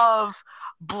accounts of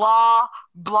blah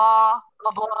blah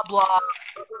blah blah blah,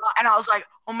 and I was like,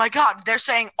 oh my God, they're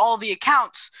saying all the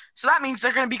accounts, so that means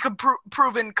they're going to be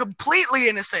proven completely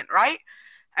innocent, right?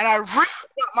 And I really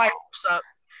got my hopes up,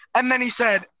 and then he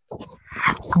said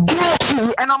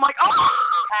guilty, and I'm like,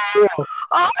 oh,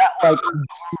 like,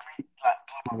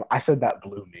 I said that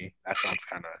blew me. That sounds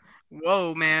kind of.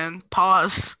 Whoa, man!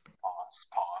 Pause.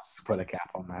 Put a cap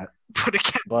on that. Put a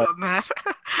cap on that.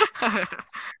 Literally,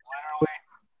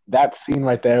 that scene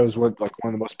right there was one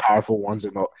of the most powerful ones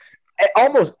in the.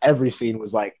 Almost every scene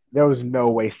was like there was no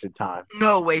wasted time.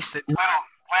 No wasted time.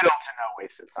 Little to no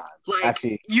wasted time. Like,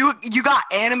 actually, you got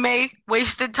anime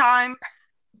wasted time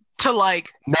to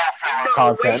like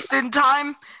no wasted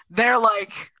time. They're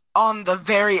like on the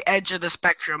very edge of the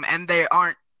spectrum, and they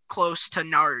aren't close to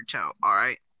Naruto. All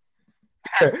right.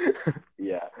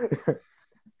 Yeah.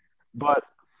 But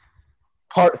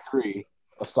part 3,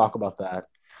 let's talk about that.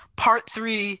 Part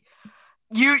 3,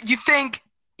 you think,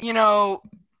 all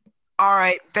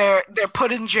right, they're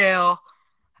put in jail.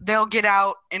 They'll get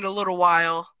out in a little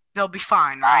while. They'll be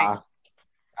fine, right?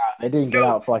 They didn't get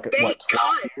out for 12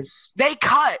 years? They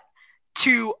cut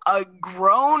to a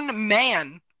grown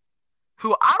man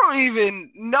who I don't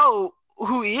even know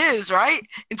who he is, right?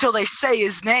 Until they say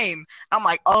his name. I'm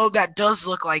like, oh, that does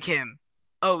look like him.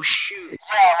 Oh, shoot.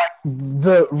 Yeah,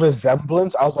 the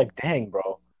resemblance, I was like, dang,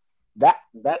 bro. That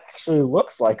actually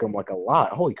looks like him a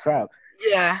lot. Holy crap.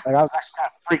 Yeah. I was actually kind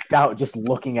of freaked out just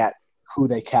looking at who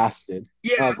they casted.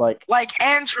 Yeah. And I was like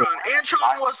Antron.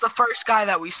 Antron was the first guy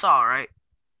that we saw, right?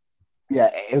 Yeah,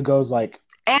 it goes like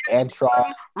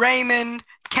Antron, Raymond,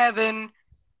 Kevin.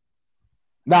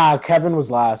 Nah, Kevin was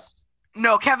last.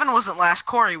 No, Kevin wasn't last.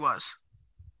 Corey was.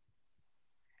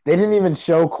 They didn't even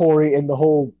show Corey in the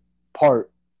whole part.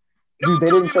 No, they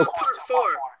didn't show part 4.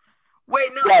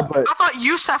 Wait, no. Yeah, but I thought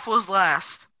Yusef was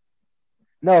last.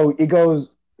 No,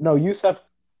 Yusef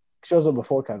shows up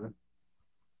before Kevin.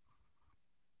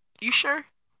 You sure?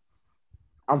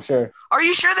 I'm sure. Are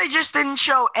you sure they just didn't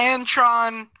show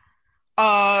Antron,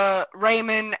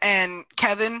 Raymond, and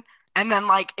Kevin, and then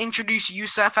introduce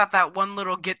Yusef at that one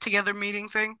little get-together meeting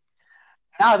thing?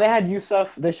 No, they had Yusef.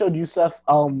 They showed Yusef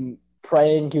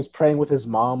praying. He was praying with his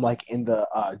mom in the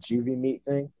juvie meet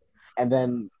thing, and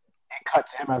then it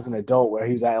cuts him as an adult where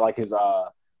he was at his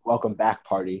welcome back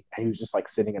party, and he was just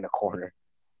sitting in a corner.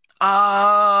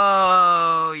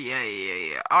 Oh,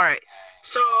 yeah. All right.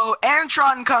 So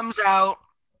Antron comes out.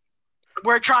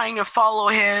 We're trying to follow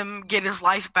him, get his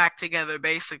life back together,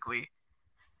 basically.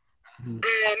 Mm-hmm.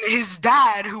 And his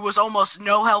dad, who was almost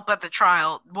no help at the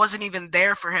trial, wasn't even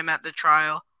there for him at the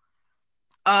trial,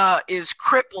 is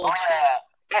crippled.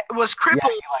 Was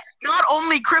crippled. Yeah, not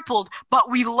only crippled, but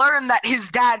we learned that his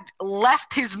dad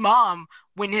left his mom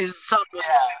when his son was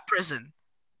in prison.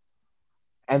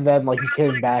 And then he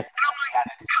came back.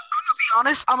 I'm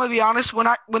gonna be honest.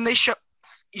 When they show,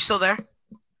 you still there?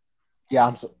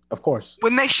 Yeah, of course.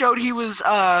 When they showed he was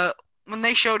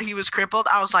crippled,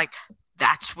 I was like,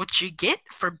 that's what you get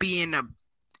for being a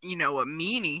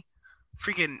meanie.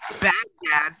 Freaking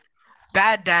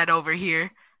bad dad over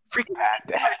here. Freaking bad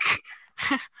dad.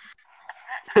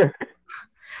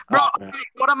 Bro,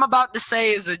 what I'm about to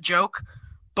say is a joke,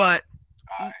 but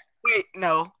wait,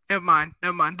 no, never mind.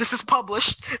 This is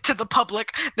published to the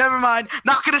public. Never mind.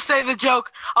 Not gonna say the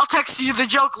joke. I'll text you the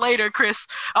joke later, Chris.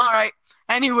 All right.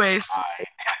 Anyways.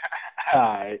 All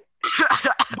right.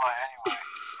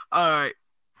 All right.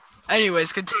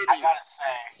 Anyways, continue. I gotta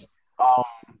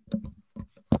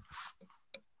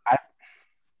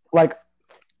say,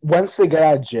 once they get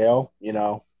out of jail,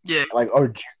 Yeah.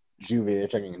 Or juvie, they're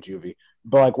checking in juvie.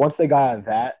 But once they got out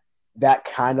of that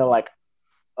kind of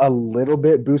a little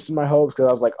bit boosted my hopes because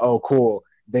I was like, oh, cool,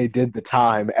 they did the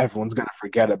time. Everyone's gonna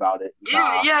forget about it.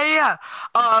 Yeah.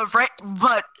 Right,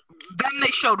 but then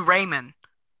they showed Raymond.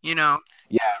 Yeah,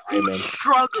 Raymond.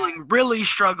 Really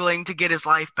struggling to get his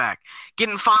life back,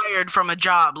 getting fired from a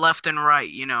job left and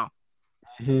right.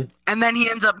 Mm-hmm. And then he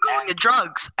ends up going to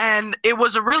drugs, and it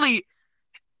was really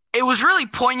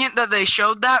poignant that they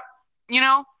showed that.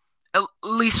 At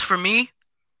least for me.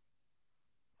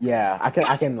 Yeah, I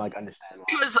can like understand.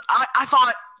 Because I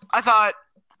thought,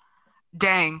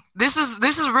 dang, this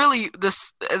is really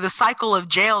the cycle of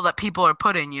jail that people are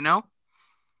put in, you know?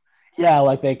 Yeah,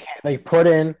 like they put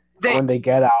in when they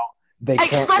get out, they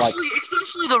can't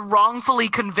especially the wrongfully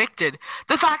convicted.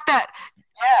 The fact that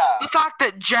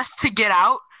just to get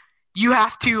out, you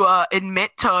have to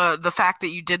admit to the fact that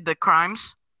you did the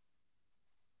crimes.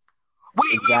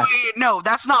 Wait, no,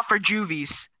 that's not for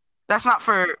juvies. That's not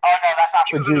for. Oh no, that's not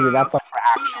for juvie. That's like for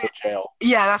actual jail.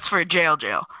 Yeah, that's for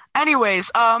jail. Anyways,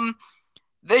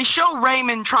 they show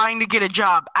Raymond trying to get a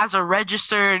job as a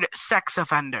registered sex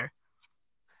offender,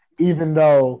 even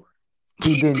though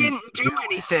he didn't do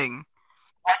anything.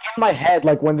 Like in my head,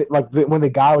 like when the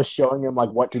guy was showing him like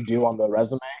what to do on the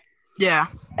resume. Yeah.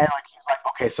 And like he's like,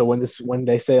 okay, so when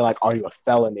they say like, are you a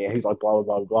felony? And he's like, blah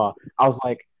blah blah blah. I was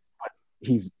like, but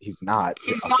he's not.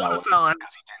 He's not a felon.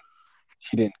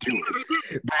 He didn't do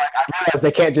it. But I realized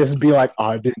they can't just be like, oh,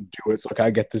 I didn't do it, so can I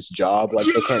get this job? Like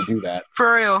they can't do that.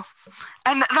 For real.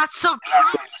 And that's so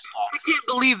true. I can't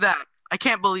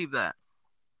believe that.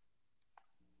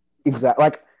 Exactly.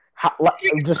 Like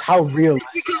just how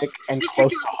realistic and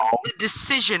close to home. The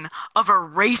decision of a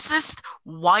racist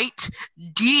white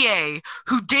DA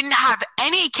who didn't have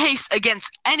any case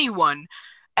against anyone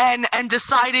and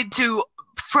decided to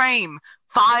frame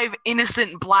 5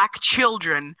 innocent black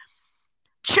children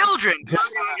just for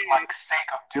the like sake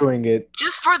of doing it,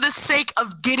 just for the sake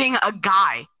of getting a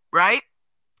guy, right?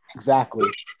 Exactly.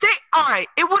 All right,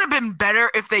 it would have been better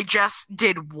if they just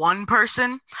did one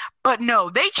person, but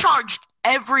no, they charged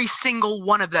every single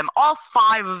one of them, all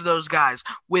 5 of those guys,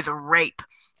 with rape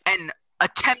and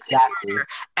attempted murder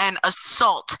and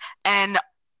assault and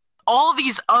all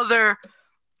these other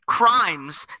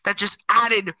crimes that just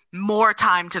added more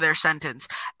time to their sentence,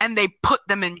 and they put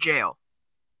them in jail.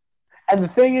 And the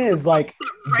thing is, like,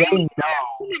 they know.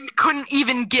 Couldn't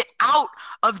even get out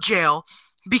of jail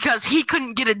because he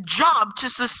couldn't get a job to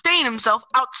sustain himself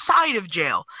outside of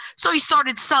jail. So he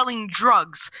started selling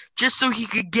drugs just so he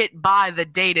could get by the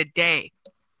day-to-day.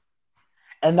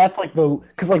 And that's like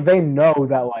because like they know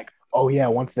that like, oh yeah,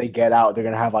 once they get out, they're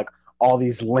gonna have like all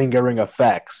these lingering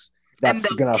effects that's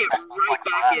gonna affect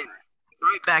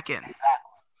right back in. Exactly.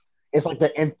 It's like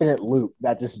the infinite loop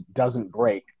that just doesn't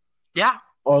break. Yeah.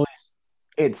 Or at least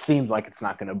it seems like it's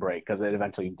not gonna break because it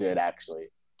eventually did actually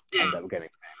end up getting.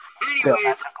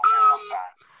 Anyways,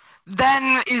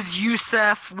 then is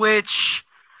Yusef, which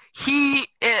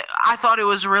I thought it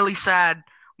was really sad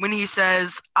when he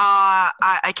says,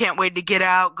 I can't wait to get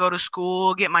out, go to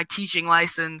school, get my teaching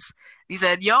license. He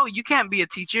said, yo, you can't be a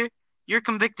teacher. You're a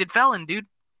convicted felon, dude.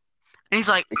 And he's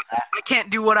like, I can't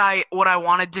do what I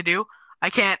wanted to do. I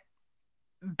can't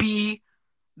be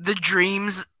the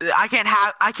dreams. I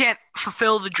can't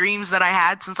fulfill the dreams that I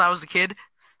had since I was a kid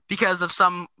because of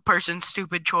some person's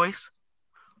stupid choice.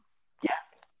 Yeah.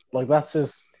 Like that's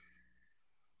just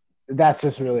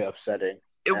really upsetting.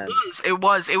 It was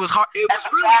hard. It was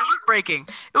really heartbreaking.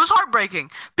 It was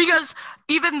heartbreaking because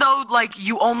even though like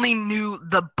you only knew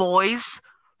the boys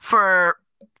for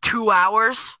 2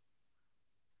 hours,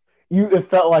 it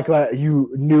felt like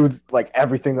you knew like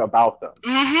everything about them.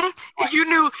 Mm-hmm.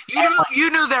 You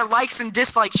knew their likes and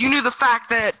dislikes. You knew the fact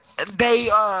that they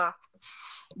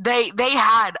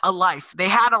had a life. They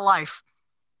had a life.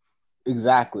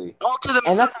 Exactly. All to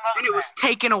themselves, and it was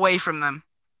taken away from them.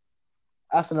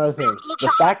 That's another thing.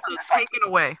 The fact that taken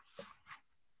away.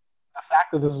 The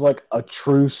fact that this is like a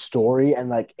true story and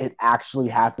like it actually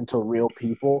happened to real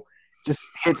people just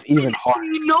hits even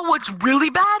harder. You know what's really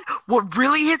bad? What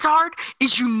really hits hard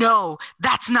is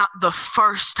that's not the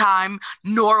first time,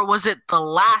 nor was it the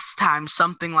last time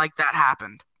something like that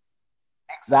happened.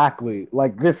 Exactly.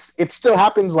 Like this, it still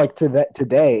happens like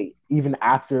today, even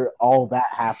after all that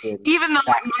happened. Even though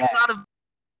it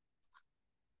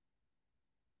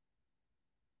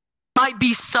might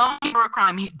be some for a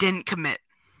crime he didn't commit.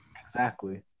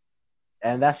 Exactly.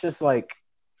 And that's just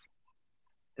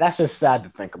sad to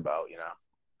think about, you know.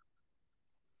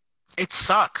 It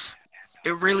sucks.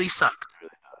 It really sucks. It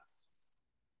really does.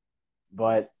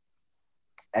 But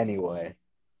anyway,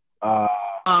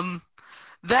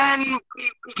 then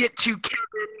we get to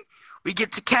Kevin. We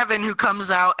get to Kevin who comes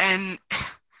out, and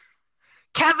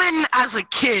Kevin as a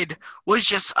kid was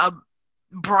just a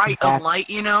bright of light,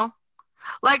 you know?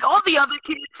 Like all the other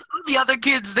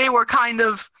kids, they were kind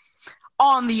of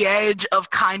on the edge of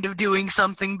kind of doing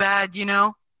something bad, you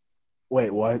know?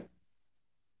 Wait, what?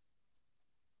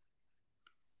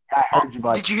 I heard you,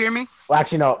 but did you hear me? Well,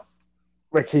 actually, no.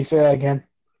 Rick, can you say that again?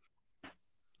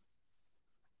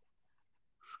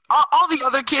 All the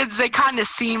other kids, they kind of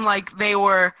seem like they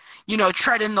were,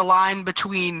 treading the line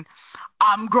between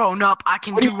I'm grown up, I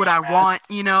can do what I want,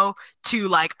 to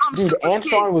like I'm Dude,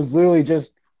 Antron was literally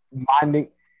just minding.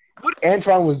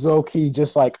 Antron was low key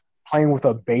just like playing with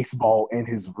a baseball in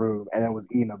his room and then was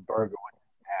eating a burger.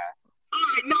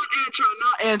 Not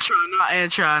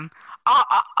Antron.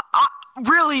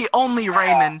 Really, only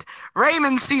Raymond.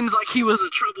 Raymond seems like he was a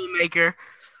troublemaker.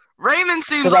 Raymond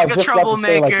seems like a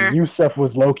troublemaker. Say, like, Yusuf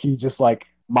was low key just like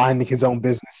minding his own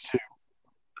business too.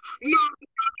 No.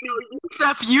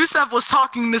 Yusuf was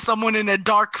talking to someone in a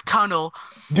dark tunnel.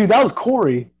 Dude, that was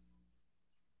Corey.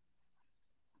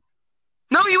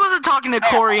 No, he wasn't talking to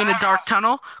Corey in a dark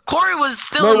tunnel. Corey was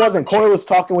still. No, he wasn't. Corey was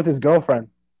talking with his girlfriend.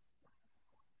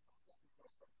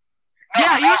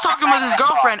 Yeah, he was talking with his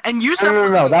girlfriend, and Yusuf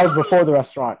was. No, that was before the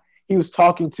restaurant. He was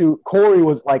talking to Corey.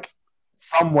 Was like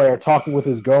somewhere talking with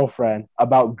his girlfriend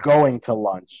about going to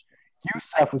lunch.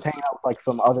 Yusuf was hanging out with like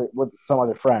some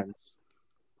other friends.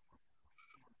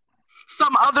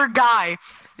 Some other guy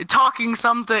talking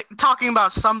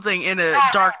about something in a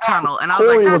dark tunnel, and I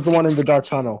was Corey like, was the one in the dark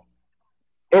tunnel.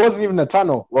 It wasn't even a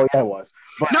tunnel. Well, yeah, it was.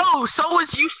 But no, so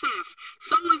was Yusuf.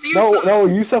 No,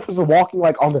 Yusuf was walking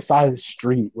like on the side of the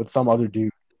street with some other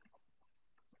dude.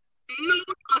 No,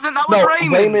 it wasn't. That was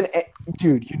Raymond.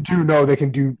 Dude, you do know they can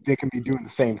be doing the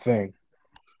same thing.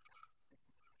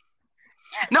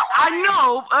 No, I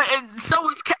know. So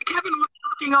was Kevin was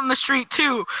walking on the street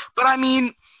too. But I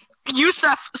mean,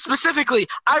 Yusuf specifically,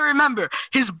 I remember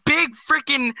his big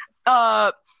freaking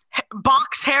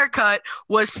box haircut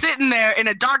was sitting there in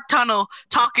a dark tunnel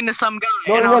talking to some guy.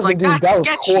 No, and I was like, dude, that's that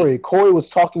sketchy. Was Corey. Corey was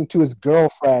talking to his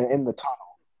girlfriend in the tunnel.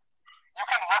 You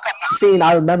can look up the scene.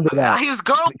 I remember that. His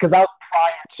girl. Because that was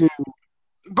prior to.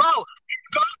 Bro,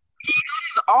 he had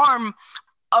his arm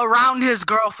around his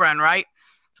girlfriend, right?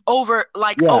 Over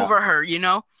her,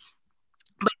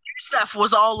 But Yusuf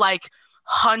was all like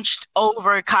hunched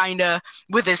over, kind of,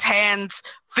 with his hands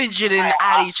fidgeting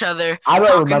at each other. I don't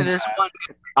talking remember to this that. one.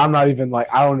 I'm not even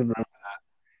like, I don't remember that.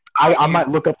 I might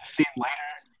look up the scene later.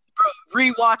 Bro,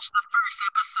 rewatch the first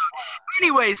episode.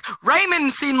 Anyways,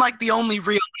 Raymond seemed like the only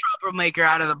real troublemaker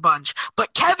out of the bunch.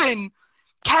 But Kevin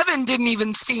didn't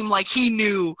even seem like he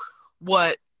knew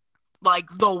what, like,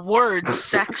 the word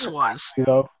sex was.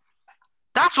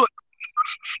 That's what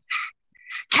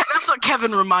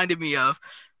Kevin reminded me of.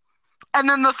 And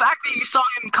then the fact that you saw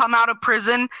him come out of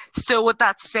prison still with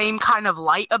that same kind of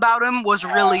light about him was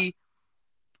really,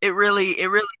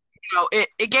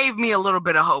 it gave me a little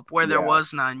bit of hope where there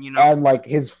was none, And like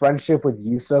his friendship with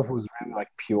Yusuf was really like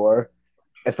pure,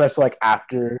 especially like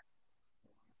after,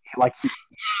 like.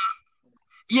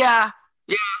 Yeah.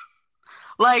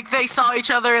 Like they saw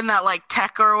each other in that like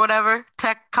tech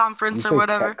conference or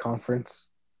whatever. Tech conference.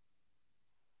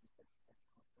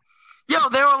 Yo,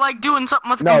 they were like doing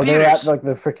something with computers. No, they were at like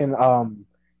the freaking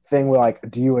thing where like,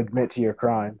 do you admit to your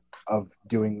crime of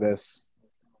doing this?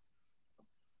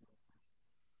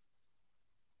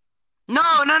 No.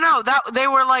 That they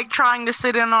were like trying to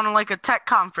sit in on like a tech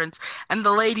conference, and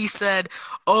the lady said,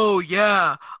 "Oh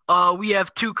yeah, we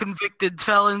have 2 convicted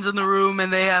felons in the room,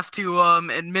 and they have to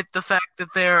admit the fact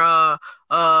that they're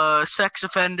sex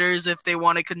offenders if they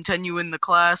want to continue in the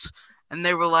class." And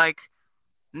they were like,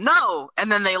 "No,"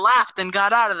 and then they laughed and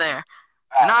got out of there.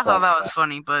 And I thought that was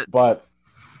funny, but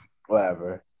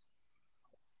whatever.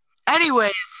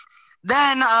 Anyways,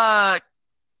 then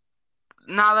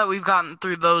now that we've gotten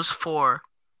through those 4,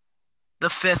 the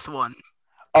 5th one.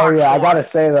 Oh yeah, 4. I gotta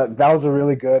say that was a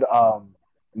really good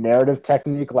narrative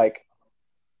technique. Like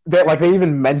they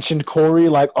even mentioned Corey.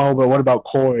 Like, oh, but what about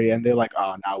Corey? And they're like,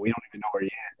 oh no, we don't even know where he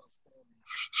is.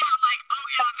 Yeah, like, oh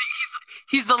yeah,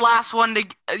 he's the last one to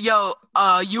you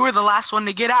were the last one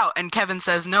to get out. And Kevin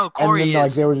says no, Corey and then,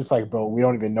 is. Like they were just like, bro, we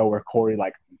don't even know where Corey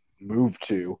like moved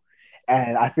to.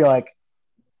 And I feel like,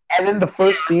 and then the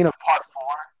first scene of part 4.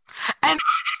 And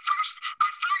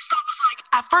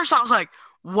at first I was like,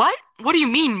 what? What do you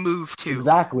mean move to?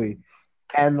 Exactly.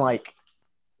 And like.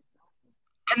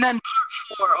 And then part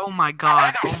 4, oh my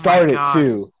god. Started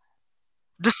too.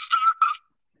 The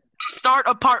start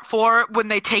of part 4 when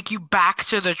they take you back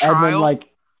to the trial. And then like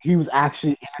he was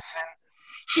actually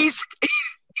innocent. He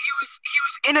was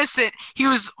innocent. He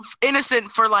was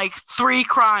innocent for like 3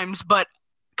 crimes, but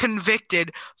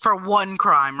convicted for 1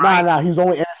 crime, right? No, he was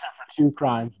only innocent for 2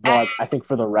 crimes, but I think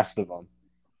for the rest of them.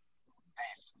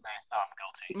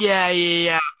 Yeah.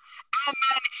 And then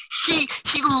he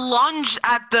lunged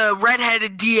at the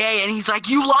redheaded DA, and he's like,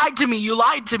 you lied to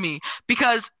me,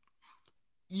 because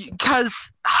he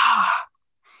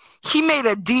made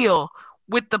a deal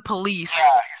with the police. Yeah,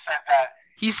 he said that.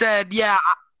 He said, yeah,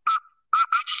 I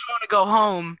just want to go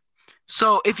home,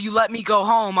 So if you let me go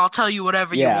home, I'll tell you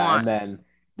whatever you Yeah, want. and then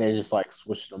they just like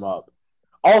switched them up.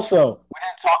 Also, we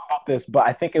didn't talk about this, but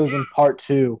I think it was in part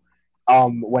 2,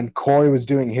 when Corey was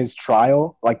doing his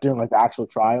trial, like doing like the actual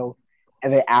trial,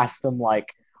 and they asked him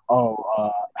like,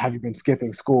 "Oh, have you been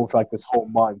skipping school for like this whole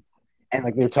month?" And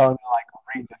like they were telling him like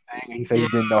read the thing, and he said he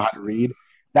didn't know how to read.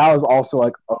 That was also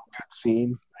like a good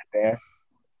scene right there.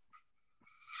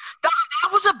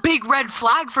 That was a big red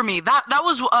flag for me. That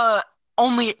was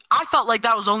only I felt like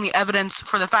that was only evidence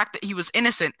for the fact that he was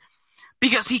innocent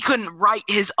because he couldn't write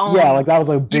his own. Yeah, like that was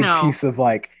a big piece of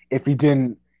like if he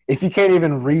can't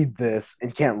even read this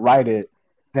and can't write it,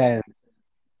 then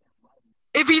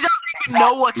if he doesn't even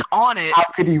know what's on it, how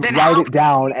could he write it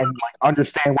down and like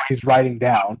understand what he's writing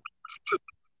down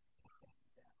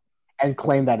and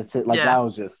claim that it's it? Like that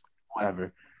was just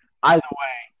whatever. Either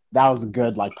way, that was a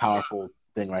good like powerful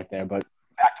thing right there. But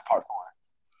back to part 4.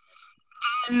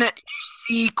 And you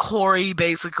see Corey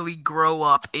basically grow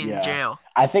up in jail.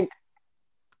 I think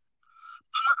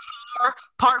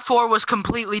part 4 was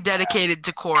completely dedicated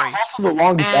to Corey. It was also the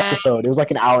longest episode. It was like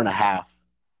an hour and a half.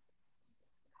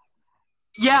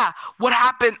 Yeah, what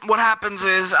happens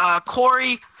is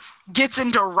Corey gets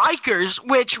into Rikers,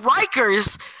 which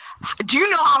Rikers, do you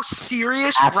know how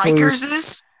serious Rikers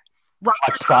is? Rikers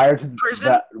like prior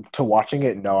to watching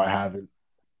it, no, I haven't.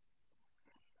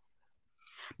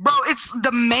 Bro, it's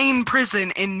the main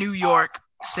prison in New York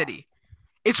City.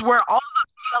 It's where all the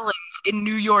felons in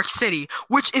New York City,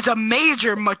 which is a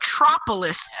major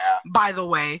metropolis, by the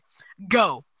way,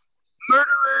 go.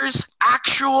 Murderers,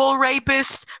 actual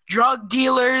rapists, drug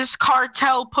dealers,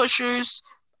 cartel pushers,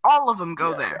 all of them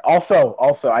go there. Also,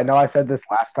 I know I said this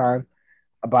last time,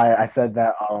 but I said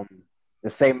that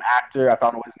the same actor, I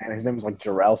found out his name. His name was like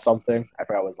Jarrell something. I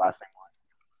forgot what his last name was.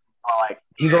 Like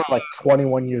he's only like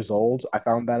 21 years old. I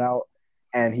found that out,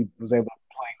 and he was able to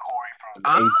play Corey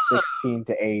from age 16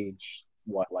 to age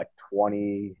like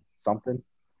 20 something,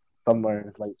 somewhere in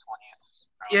his late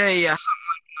 20s. Yeah.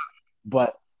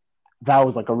 But that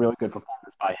was like a really good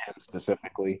performance by him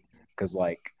specifically, because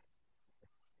like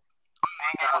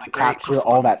being able to capture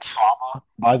all that trauma.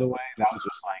 By the way, that was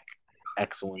just like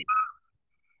excellent.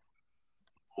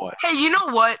 What? Hey, you know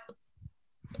what?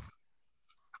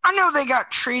 I know they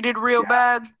got treated real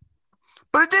bad,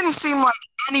 but it didn't seem like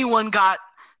anyone got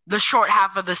the short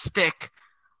half of the stick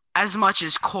as much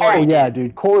as Corey. Oh yeah,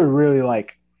 dude, Corey really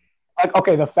like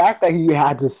okay, the fact that he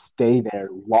had to stay there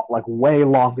like way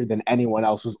longer than anyone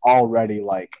else was already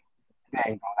like,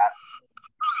 dang, bro, that's...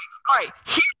 All right,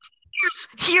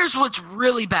 here's what's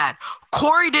really bad.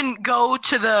 Corey didn't go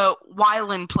to the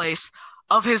Wyland place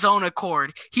of his own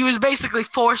accord. He was basically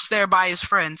forced there by his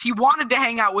friends. He wanted to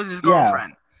hang out with his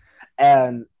girlfriend.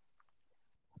 And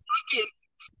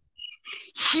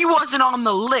he wasn't on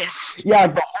the list. Yeah,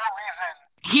 the whole reason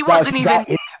he wasn't even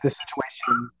into the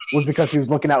situation was because he was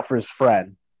looking out for his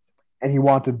friend, and he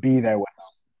wanted to be there with him.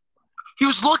 He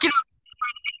was looking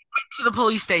to the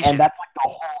police station, and that's like the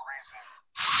whole reason.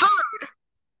 Third,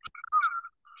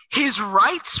 his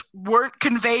rights weren't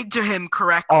conveyed to him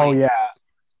correctly. Oh yeah,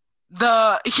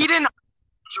 he didn't.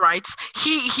 Rights.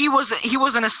 He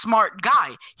wasn't a smart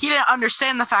guy. He didn't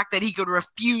understand the fact that he could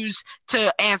refuse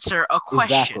to answer a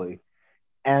question. Exactly.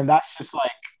 And that's just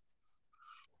like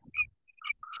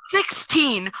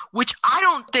 16, which I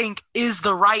don't think is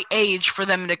the right age for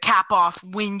them to cap off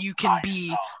when you can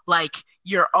be like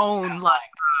your own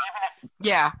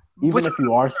Even if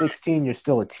you are 16, you're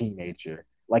still a teenager.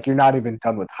 Like you're not even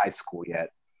done with high school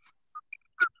yet.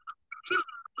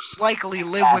 Likely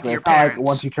live with your parents. Like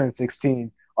once you turn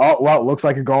 16. Oh, well, it looks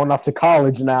like you're going off to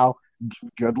college now.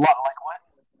 Good luck. Like what?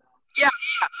 Yeah.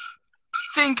 I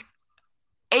think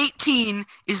 18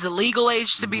 is the legal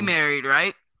age to be married,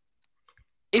 right?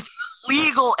 It's the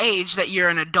legal age that you're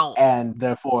an adult. And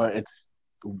therefore, it's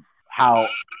how...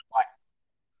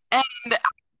 And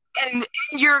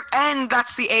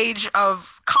that's the age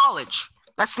of college.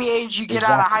 That's the age you get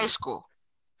out of high school.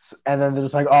 And then they're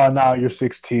just like, oh, no, you're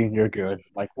 16, you're good.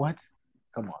 Like, what?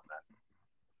 Come on, man.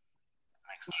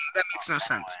 That makes no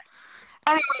sense.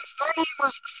 Anyways, then he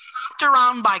was slapped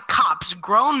around by cops,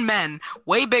 grown men,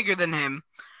 way bigger than him,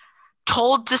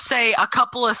 told to say a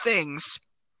couple of things,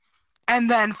 and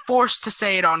then forced to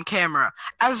say it on camera,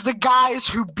 as the guys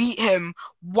who beat him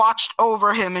watched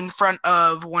over him in front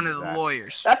of one of the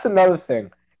lawyers. That's another thing.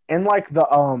 And like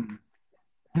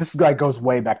this guy goes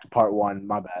way back to part 1,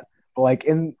 my bad. But like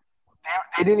they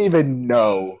didn't even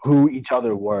know who each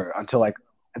other were until like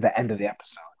at the end of the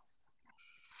episode.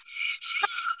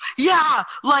 Yeah,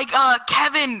 like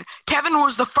Kevin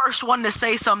was the first one to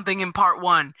say something in part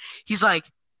 1. He's like,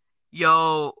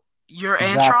 "Yo, you're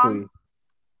Antron?"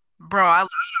 Bro, I lied on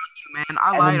you, man.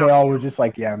 I and lied then they on all you. were just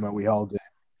like, yeah, man, we all did.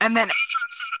 And then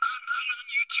Atron said, I lied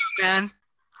on you too, man.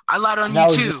 I lied on And you that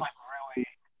was too. just like really.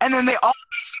 And then they all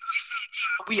basically said,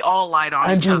 yeah, we all lied on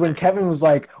And each dude, other. when Kevin was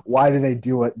like, why did they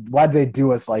do it? Why did they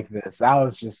do us like this? That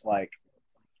was just like,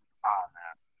 oh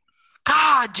man.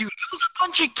 God, dude, it was a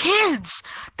bunch of kids.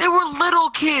 They were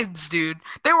little kids, dude.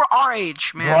 They were our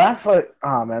age, man. Bro, that's like,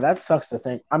 oh man, that sucks to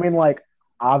think. I mean, like,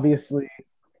 obviously.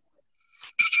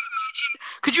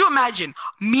 Could you imagine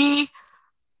me,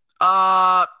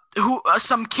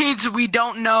 some kids we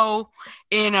don't know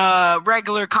in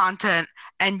regular content,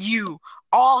 and you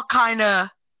all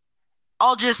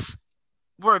just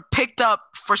were picked up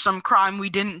for some crime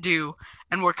we didn't do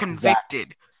and were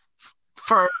convicted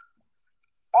for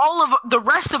all of the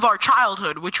rest of our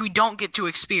childhood, which we don't get to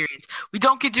experience. We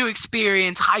don't get to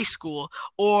experience high school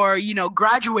or,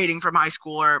 graduating from high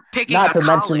school or picking Not to college.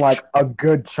 mention, like, a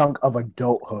good chunk of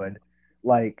adulthood.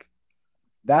 Like,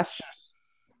 that's just...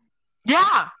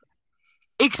 Yeah.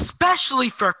 Especially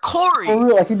for Corey. For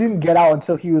real, like, he didn't get out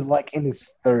until he was, like, in his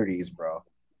 30s, bro.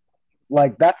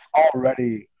 Like, that's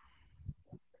already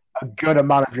a good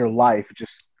amount of your life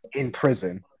just in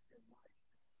prison.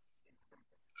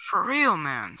 For real,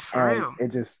 man. For real.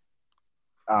 It just...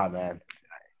 Oh, man.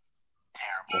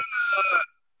 Terrible.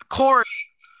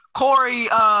 Corey,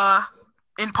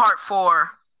 in part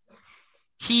 4,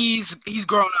 he's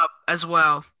grown up as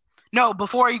well. No,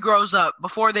 before he grows up,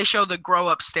 before they show the grow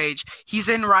up stage, he's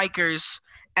in Rikers,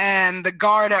 and the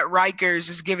guard at Rikers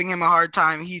is giving him a hard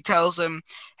time. He tells him,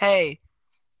 hey,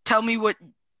 tell me what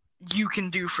you can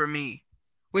do for me,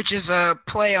 which is a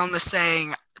play on the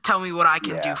saying, tell me what I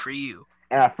can do for you.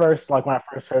 And at first, like, when I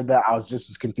first heard that, I was just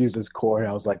as confused as Corey.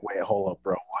 I was like, wait, hold up,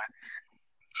 bro,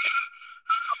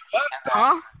 what?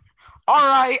 Huh? All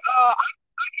right, I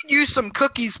can use some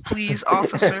cookies, please,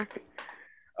 officer.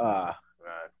 Man.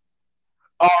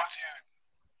 Oh,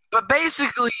 dude. But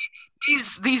basically,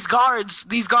 these guards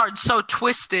so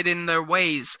twisted in their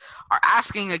ways are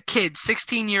asking a kid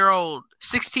 16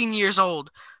 years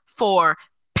old for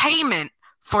payment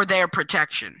for their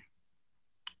protection.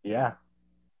 Yeah.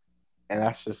 And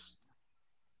that's just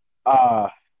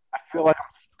I feel like...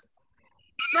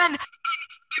 And then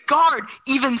the guard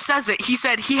even says it. He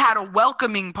said he had a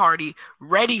welcoming party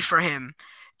ready for him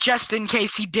just in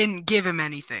case he didn't give him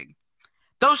anything.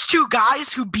 Those two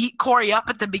guys who beat Corey up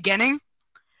at the beginning,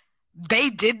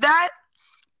 they did that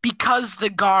because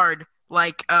the guard,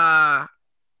 didn't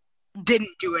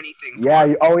do anything. Yeah,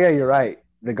 you're right.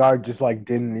 The guard just,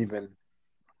 didn't even...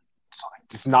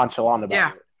 Just nonchalant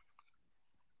about it.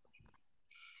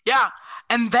 Yeah,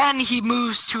 and then he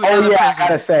moves to another prison. I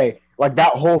gotta say,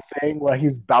 that whole thing where he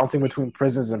was bouncing between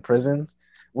prisons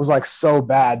was, so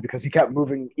bad because he kept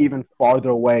moving even farther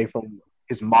away from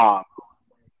his mom.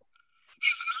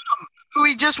 Who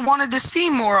he just wanted to see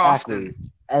more often.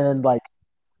 And then,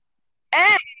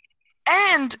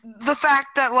 And the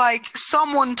fact that,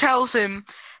 someone tells him,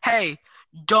 hey,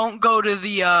 don't go to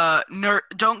the,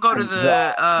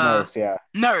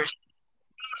 nurse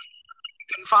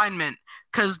confinement,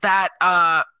 because that,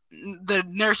 the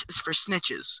nurse is for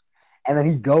snitches. And then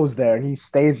he goes there, and he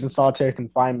stays in solitary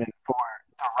confinement for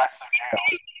the rest of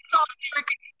jail.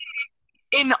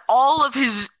 In all of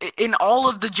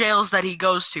the jails that he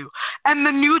goes to. And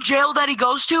the new jail that he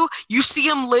goes to, you see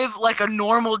him live a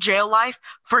normal jail life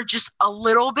for just a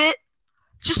little bit,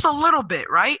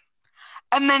 right?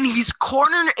 And then he's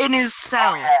cornered in his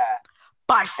cell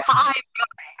by five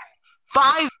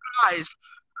guys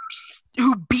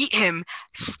who beat him,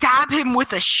 stab him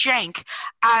with a shank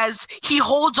as he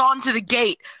holds on to the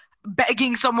gate,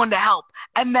 begging someone to help.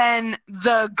 And then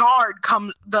a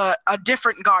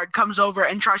different guard comes over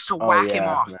and tries to whack him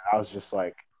off. Man, I was just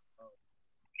like...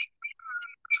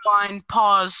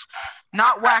 Pause.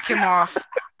 Not whack him off.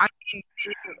 I mean,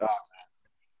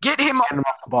 get him off the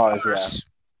bars,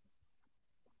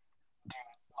 yeah.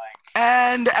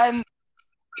 And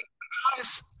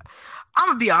guys, I'm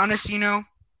gonna be honest,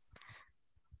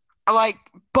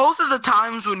 both of the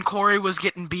times when Corey was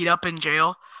getting beat up in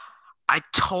jail, I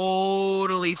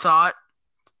totally thought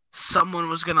someone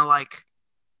was gonna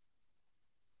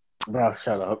Bro,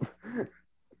 shut up.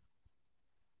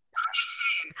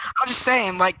 I'm just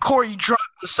saying, Corey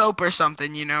dropped the soap or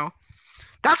something,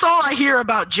 That's all I hear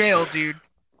about jail, dude.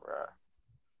 Bruh.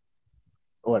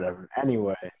 Whatever.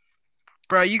 Anyway.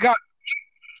 Bro, you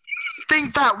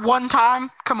think that one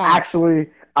time? Come on. Actually,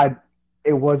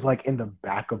 it was in the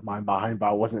back of my mind, but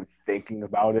I wasn't thinking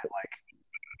about it.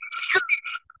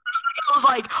 I was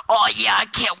like, oh yeah, I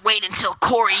can't wait until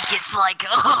Corey gets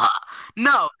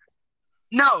No,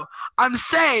 I'm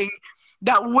saying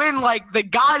that when like the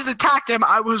guys attacked him,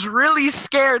 I was really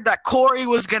scared that Corey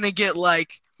was gonna get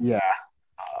like, yeah,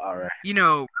 all right,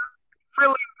 really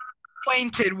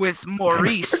acquainted with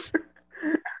Maurice.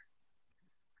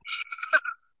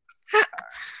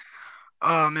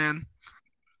 Oh man.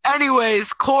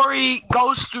 Anyways, Corey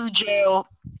goes through jail,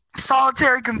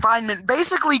 solitary confinement,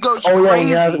 basically goes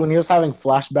crazy. Yeah, when he was having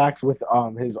flashbacks with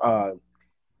his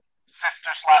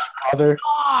sister/brother.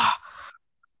 Oh.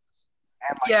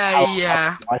 And, like,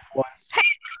 yeah. How life was.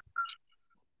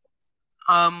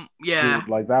 Yeah. Dude,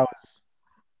 like that was.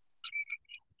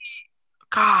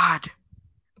 God.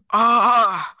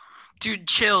 Dude,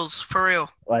 chills for real.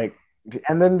 Like,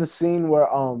 and then the scene where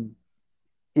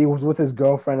he was with his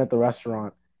girlfriend at the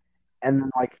restaurant, and then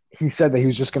like he said that he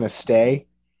was just gonna stay.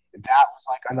 That was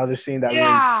like another scene that really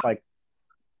just like.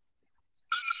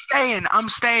 I'm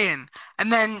staying.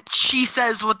 And then she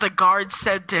says what the guard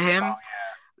said to him.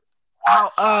 Oh,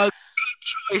 yeah.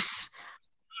 Good choice.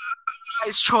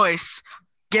 Wise choice.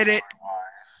 Get it?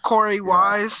 Corey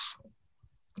Wise.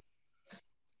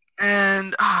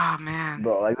 And, oh, man.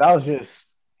 Bro, like, that was just...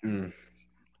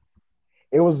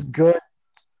 It was good.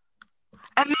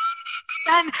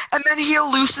 And then he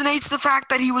hallucinates the fact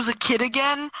that he was a kid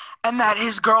again, and that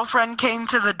his girlfriend came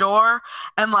to the door,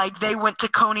 and like they went to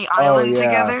Coney Island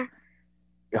together.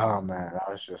 Oh man, that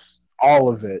was just all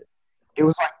of it. It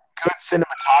was like good cinematography.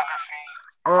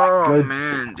 Oh like, good,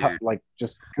 man, dude! Like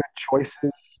just good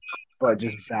choices, but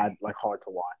just bad, like hard to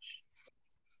watch.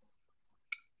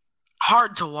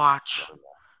 Hard to watch.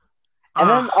 And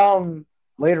then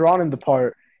later on in the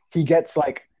part, he gets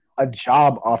like a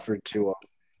job offered to him.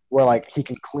 Where like he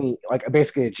can clean, like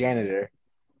basically a janitor,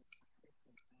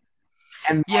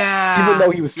 and even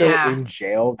though he was still in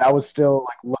jail, that was still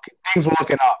like things were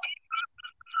looking up.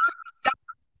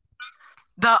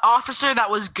 The officer that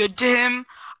was good to him,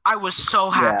 I was so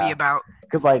happy about,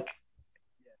 because like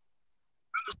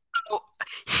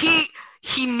he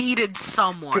needed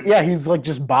someone. Yeah, he's like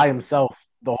just by himself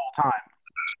the whole time.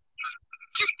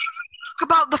 Talk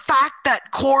about the fact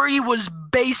that Corey was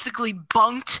basically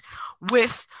bunked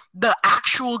with the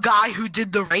actual guy who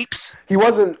did the rapes. He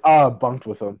wasn't bunked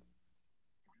with him.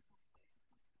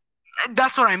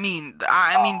 That's what I mean.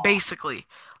 I mean basically.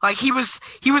 Like he was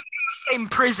in the same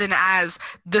prison as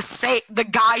the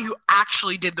guy who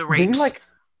actually did the rapes.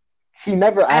 He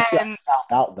never actually found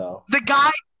out though. The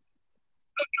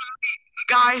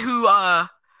guy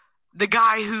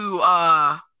who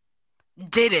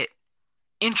did it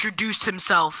introduced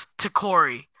himself to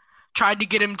Corey. Tried to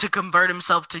get him to convert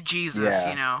himself to Jesus,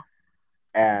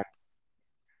 And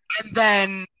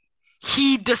then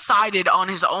he decided on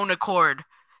his own accord,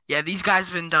 these guys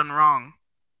have been done wrong.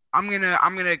 I'm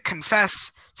gonna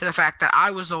confess to the fact that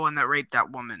I was the one that raped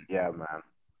that woman. Yeah, man.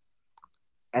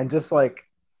 And just like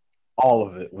all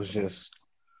of it was just.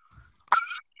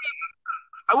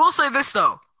 I will say this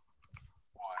though.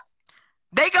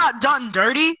 They got done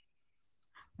dirty.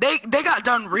 They got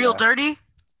done real dirty.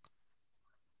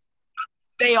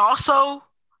 They also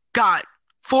got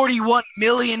 $41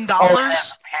 million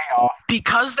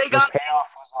because they got payoff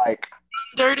was like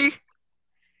dirty.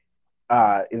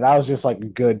 That was just like a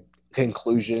good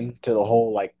conclusion to the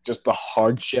whole like just the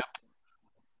hardship.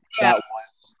 That was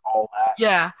all that.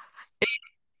 Yeah.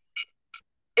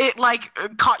 It like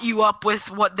caught you up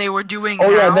with what they were doing. Oh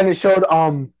yeah, and then it showed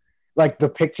like the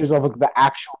pictures of like, the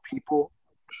actual people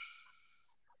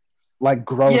like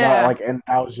grown up, like, and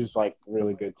that was just like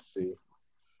really good to see.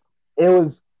 They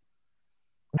left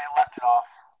it off.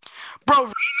 Bro,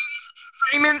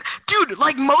 Raymond, dude,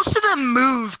 like most of them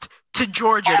moved to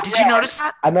Georgia. Did you notice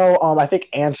that? I know. I think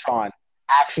Antron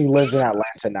actually lives in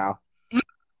Atlanta now.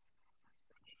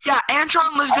 Yeah,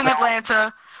 Antron lives in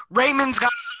Atlanta. Raymond's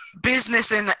got his own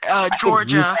business in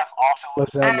Georgia. Yusef also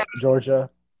lives in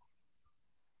Georgia.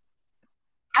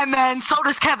 And then so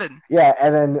does Kevin. Yeah,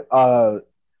 and then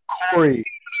Corey.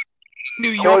 New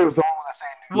York. Corey was the one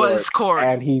that was Corey,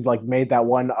 and he like made that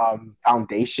one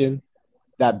foundation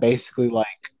that basically like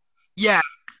just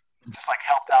like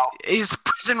helped out. Is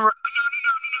prison? No.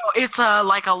 It's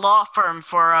like a law firm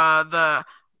for the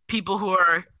people who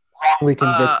are wrongly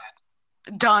convicted.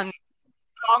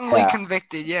 Wrongly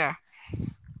convicted. Yeah.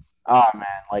 Oh man,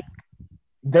 like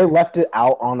they left it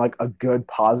out on like a good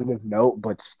positive note,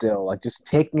 but still like just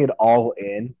taking it all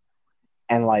in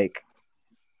and like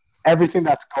everything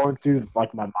that's going through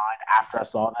like my mind after I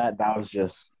saw that was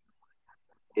just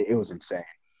it was insane.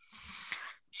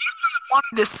 I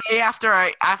wanted to say after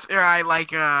I like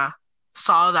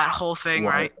saw that whole thing,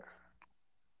 right?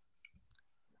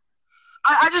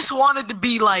 I just wanted to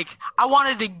be like, I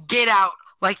wanted to get out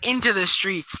like into the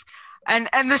streets. And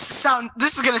this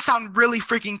is gonna sound really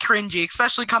freaking cringy,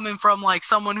 especially coming from like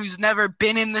someone who's never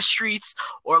been in the streets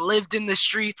or lived in the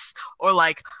streets or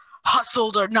like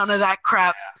hustled or none of that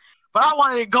crap. But I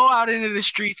wanted to go out into the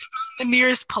streets, find the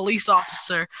nearest police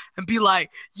officer, and be like,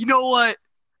 you know what?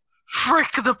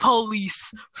 Frick the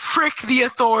police. Frick the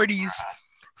authorities.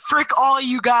 Frick all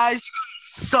you guys. You guys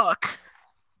suck.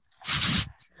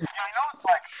 Yeah, I know it's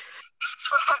like that's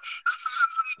what I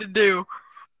wanted to do.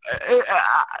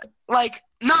 Like,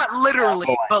 not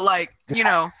literally, but like, you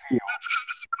know, that's kind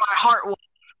of my heart will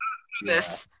do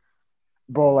this.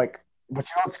 Bro, like, but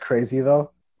you know what's crazy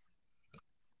though?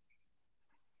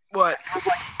 What? It was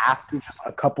like after just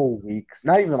a couple weeks,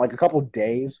 not even like a couple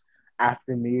days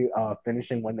after me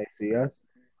finishing When They See Us,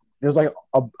 there's like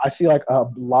I see like a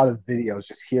lot of videos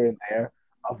just here and there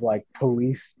of like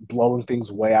police blowing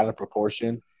things way out of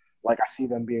proportion. Like I see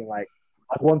them being like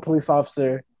one police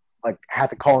officer like had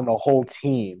to call in the whole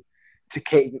team to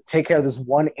take care of this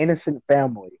one innocent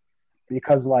family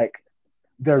because like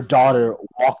their daughter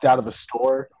walked out of the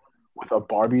store with a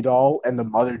Barbie doll and the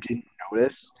mother didn't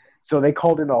notice. So they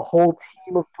called in a whole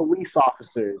team of police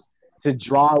officers to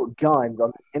draw out guns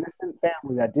on this innocent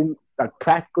family that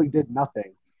practically did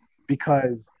nothing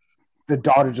because the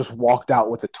daughter just walked out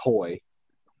with a toy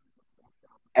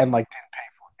and like didn't pay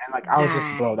for it. And like I was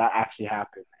just, bro, that actually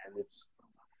happened, and it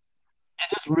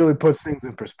just really puts things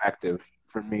in perspective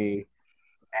for me.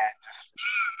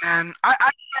 And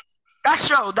that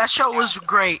show was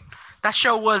great. That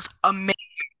show was amazing.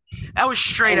 That was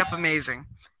straight up amazing.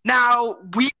 Now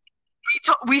we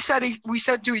said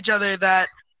to each other that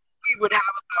we would have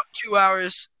about 2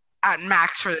 hours at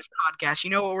max for this podcast.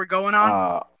 You know what we're going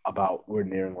on? We're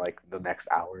nearing like the next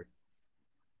hour.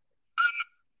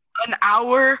 An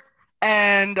hour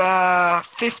and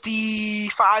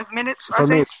 55 minutes. For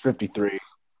me, it's 53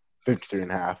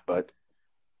 and a half. But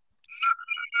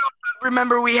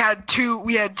remember, we had 2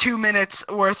 minutes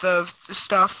worth of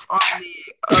stuff on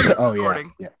the other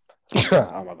recording. Yeah.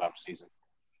 I'm about season.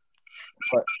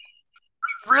 But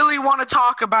I really want to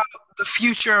talk about the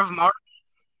future of Marvel.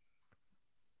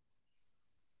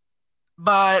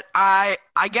 But I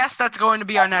guess that's going to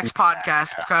be our next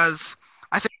podcast because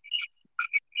I think we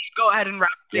should go ahead and wrap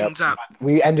things up.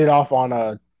 We ended off on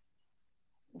a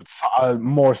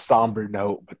more somber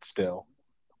note, but still.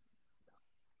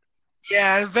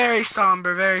 Yeah, very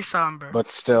somber, very somber. But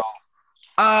still.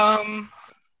 Anyways,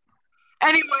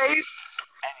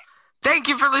 thank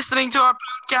you for listening to our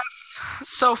podcast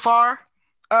so far.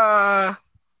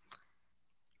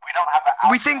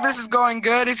 We think this is going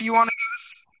good. If you want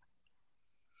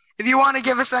to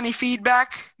give us any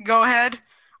feedback, go ahead.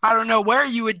 I don't know where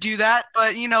you would do that,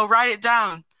 but write it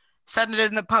down, send it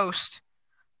in the post.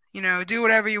 Do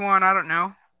whatever you want. I don't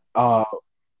know.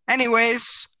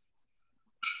 Anyways,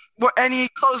 any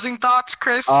closing thoughts,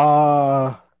 Chris?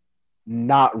 Not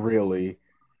really.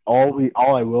 All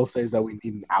I will say is that we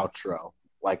need an outro,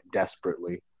 like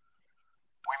desperately.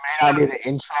 We may not need an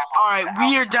intro. All right,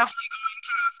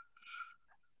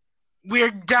 we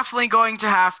are definitely going to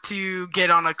have to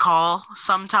get on a call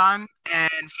sometime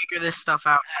and figure this stuff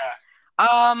out.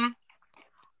 I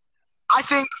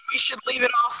think we should leave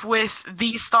it off with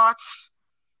these thoughts.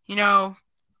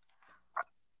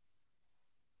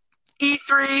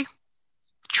 E3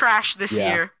 trash this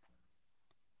year.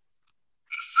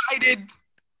 Excited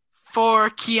for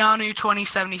Keanu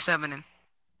 2077.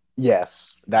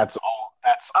 Yes, that's all.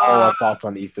 That's all our thoughts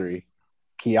on E3.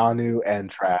 Keanu and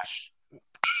trash.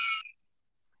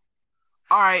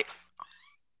 All right.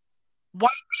 White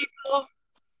people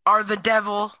are the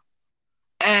devil,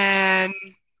 and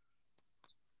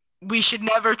we should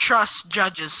never trust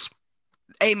judges.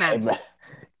 Amen.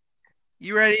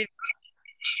 You ready?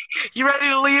 You ready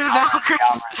to leave now,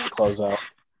 Chris? Close out.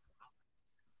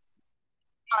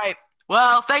 All right.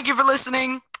 Well, thank you for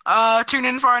listening. Tune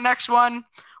in for our next one.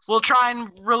 We'll try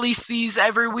and release these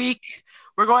every week.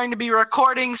 We're going to be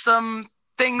recording some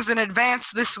things in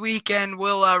advance this week, and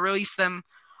we'll release them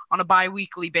on a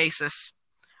bi-weekly basis.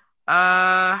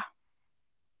 Yeah,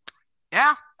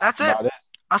 that's it.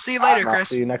 I'll see you later, Chris. I'll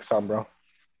see you next time, bro.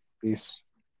 Peace.